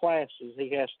 2 classes he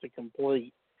has to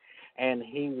complete, and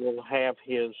he will have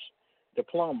his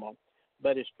diploma.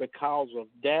 But it's because of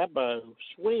Dabo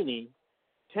Swinney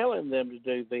telling them to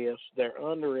do this, they're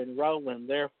under-enrolling,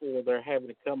 therefore they're having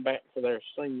to come back for their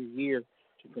senior year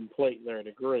to complete their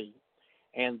degree.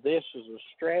 And this is a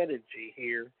strategy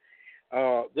here.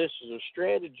 To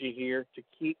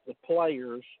keep the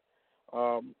players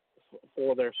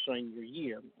for their senior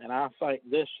year. And I think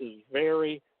this is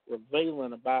very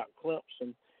revealing about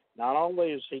Clemson. Not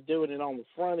only is he doing it on the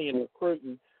front end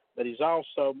recruiting, but he's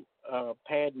also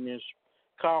padding his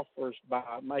coffers by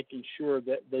making sure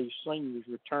that these seniors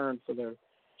return for their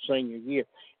senior year.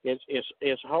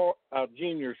 It's hard.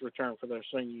 Juniors return for their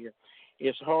senior year.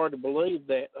 It's hard to believe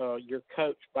that you're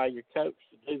coached by your coach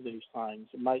to do these things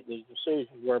and make these decisions.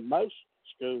 Where most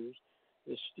schools,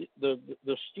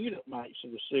 the student makes a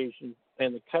decision,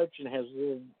 and the coach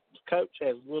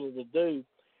has little to do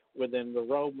with an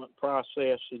enrollment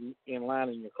process in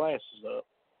lining your classes up.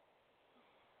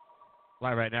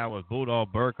 Live right now with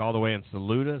Bulldog Burke all the way in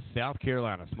Saluda, South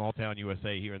Carolina, small town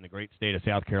USA here in the great state of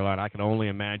South Carolina. I can only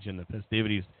imagine the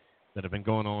festivities that have been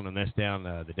going on in this town.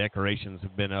 The decorations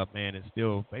have been up, man. It's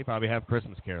still, they probably have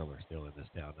Christmas carolers still in this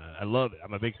town. I love it.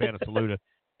 I'm a big fan of Saluda.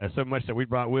 So much that we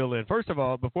brought Will in. First of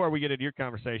all, before we get into your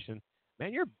conversation,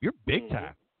 man, you're big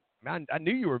time. I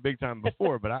knew you were big time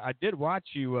before, but I did watch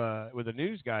you with a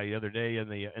news guy the other day in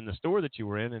the store that you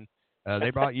were in, and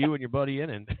they brought you and your buddy in,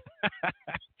 and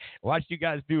watched you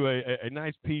guys do a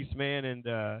nice piece, man.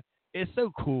 And it's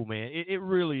so cool, man. It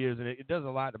really is, and it does a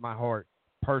lot to my heart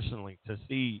personally to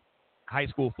see high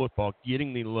school football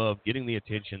getting the love, getting the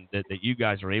attention that you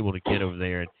guys are able to get over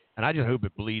there. And I just hope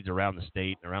it bleeds around the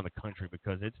state and around the country,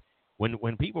 because it's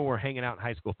when people were hanging out in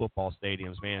high school football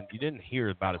stadiums, man, you didn't hear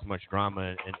about as much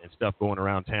drama and stuff going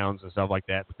around towns and stuff like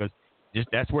that, because just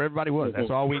that's where everybody was.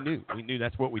 That's all we knew. We knew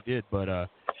that's what we did. But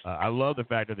I love the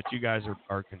fact that you guys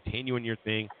are continuing your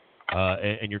thing.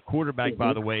 And your quarterback,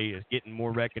 by the way, is getting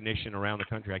more recognition around the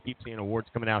country. I keep seeing awards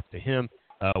coming out to him.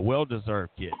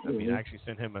 Well-deserved kid. I mean, I actually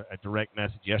sent him a direct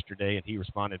message yesterday, and he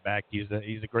responded back. He's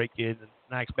a great kid, and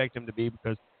I expect him to be,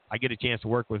 because I get a chance to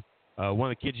work with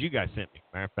one of the kids you guys sent me.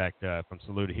 Matter of fact, from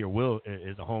Saluda here, Will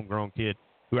is a homegrown kid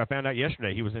who I found out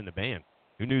yesterday he was in the band.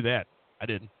 Who knew that? I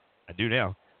didn't. I do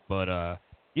now. But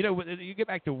you get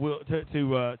back to Will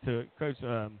to Coach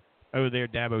over there,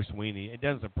 Dabo Swinney. It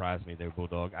doesn't surprise me there,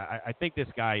 Bulldog. I think this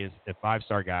guy is a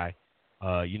 5-star guy.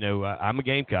 I'm a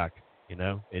Gamecock.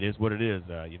 It is what it is.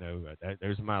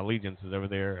 There's my allegiances over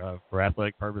there for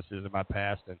athletic purposes in my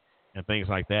past and things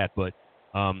like that. But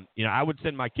I would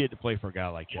send my kid to play for a guy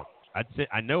like him. I'd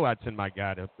send my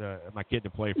kid to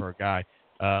play for a guy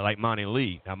like Monty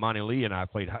Lee. Now, Monty Lee and I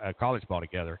played college ball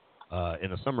together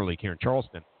in the summer league here in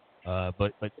Charleston.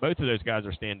 But both of those guys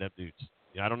are stand-up dudes.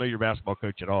 I don't know your basketball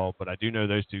coach at all, but I do know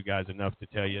those two guys enough to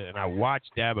tell you. And I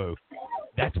watched Dabo.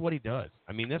 That's what he does.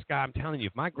 I mean, this guy, I'm telling you,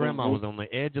 if my grandma was on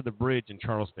the edge of the bridge in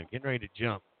Charleston getting ready to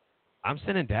jump, I'm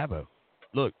sending Dabo.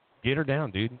 Look, get her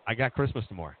down, dude. I got Christmas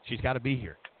tomorrow. She's got to be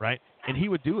here, right? And he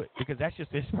would do it because that's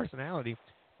just his personality.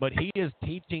 But he is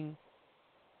teaching.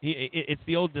 It's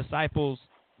the old disciples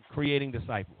creating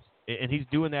disciples. And he's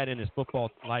doing that in his football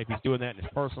life. He's doing that in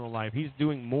his personal life. He's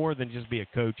doing more than just be a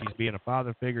coach. He's being a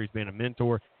father figure. He's being a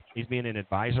mentor. He's being an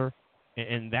advisor.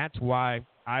 And that's why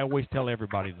I always tell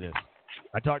everybody this.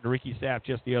 I talked to Ricky Sapp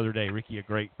just the other day. Ricky, a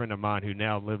great friend of mine who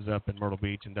now lives up in Myrtle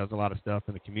Beach and does a lot of stuff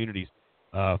in the communities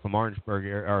from Orangeburg,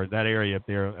 or that area up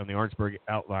there in the Orangeburg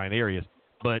outlying areas.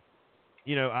 But,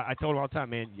 you know, I told him all the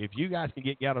time, man, if you guys can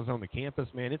get Gatos on the campus,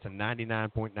 man, it's a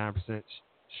 99.9%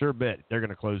 sure bet they're going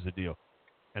to close the deal.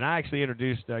 And I actually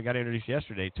got introduced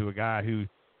yesterday to a guy who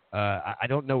I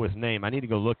don't know his name. I need to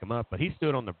go look him up. But he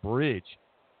stood on the bridge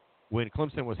when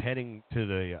Clemson was heading to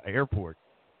the airport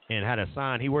and had a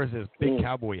sign. He wears this big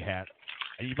cowboy hat.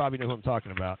 You probably know who I'm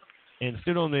talking about. And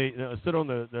stood on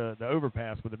the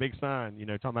overpass with a big sign, you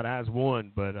know, talking about Eyes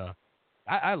One. But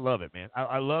I love it, man.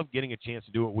 I love getting a chance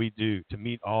to do what we do, to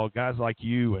meet all guys like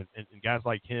you and guys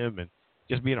like him and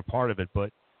just being a part of it.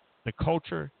 But the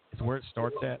culture is where it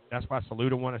starts at. That's why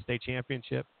Saluda won a state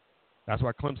championship. That's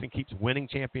why Clemson keeps winning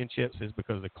championships, is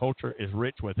because the culture is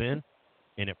rich within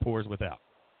and it pours without.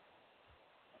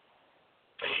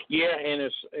 Yeah, and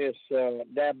it's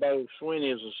Dabo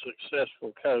Swinney is a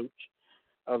successful coach.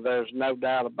 There's no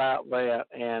doubt about that,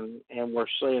 and we're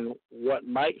seeing what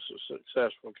makes a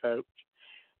successful coach.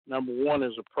 Number one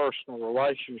is a personal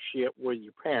relationship with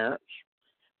your parents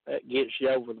that gets you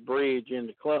over the bridge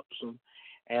into Clemson.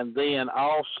 And then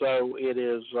also it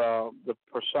is the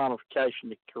personification,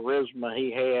 the charisma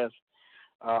he has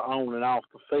on and off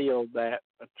the field that,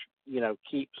 you know,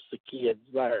 keeps the kids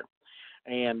there.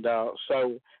 And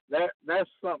so that's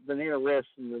something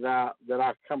interesting that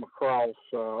I come across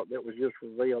that was just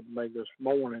revealed to me this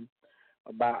morning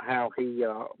about how he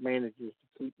manages to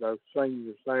keep those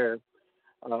seniors there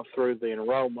through the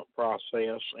enrollment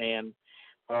process. And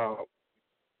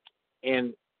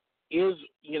is,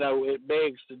 you know, it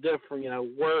begs to differ, you know,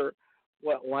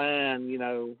 what line, you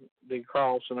know, they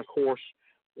cross. And, of course,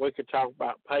 we could talk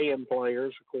about paying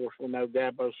players. Of course, we know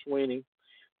Dabo Swinney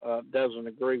doesn't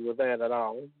agree with that at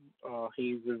all.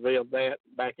 He revealed that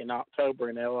back in October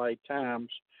in L.A. Times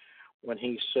when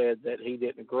he said that he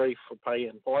didn't agree for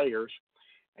paying players.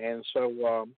 And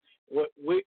so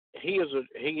he is a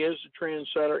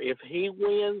trendsetter. If he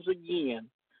wins again,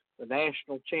 the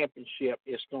national championship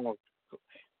is going to,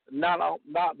 not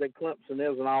that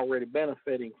Clemson isn't already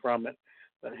benefiting from it,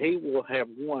 but he will have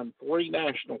won 3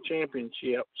 national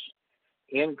championships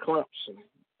in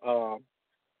Clemson.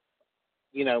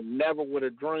 You know, never would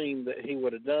have dreamed that he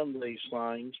would have done these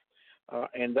things,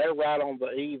 and they're right on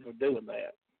the eve of doing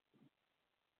that.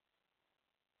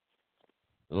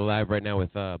 Live right now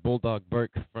with Bulldog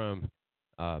Burke from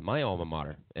my alma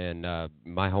mater and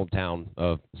my hometown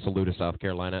of Saluda, South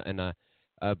Carolina. And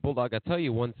Bulldog, I'll tell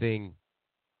you one thing.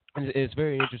 It's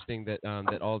very interesting that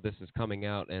that all this is coming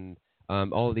out, and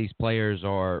all of these players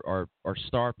are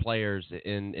star players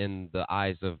in the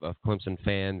eyes of Clemson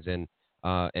fans and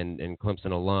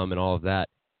Clemson alum and all of that.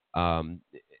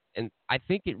 And I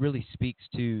think it really speaks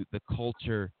to the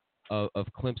culture of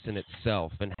Clemson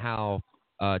itself and how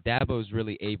Dabo's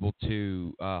really able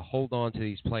to hold on to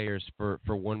these players for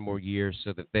one more year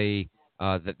so that they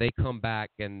come back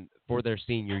and for their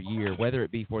senior year, whether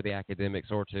it be for the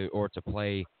academics or to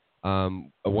play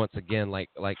once again like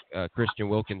Christian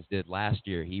Wilkins did last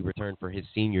year. He returned for his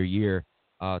senior year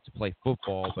to play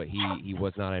football, but he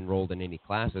was not enrolled in any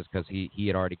classes because he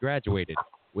had already graduated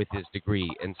with his degree.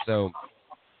 And so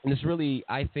this really,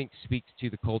 I think, speaks to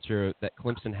the culture that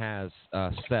Clemson has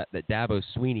set, that Dabo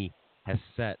Swinney has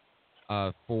set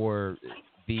for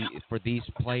these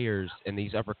players and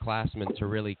these upperclassmen to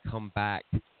really come back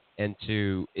and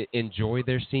to enjoy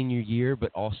their senior year,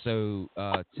 but also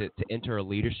to enter a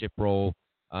leadership role,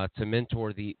 to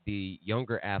mentor the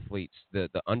younger athletes, the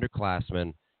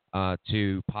underclassmen,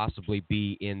 to possibly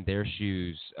be in their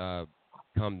shoes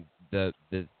come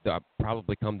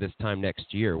probably come this time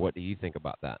next year. What do you think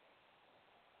about that?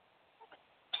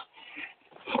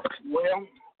 Well,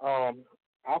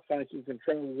 I think you can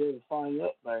train a little thing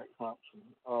up there at Clemson.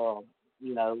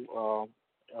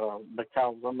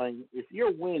 Because I mean, if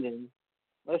you're winning,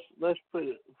 let's put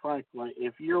it frankly,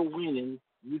 if you're winning,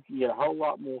 you can get a whole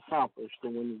lot more accomplished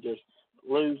than when you're just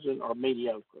losing or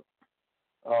mediocre.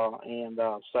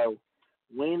 So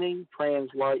winning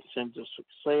translates into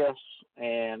success,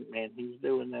 and he's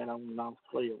doing that on and off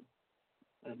the field.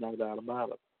 There's no doubt about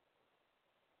it.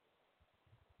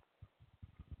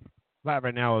 Live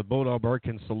right now with Bulldog Burke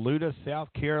in Saluda, South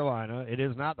Carolina. It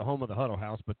is not the home of the Huddle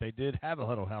House, but they did have a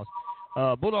Huddle House.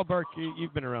 Bulldog Burke,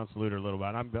 you've been around Saluda a little bit.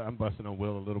 I'm busting on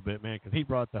Will a little bit, man, because he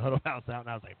brought the Huddle House out, and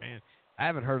I was like, man, I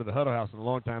haven't heard of the Huddle House in a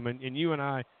long time. And you and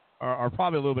I are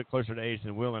probably a little bit closer to age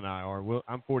than Will and I are.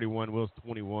 I'm 41, Will's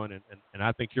 21, and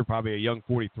I think you're probably a young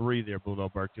 43 there,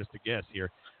 Bulldog Burke, just to guess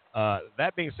here.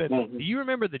 That being said, do you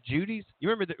remember the Judy's? You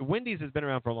remember that Wendy's has been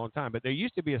around for a long time, but there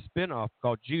used to be a spinoff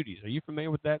called Judy's. Are you familiar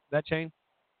with that chain?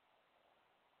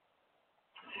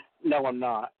 No, I'm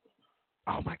not.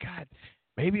 Oh my God,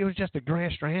 maybe it was just a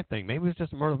Grand Strand thing. Maybe it was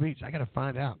just a Myrtle Beach. I got to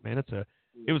find out, man.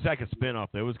 It was like a spinoff.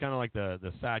 It was kind of like the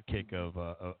sidekick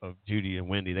of Judy and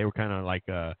Wendy. They were kind of like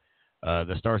the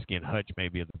Starsky and Hutch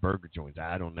maybe of the burger joints.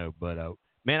 I don't know, but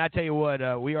man, I tell you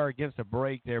what, we are against a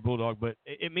break there, Bulldog, but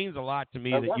it means a lot to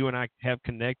me that you and I have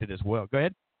connected as well. Go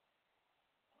ahead.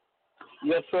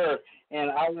 Yes, sir. And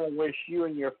I want to wish you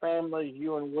and your family,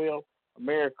 you and Will, a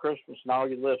Merry Christmas and all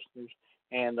your listeners.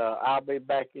 And I'll be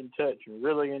back in touch and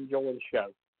really enjoy the show.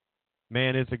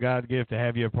 Man, it's a God gift to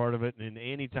have you a part of it. And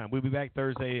anytime. We'll be back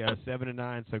Thursday, 7 to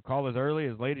 9. So call as early,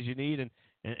 as late as you need,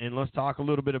 and let's talk a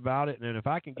little bit about it. And if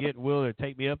I can get Will to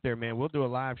take me up there, man, we'll do a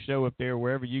live show up there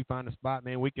wherever you find a spot,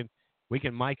 man. We can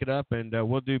mic it up, and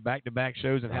we'll do back-to-back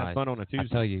shows and have fun on a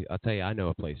Tuesday. I'll tell you, I know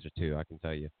a place or two. I can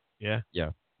tell you. Yeah?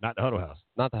 Yeah. Not the Huddle House.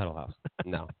 Not the Huddle House.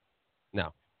 No.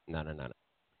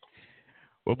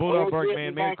 Well, Bulldog Burke,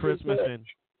 man, Merry Christmas. And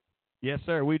yes,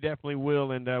 sir, we definitely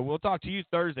will. And we'll talk to you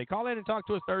Thursday. Call in and talk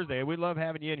to us Thursday. We'd love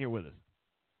having you in here with us.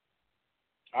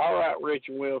 All right, Rich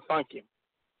and Will. Thank you.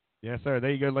 Yes, sir. There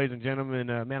you go, ladies and gentlemen.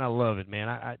 Man, I love it,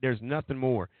 man. There's nothing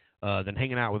more than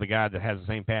hanging out with a guy that has the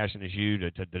same passion as you,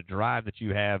 the drive that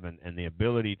you have, and the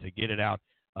ability to get it out.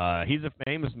 He's a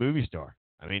famous movie star.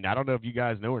 I mean, I don't know if you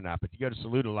guys know or not, but you go to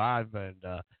Saluda Live and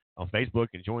on Facebook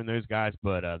and join those guys.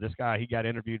 But this guy, he got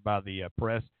interviewed by the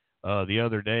press the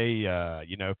other day.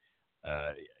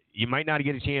 You might not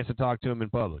get a chance to talk to him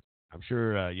in public. I'm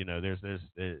sure, he's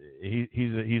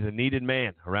a needed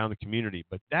man around the community,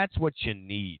 but that's what you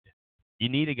need. You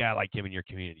need a guy like him in your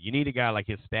community. You need a guy like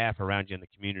his staff around you in the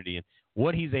community, and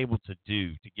what he's able to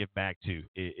do to give back to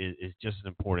is just as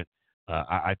important,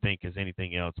 I think, as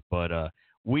anything else. But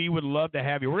we would love to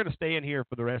have you. We're going to stay in here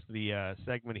for the rest of the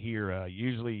segment here.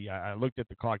 Usually, I looked at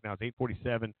the clock now. It's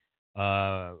 8:47.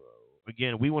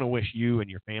 Again, we want to wish you and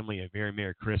your family a very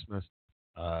Merry Christmas.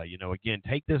 Again,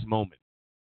 take this moment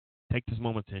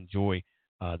to enjoy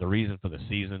the reason for the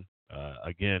season.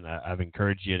 Again, I've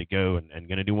encouraged you to go and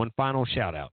going to do one final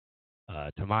shout out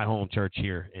to my home church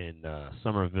here in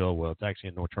Somerville. Well, it's actually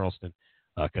in North Charleston,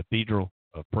 Cathedral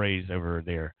of Praise over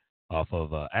there off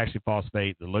of Ashley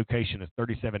Phosphate. The location is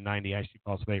 3790 Ashley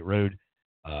Phosphate Road.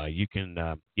 You can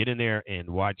get in there and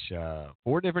watch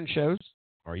 4 different shows,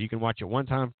 or you can watch it one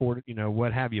time,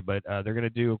 what have you. But they're going to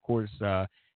do, of course,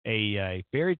 a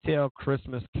fairy tale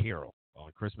Christmas carol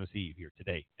on Christmas Eve here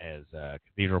today, as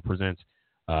Cathedral presents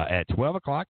at 12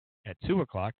 o'clock, at 2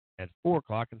 o'clock, at 4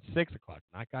 o'clock, and 6 o'clock.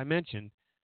 Like I mentioned,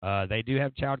 they do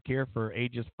have child care for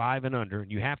ages 5 and under,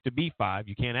 and you have to be 5.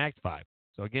 You can't act 5.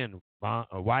 So again,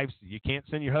 wives, you can't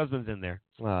send your husbands in there.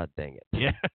 Oh, dang it!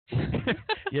 Yeah,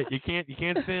 yeah, you can't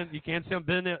send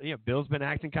Ben. Bill's been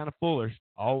acting kind of foolish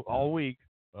all week.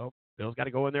 Well, Bill's got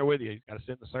to go in there with you. He's got to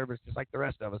sit in the service just like the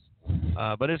rest of us.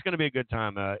 But it's going to be a good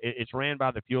time. It's ran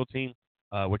by the Fuel Team,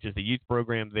 which is the youth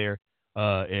program there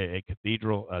at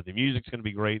Cathedral. The music's going to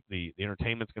be great. The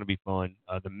entertainment's going to be fun.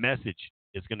 The message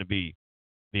is going to be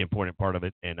the important part of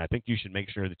it. And I think you should make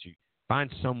sure that you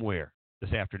find somewhere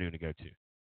this afternoon to go to.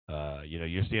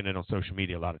 You're seeing it on social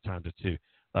media a lot of times too.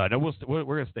 No, we're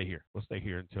going to stay here. We'll stay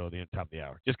here until the top of the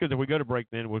hour. Just because if we go to break,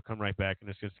 then we'll come right back, and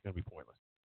it's just going to be pointless.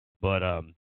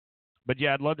 But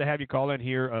yeah, I'd love to have you call in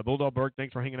here. Bulldog Burke,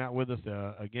 thanks for hanging out with us.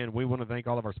 Again, we want to thank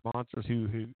all of our sponsors who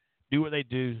do what they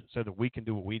do so that we can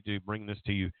do what we do, bring this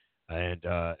to you,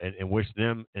 and wish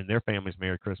them and their families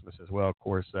Merry Christmas as well. Of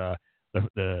course, the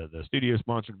studio is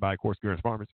sponsored by, of course, Guerrero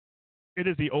Pharmacy. It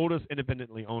is the oldest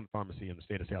independently owned pharmacy in the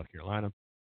state of South Carolina.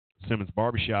 Simmons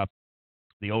Barbershop,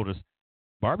 the oldest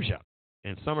barbershop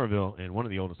in Somerville, and one of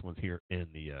the oldest ones here in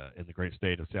the great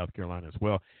state of South Carolina as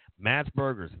well. Matt's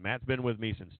Burgers. Matt's been with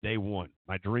me since day one.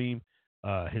 My dream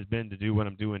has been to do what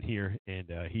I'm doing here, and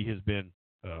he has been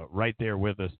right there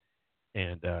with us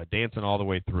and dancing all the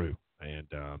way through. And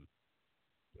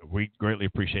we greatly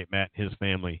appreciate Matt, his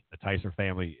family, the Tyser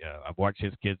family. I've watched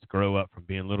his kids grow up from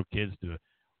being little kids to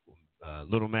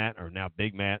little Matt, or now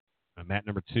Big Matt. Matt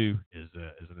number 2 is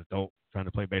an adult trying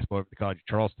to play baseball over at the College of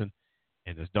Charleston,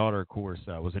 and his daughter, of course,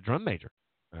 was a drum major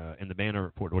in the band over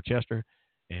at Fort Dorchester,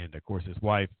 and of course his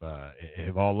wife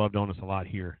have all loved on us a lot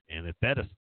here, and have fed us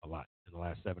a lot in the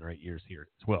last 7 or 8 years here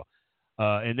as well.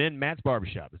 And then Matt's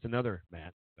Barbershop. It's another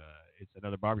Matt. It's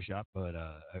another barbershop, but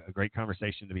a great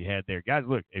conversation to be had there. Guys,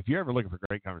 look, if you're ever looking for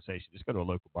great conversation, just go to a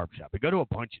local barbershop. But go to a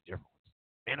bunch of different ones.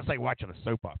 Man, it's like watching a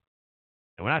soap opera.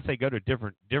 And when I say go to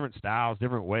different styles,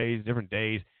 different ways, different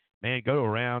days, man, go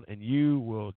around and you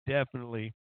will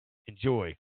definitely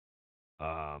enjoy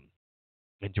that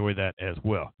as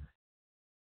well.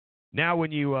 Now,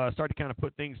 when you start to kind of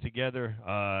put things together,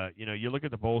 you look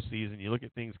at the bowl season, you look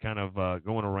at things kind of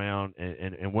going around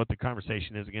and what the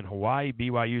conversation is. Again, Hawaii,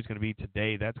 BYU is going to be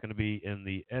today. That's going to be in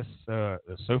the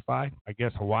SoFi, I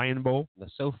guess, Hawaiian Bowl. The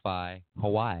SoFi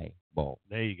Hawaii Bowl.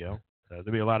 There you go. So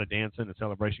there'll be a lot of dancing and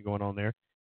celebration going on there.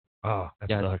 Oh, that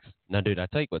sucks. No, dude, I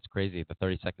tell you what's crazy. The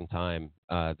 32nd time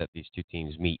that these two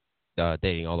teams meet,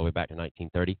 dating all the way back to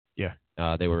 1930.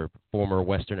 Yeah. They were former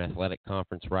Western Athletic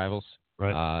Conference rivals.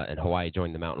 Right. And Hawaii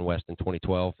joined the Mountain West in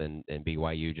 2012, and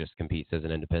BYU just competes as an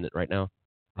independent right now.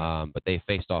 But they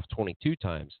faced off 22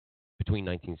 times between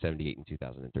 1978 and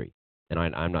 2003. And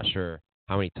I'm not sure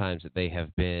how many times that they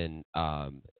have been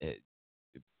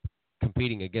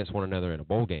competing against one another in a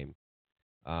bowl game.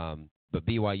 But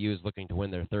BYU is looking to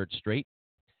win their 3rd straight,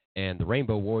 and the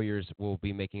Rainbow Warriors will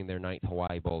be making their 9th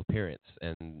Hawaii Bowl appearance.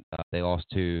 And they lost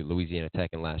to Louisiana Tech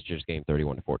in last year's game,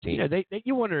 31-14.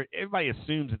 You wonder. Everybody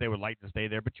assumes that they would like to stay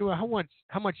there, but how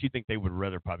much do you think they would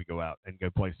rather probably go out and go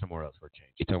play somewhere else for a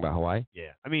change? You talking about Hawaii?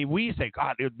 Yeah. I mean, we say,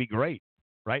 God, it would be great,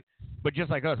 right? But just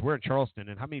like us, we're in Charleston,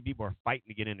 and how many people are fighting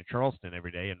to get into Charleston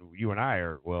every day? And you and I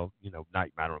are, well, not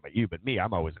I don't know about you, but me,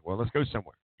 I'm always, well, let's go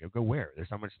somewhere. Go where? There's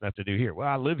so much stuff to do here. Well,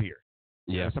 I live here.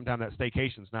 Yeah. Sometimes that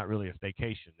staycation's not really a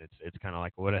staycation. It's kind of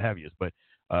like what have you. But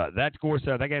that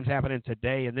game's happening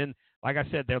today. And then, like I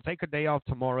said, they'll take a day off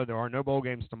tomorrow. There are no bowl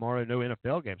games tomorrow, no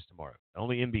NFL games tomorrow.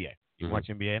 Only NBA. You can watch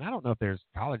NBA. And I don't know if there's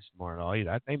college tomorrow at all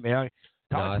either. I think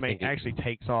college actually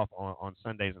takes off on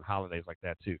Sundays and holidays like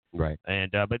that too. Right.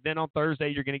 And but then on Thursday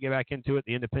you're going to get back into it.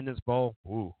 The Independence Bowl.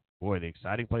 Ooh, boy, the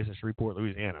exciting place is Shreveport,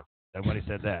 Louisiana. Nobody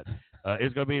said that.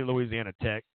 It's going to be Louisiana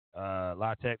Tech.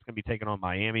 La Tech's going to be taking on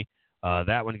Miami.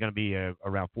 That one's going to be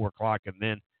around 4 o'clock. And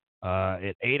then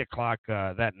at 8 o'clock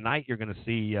that night, you're going to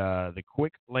see the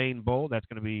Quick Lane Bowl. That's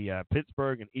going to be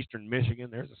Pittsburgh and Eastern Michigan.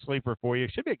 There's a sleeper for you.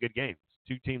 It should be a good game.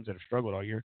 It's 2 teams that have struggled all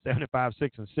year, 7-5,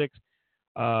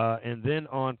 6-6. And then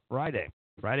on Friday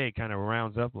it kind of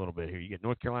rounds up a little bit here. You get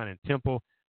North Carolina and Temple.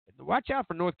 Watch out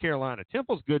for North Carolina.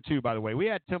 Temple's good, too, by the way. We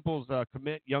had Temple's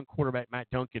commit young quarterback Matt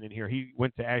Duncan in here. He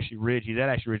went to Ashley Ridge. He's at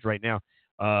Ashley Ridge right now.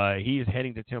 He is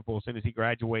heading to Temple as soon as he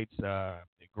graduates. A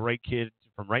great kid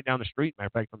from right down the street, matter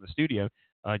of fact, from the studio,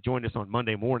 joined us on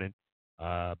Monday morning.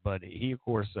 But he, of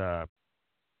course,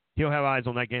 he'll have eyes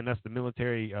on that game. That's the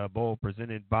Military Bowl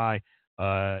presented by,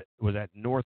 was that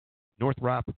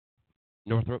Northrop,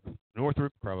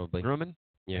 probably. Grumman?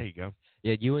 Yeah. There you go.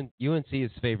 Yeah, UNC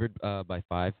is favored by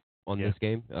 5 on this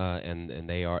game, and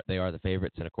they are the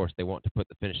favorites. And of course, they want to put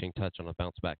the finishing touch on a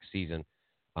bounce back season.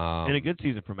 And a good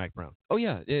season for Mac Brown. Oh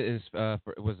yeah, it is.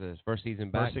 Was his first season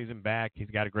back? First season back. He's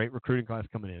got a great recruiting class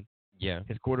coming in. Yeah.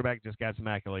 His quarterback just got some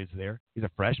accolades there. He's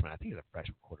a freshman. I think he's a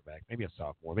freshman quarterback, maybe a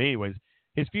sophomore. But anyways,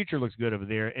 his future looks good over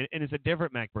there, and it's a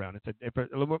different Mac Brown. It's a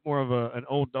little bit more of an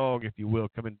old dog, if you will,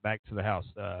 coming back to the house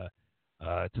to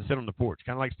sit on the porch,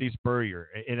 kind of like Steve Spurrier.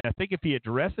 And I think if he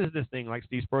addresses this thing like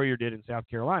Steve Spurrier did in South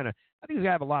Carolina, I think he's going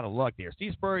to have a lot of luck there.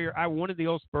 Steve Spurrier, I wanted the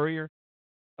old Spurrier.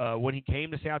 When he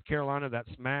came to South Carolina, that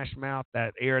smash mouth,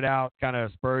 that aired out kind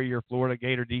of Spurrier, Florida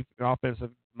Gator deep offensive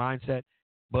mindset.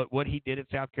 But what he did at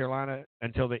South Carolina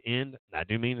until the end, I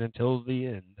do mean until the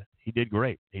end, he did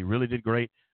great. He really did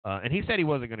great. And he said he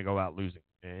wasn't going to go out losing.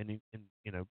 And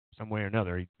some way or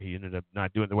another, he ended up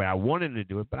not doing it the way I wanted him to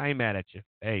do it. But I ain't mad at you.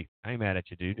 Hey, I ain't mad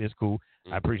at you, dude. It's cool.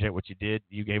 I appreciate what you did.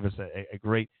 You gave us a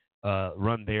great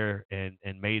run there and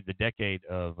made the decade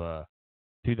of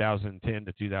 2010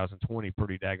 to 2020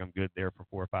 pretty daggone good there for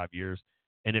 4 or 5 years.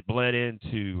 And it bled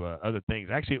into other things.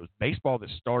 Actually, it was baseball that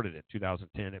started in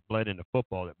 2010. It bled into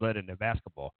football. It bled into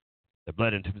basketball. It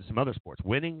bled into some other sports.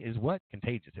 Winning is what?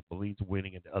 Contagious. It bleeds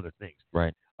winning into other things.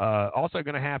 Right. Also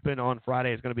going to happen on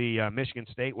Friday is going to be Michigan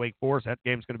State, Wake Forest. That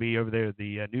game's going to be over there,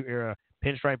 the New Era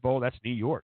Pinstripe Bowl. That's New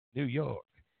York.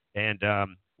 And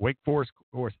Wake Forest,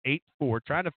 of course, 8-4,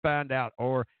 trying to find out,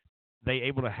 or they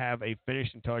able to have a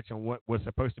finishing touch on what was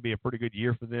supposed to be a pretty good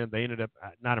year for them. They ended up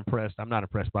not impressed. I'm not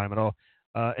impressed by them at all.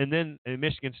 And then a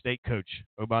Michigan State coach,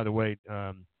 oh, by the way,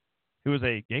 who was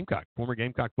a Gamecock, former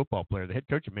Gamecock football player, the head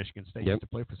coach of Michigan State, used to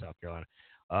play for South Carolina.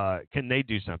 Can they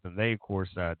do something? They, of course,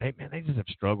 they just have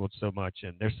struggled so much,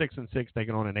 and they're 6-6,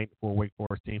 taking on an 8-4 Wake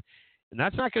Forest team, and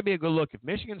that's not going to be a good look. If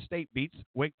Michigan State beats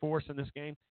Wake Forest in this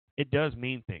game, it does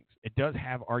mean things. It does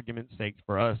have argument stakes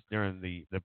for us during the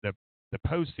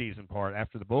postseason part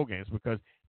after the bowl games, because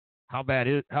how bad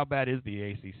is the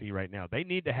ACC right now? They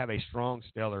need to have a strong,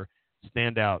 stellar,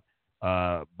 standout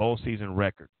bowl season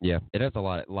record. Yeah, it has a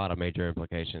lot of major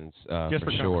implications just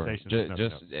for sure.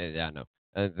 Yeah, no.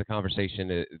 The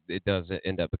conversation it does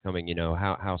end up becoming,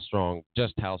 how strong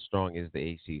is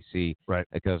the ACC? Right.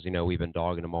 Because we've been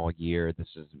dogging them all year. This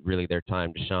is really their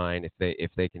time to shine.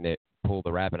 If they can pull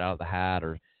the rabbit out of the hat,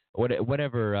 or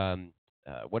whatever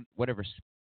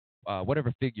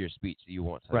figure of speech that you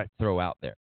want to throw out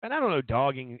there. And I don't know,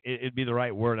 dogging it'd be the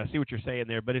right word. I see what you're saying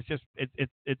there, but it's just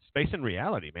it's facing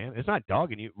reality, man. It's not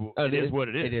dogging you. It is what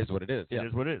it is. It is what it is. Yeah. It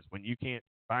is what it is. When you can't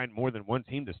find more than one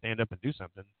team to stand up and do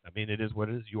something, I mean, it is what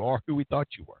it is. You are who we thought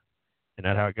you were. Isn't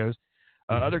that how it goes?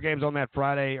 Other games on that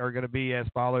Friday are going to be as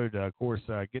followed. Of course,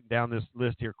 getting down this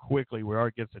list here quickly, we are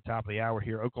against the top of the hour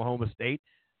here. Oklahoma State,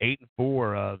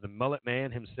 8-4. The Mullet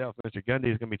Man himself, Mr.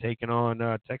 Gundy, is going to be taking on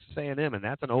Texas A&M, and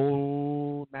that's an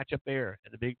old matchup there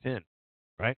in the Big Ten,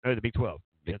 right? No, the Big 12.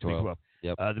 Big 12.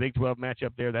 Yep. The Big 12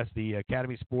 matchup there, that's the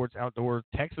Academy Sports Outdoor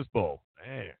Texas Bowl.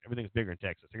 Hey, everything's bigger in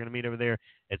Texas. They're going to meet over there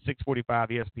at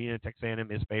 6:45 ESPN. Texas A&M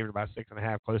is favored by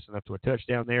 6.5, close enough to a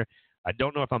touchdown there. I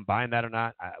don't know if I'm buying that or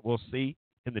not. We'll see.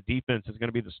 And the defense is going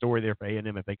to be the story there for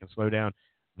A&M if they can slow down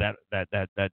that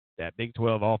Big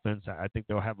 12 offense. I think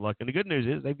they'll have luck. And the good news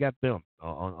is they've got film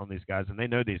on these guys, and they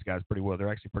know these guys pretty well.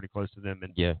 They're actually pretty close to them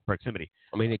in proximity.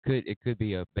 I mean, it could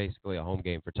be basically a home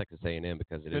game for Texas A&M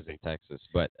because it is in Texas.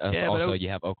 But also you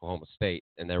have Oklahoma State,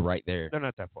 and they're right there. They're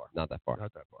not that far. Not that far.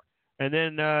 And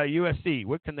then USC,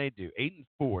 what can they do?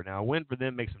 8-4. Now, a win for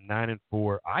them makes them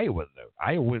 9-4. Iowa, though.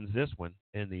 Iowa wins this one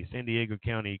in the San Diego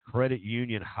County Credit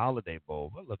Union Holiday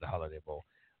Bowl. I love the Holiday Bowl.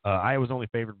 Iowa's only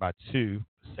favored by 2.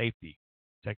 Safety.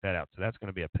 Check that out. So that's going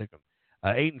to be a pick 'em.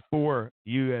 8-4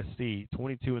 USC,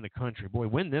 22 in the country. Boy,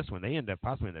 win this one. They end up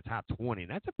possibly in the top 20.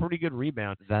 And that's a pretty good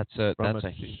rebound. That's a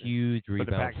huge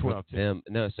rebound for them.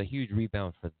 No, it's a huge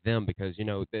rebound for them because,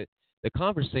 the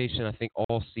conversation, I think,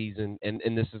 all season, and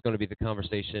this is going to be the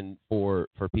conversation for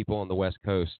people on the West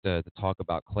Coast to talk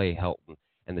about Clay Helton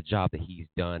and the job that he's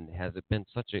done. Has it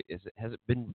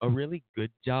been a really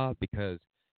good job? Because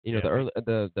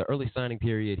the early signing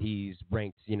period, he's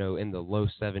ranked in the low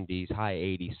 70s, high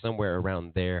 80s, somewhere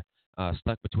around there,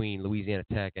 stuck between Louisiana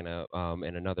Tech and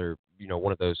another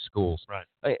one of those schools.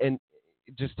 Right. And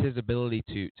just his ability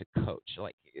to coach,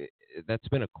 that's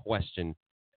been a question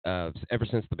ever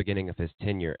since the beginning of his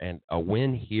tenure. And a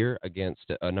win here against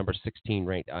a number 16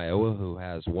 ranked Iowa, who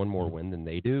has one more win than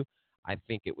they do, I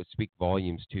think it would speak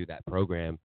volumes to that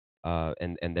program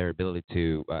and their ability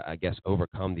to, I guess,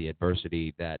 overcome the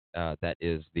adversity that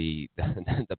is the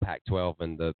Pac-12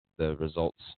 and the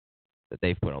results that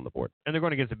they've put on the board. And they're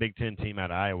going against a Big Ten team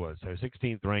out of Iowa, so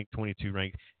 16th ranked, 22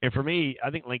 ranked. And for me, I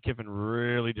think Lane Kiffin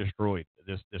really destroyed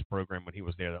this program when he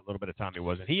was there. That little bit of time he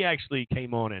wasn't. He actually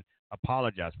came on and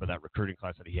apologized for that recruiting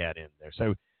class that he had in there.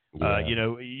 So,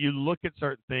 you look at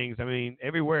certain things. I mean,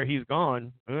 everywhere he's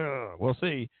gone, we'll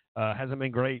see. Hasn't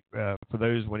been great for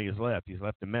those when he has left. He's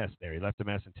left a mess there. He left a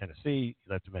mess in Tennessee.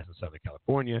 He left a mess in Southern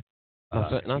California.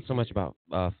 Not so much about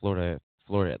Florida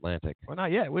Atlantic. Well,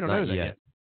 not yet. We don't know that yet.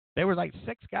 There were like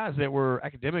 6 guys that were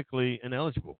academically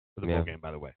ineligible for the bowl game,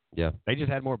 by the way. Yeah. They just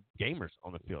had more gamers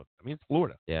on the field. I mean, it's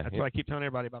Florida. Yeah. That's what I keep telling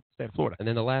everybody about the state of Florida. And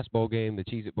then the last bowl game, the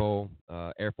Cheez-It Bowl,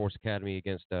 Air Force Academy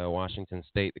against Washington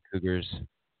State, the Cougars.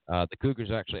 The Cougars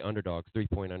are actually underdogs,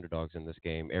 3-point underdogs in this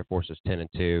game. Air Force is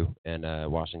 10-2, and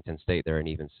Washington State, they're an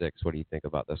even 6. What do you think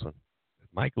about this one?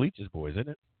 Mike Leach's boys, isn't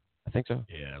it? I think so.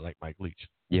 Yeah, I like Mike Leach.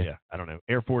 Yeah. I don't know.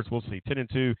 Air Force, we'll see.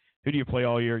 10-2. Who do you play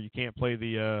all year? You can't play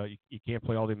you can't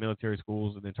play all the military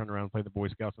schools and then turn around and play the Boy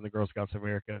Scouts and the Girl Scouts of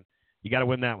America. You got to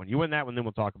win that one. You win that one, then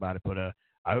we'll talk about it. But I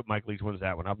hope Mike Leach wins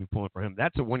that one. I'll be pulling for him.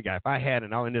 That's the one guy. If I had,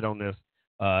 and I'll end it on this,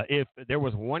 if there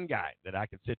was one guy that I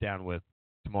could sit down with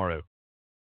tomorrow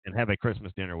and have a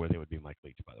Christmas dinner with, it would be Mike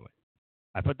Leach, by the way.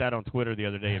 I put that on Twitter the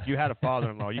other day. If you had a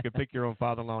father-in-law, you could pick your own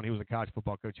father-in-law, and he was a college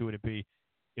football coach, who would it be?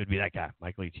 It would be that guy,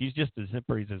 Mike Leach. He's just a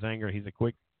zipper. He's a zanger. He's a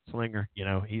quick slinger.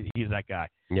 He's that guy.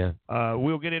 Yeah.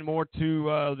 We'll get in more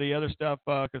to the other stuff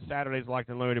because Saturday's locked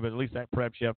and loaded, but at least that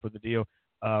preps you up for the deal.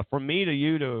 From me to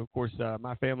you to, of course,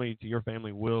 my family to your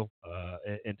family, Will,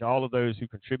 and to all of those who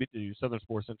contribute to Southern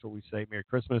Sports Central, we say Merry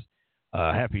Christmas,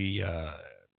 Happy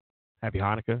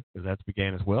Hanukkah, because that's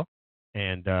began as well.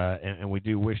 And we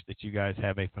do wish that you guys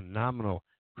have a phenomenal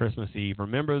Christmas Eve.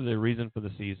 Remember the reason for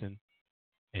the season.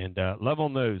 And love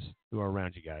on those who are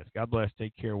around you guys. God bless.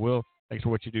 Take care. Will, thanks for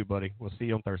what you do, buddy. We'll see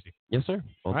you on Thursday. Yes, sir.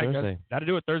 On Thursday. That'll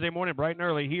do it Thursday morning, bright and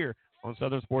early here on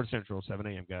Southern Sports Central, 7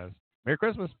 a.m., guys. Merry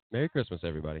Christmas. Merry Christmas,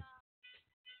 everybody.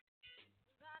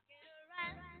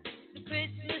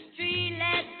 Christmas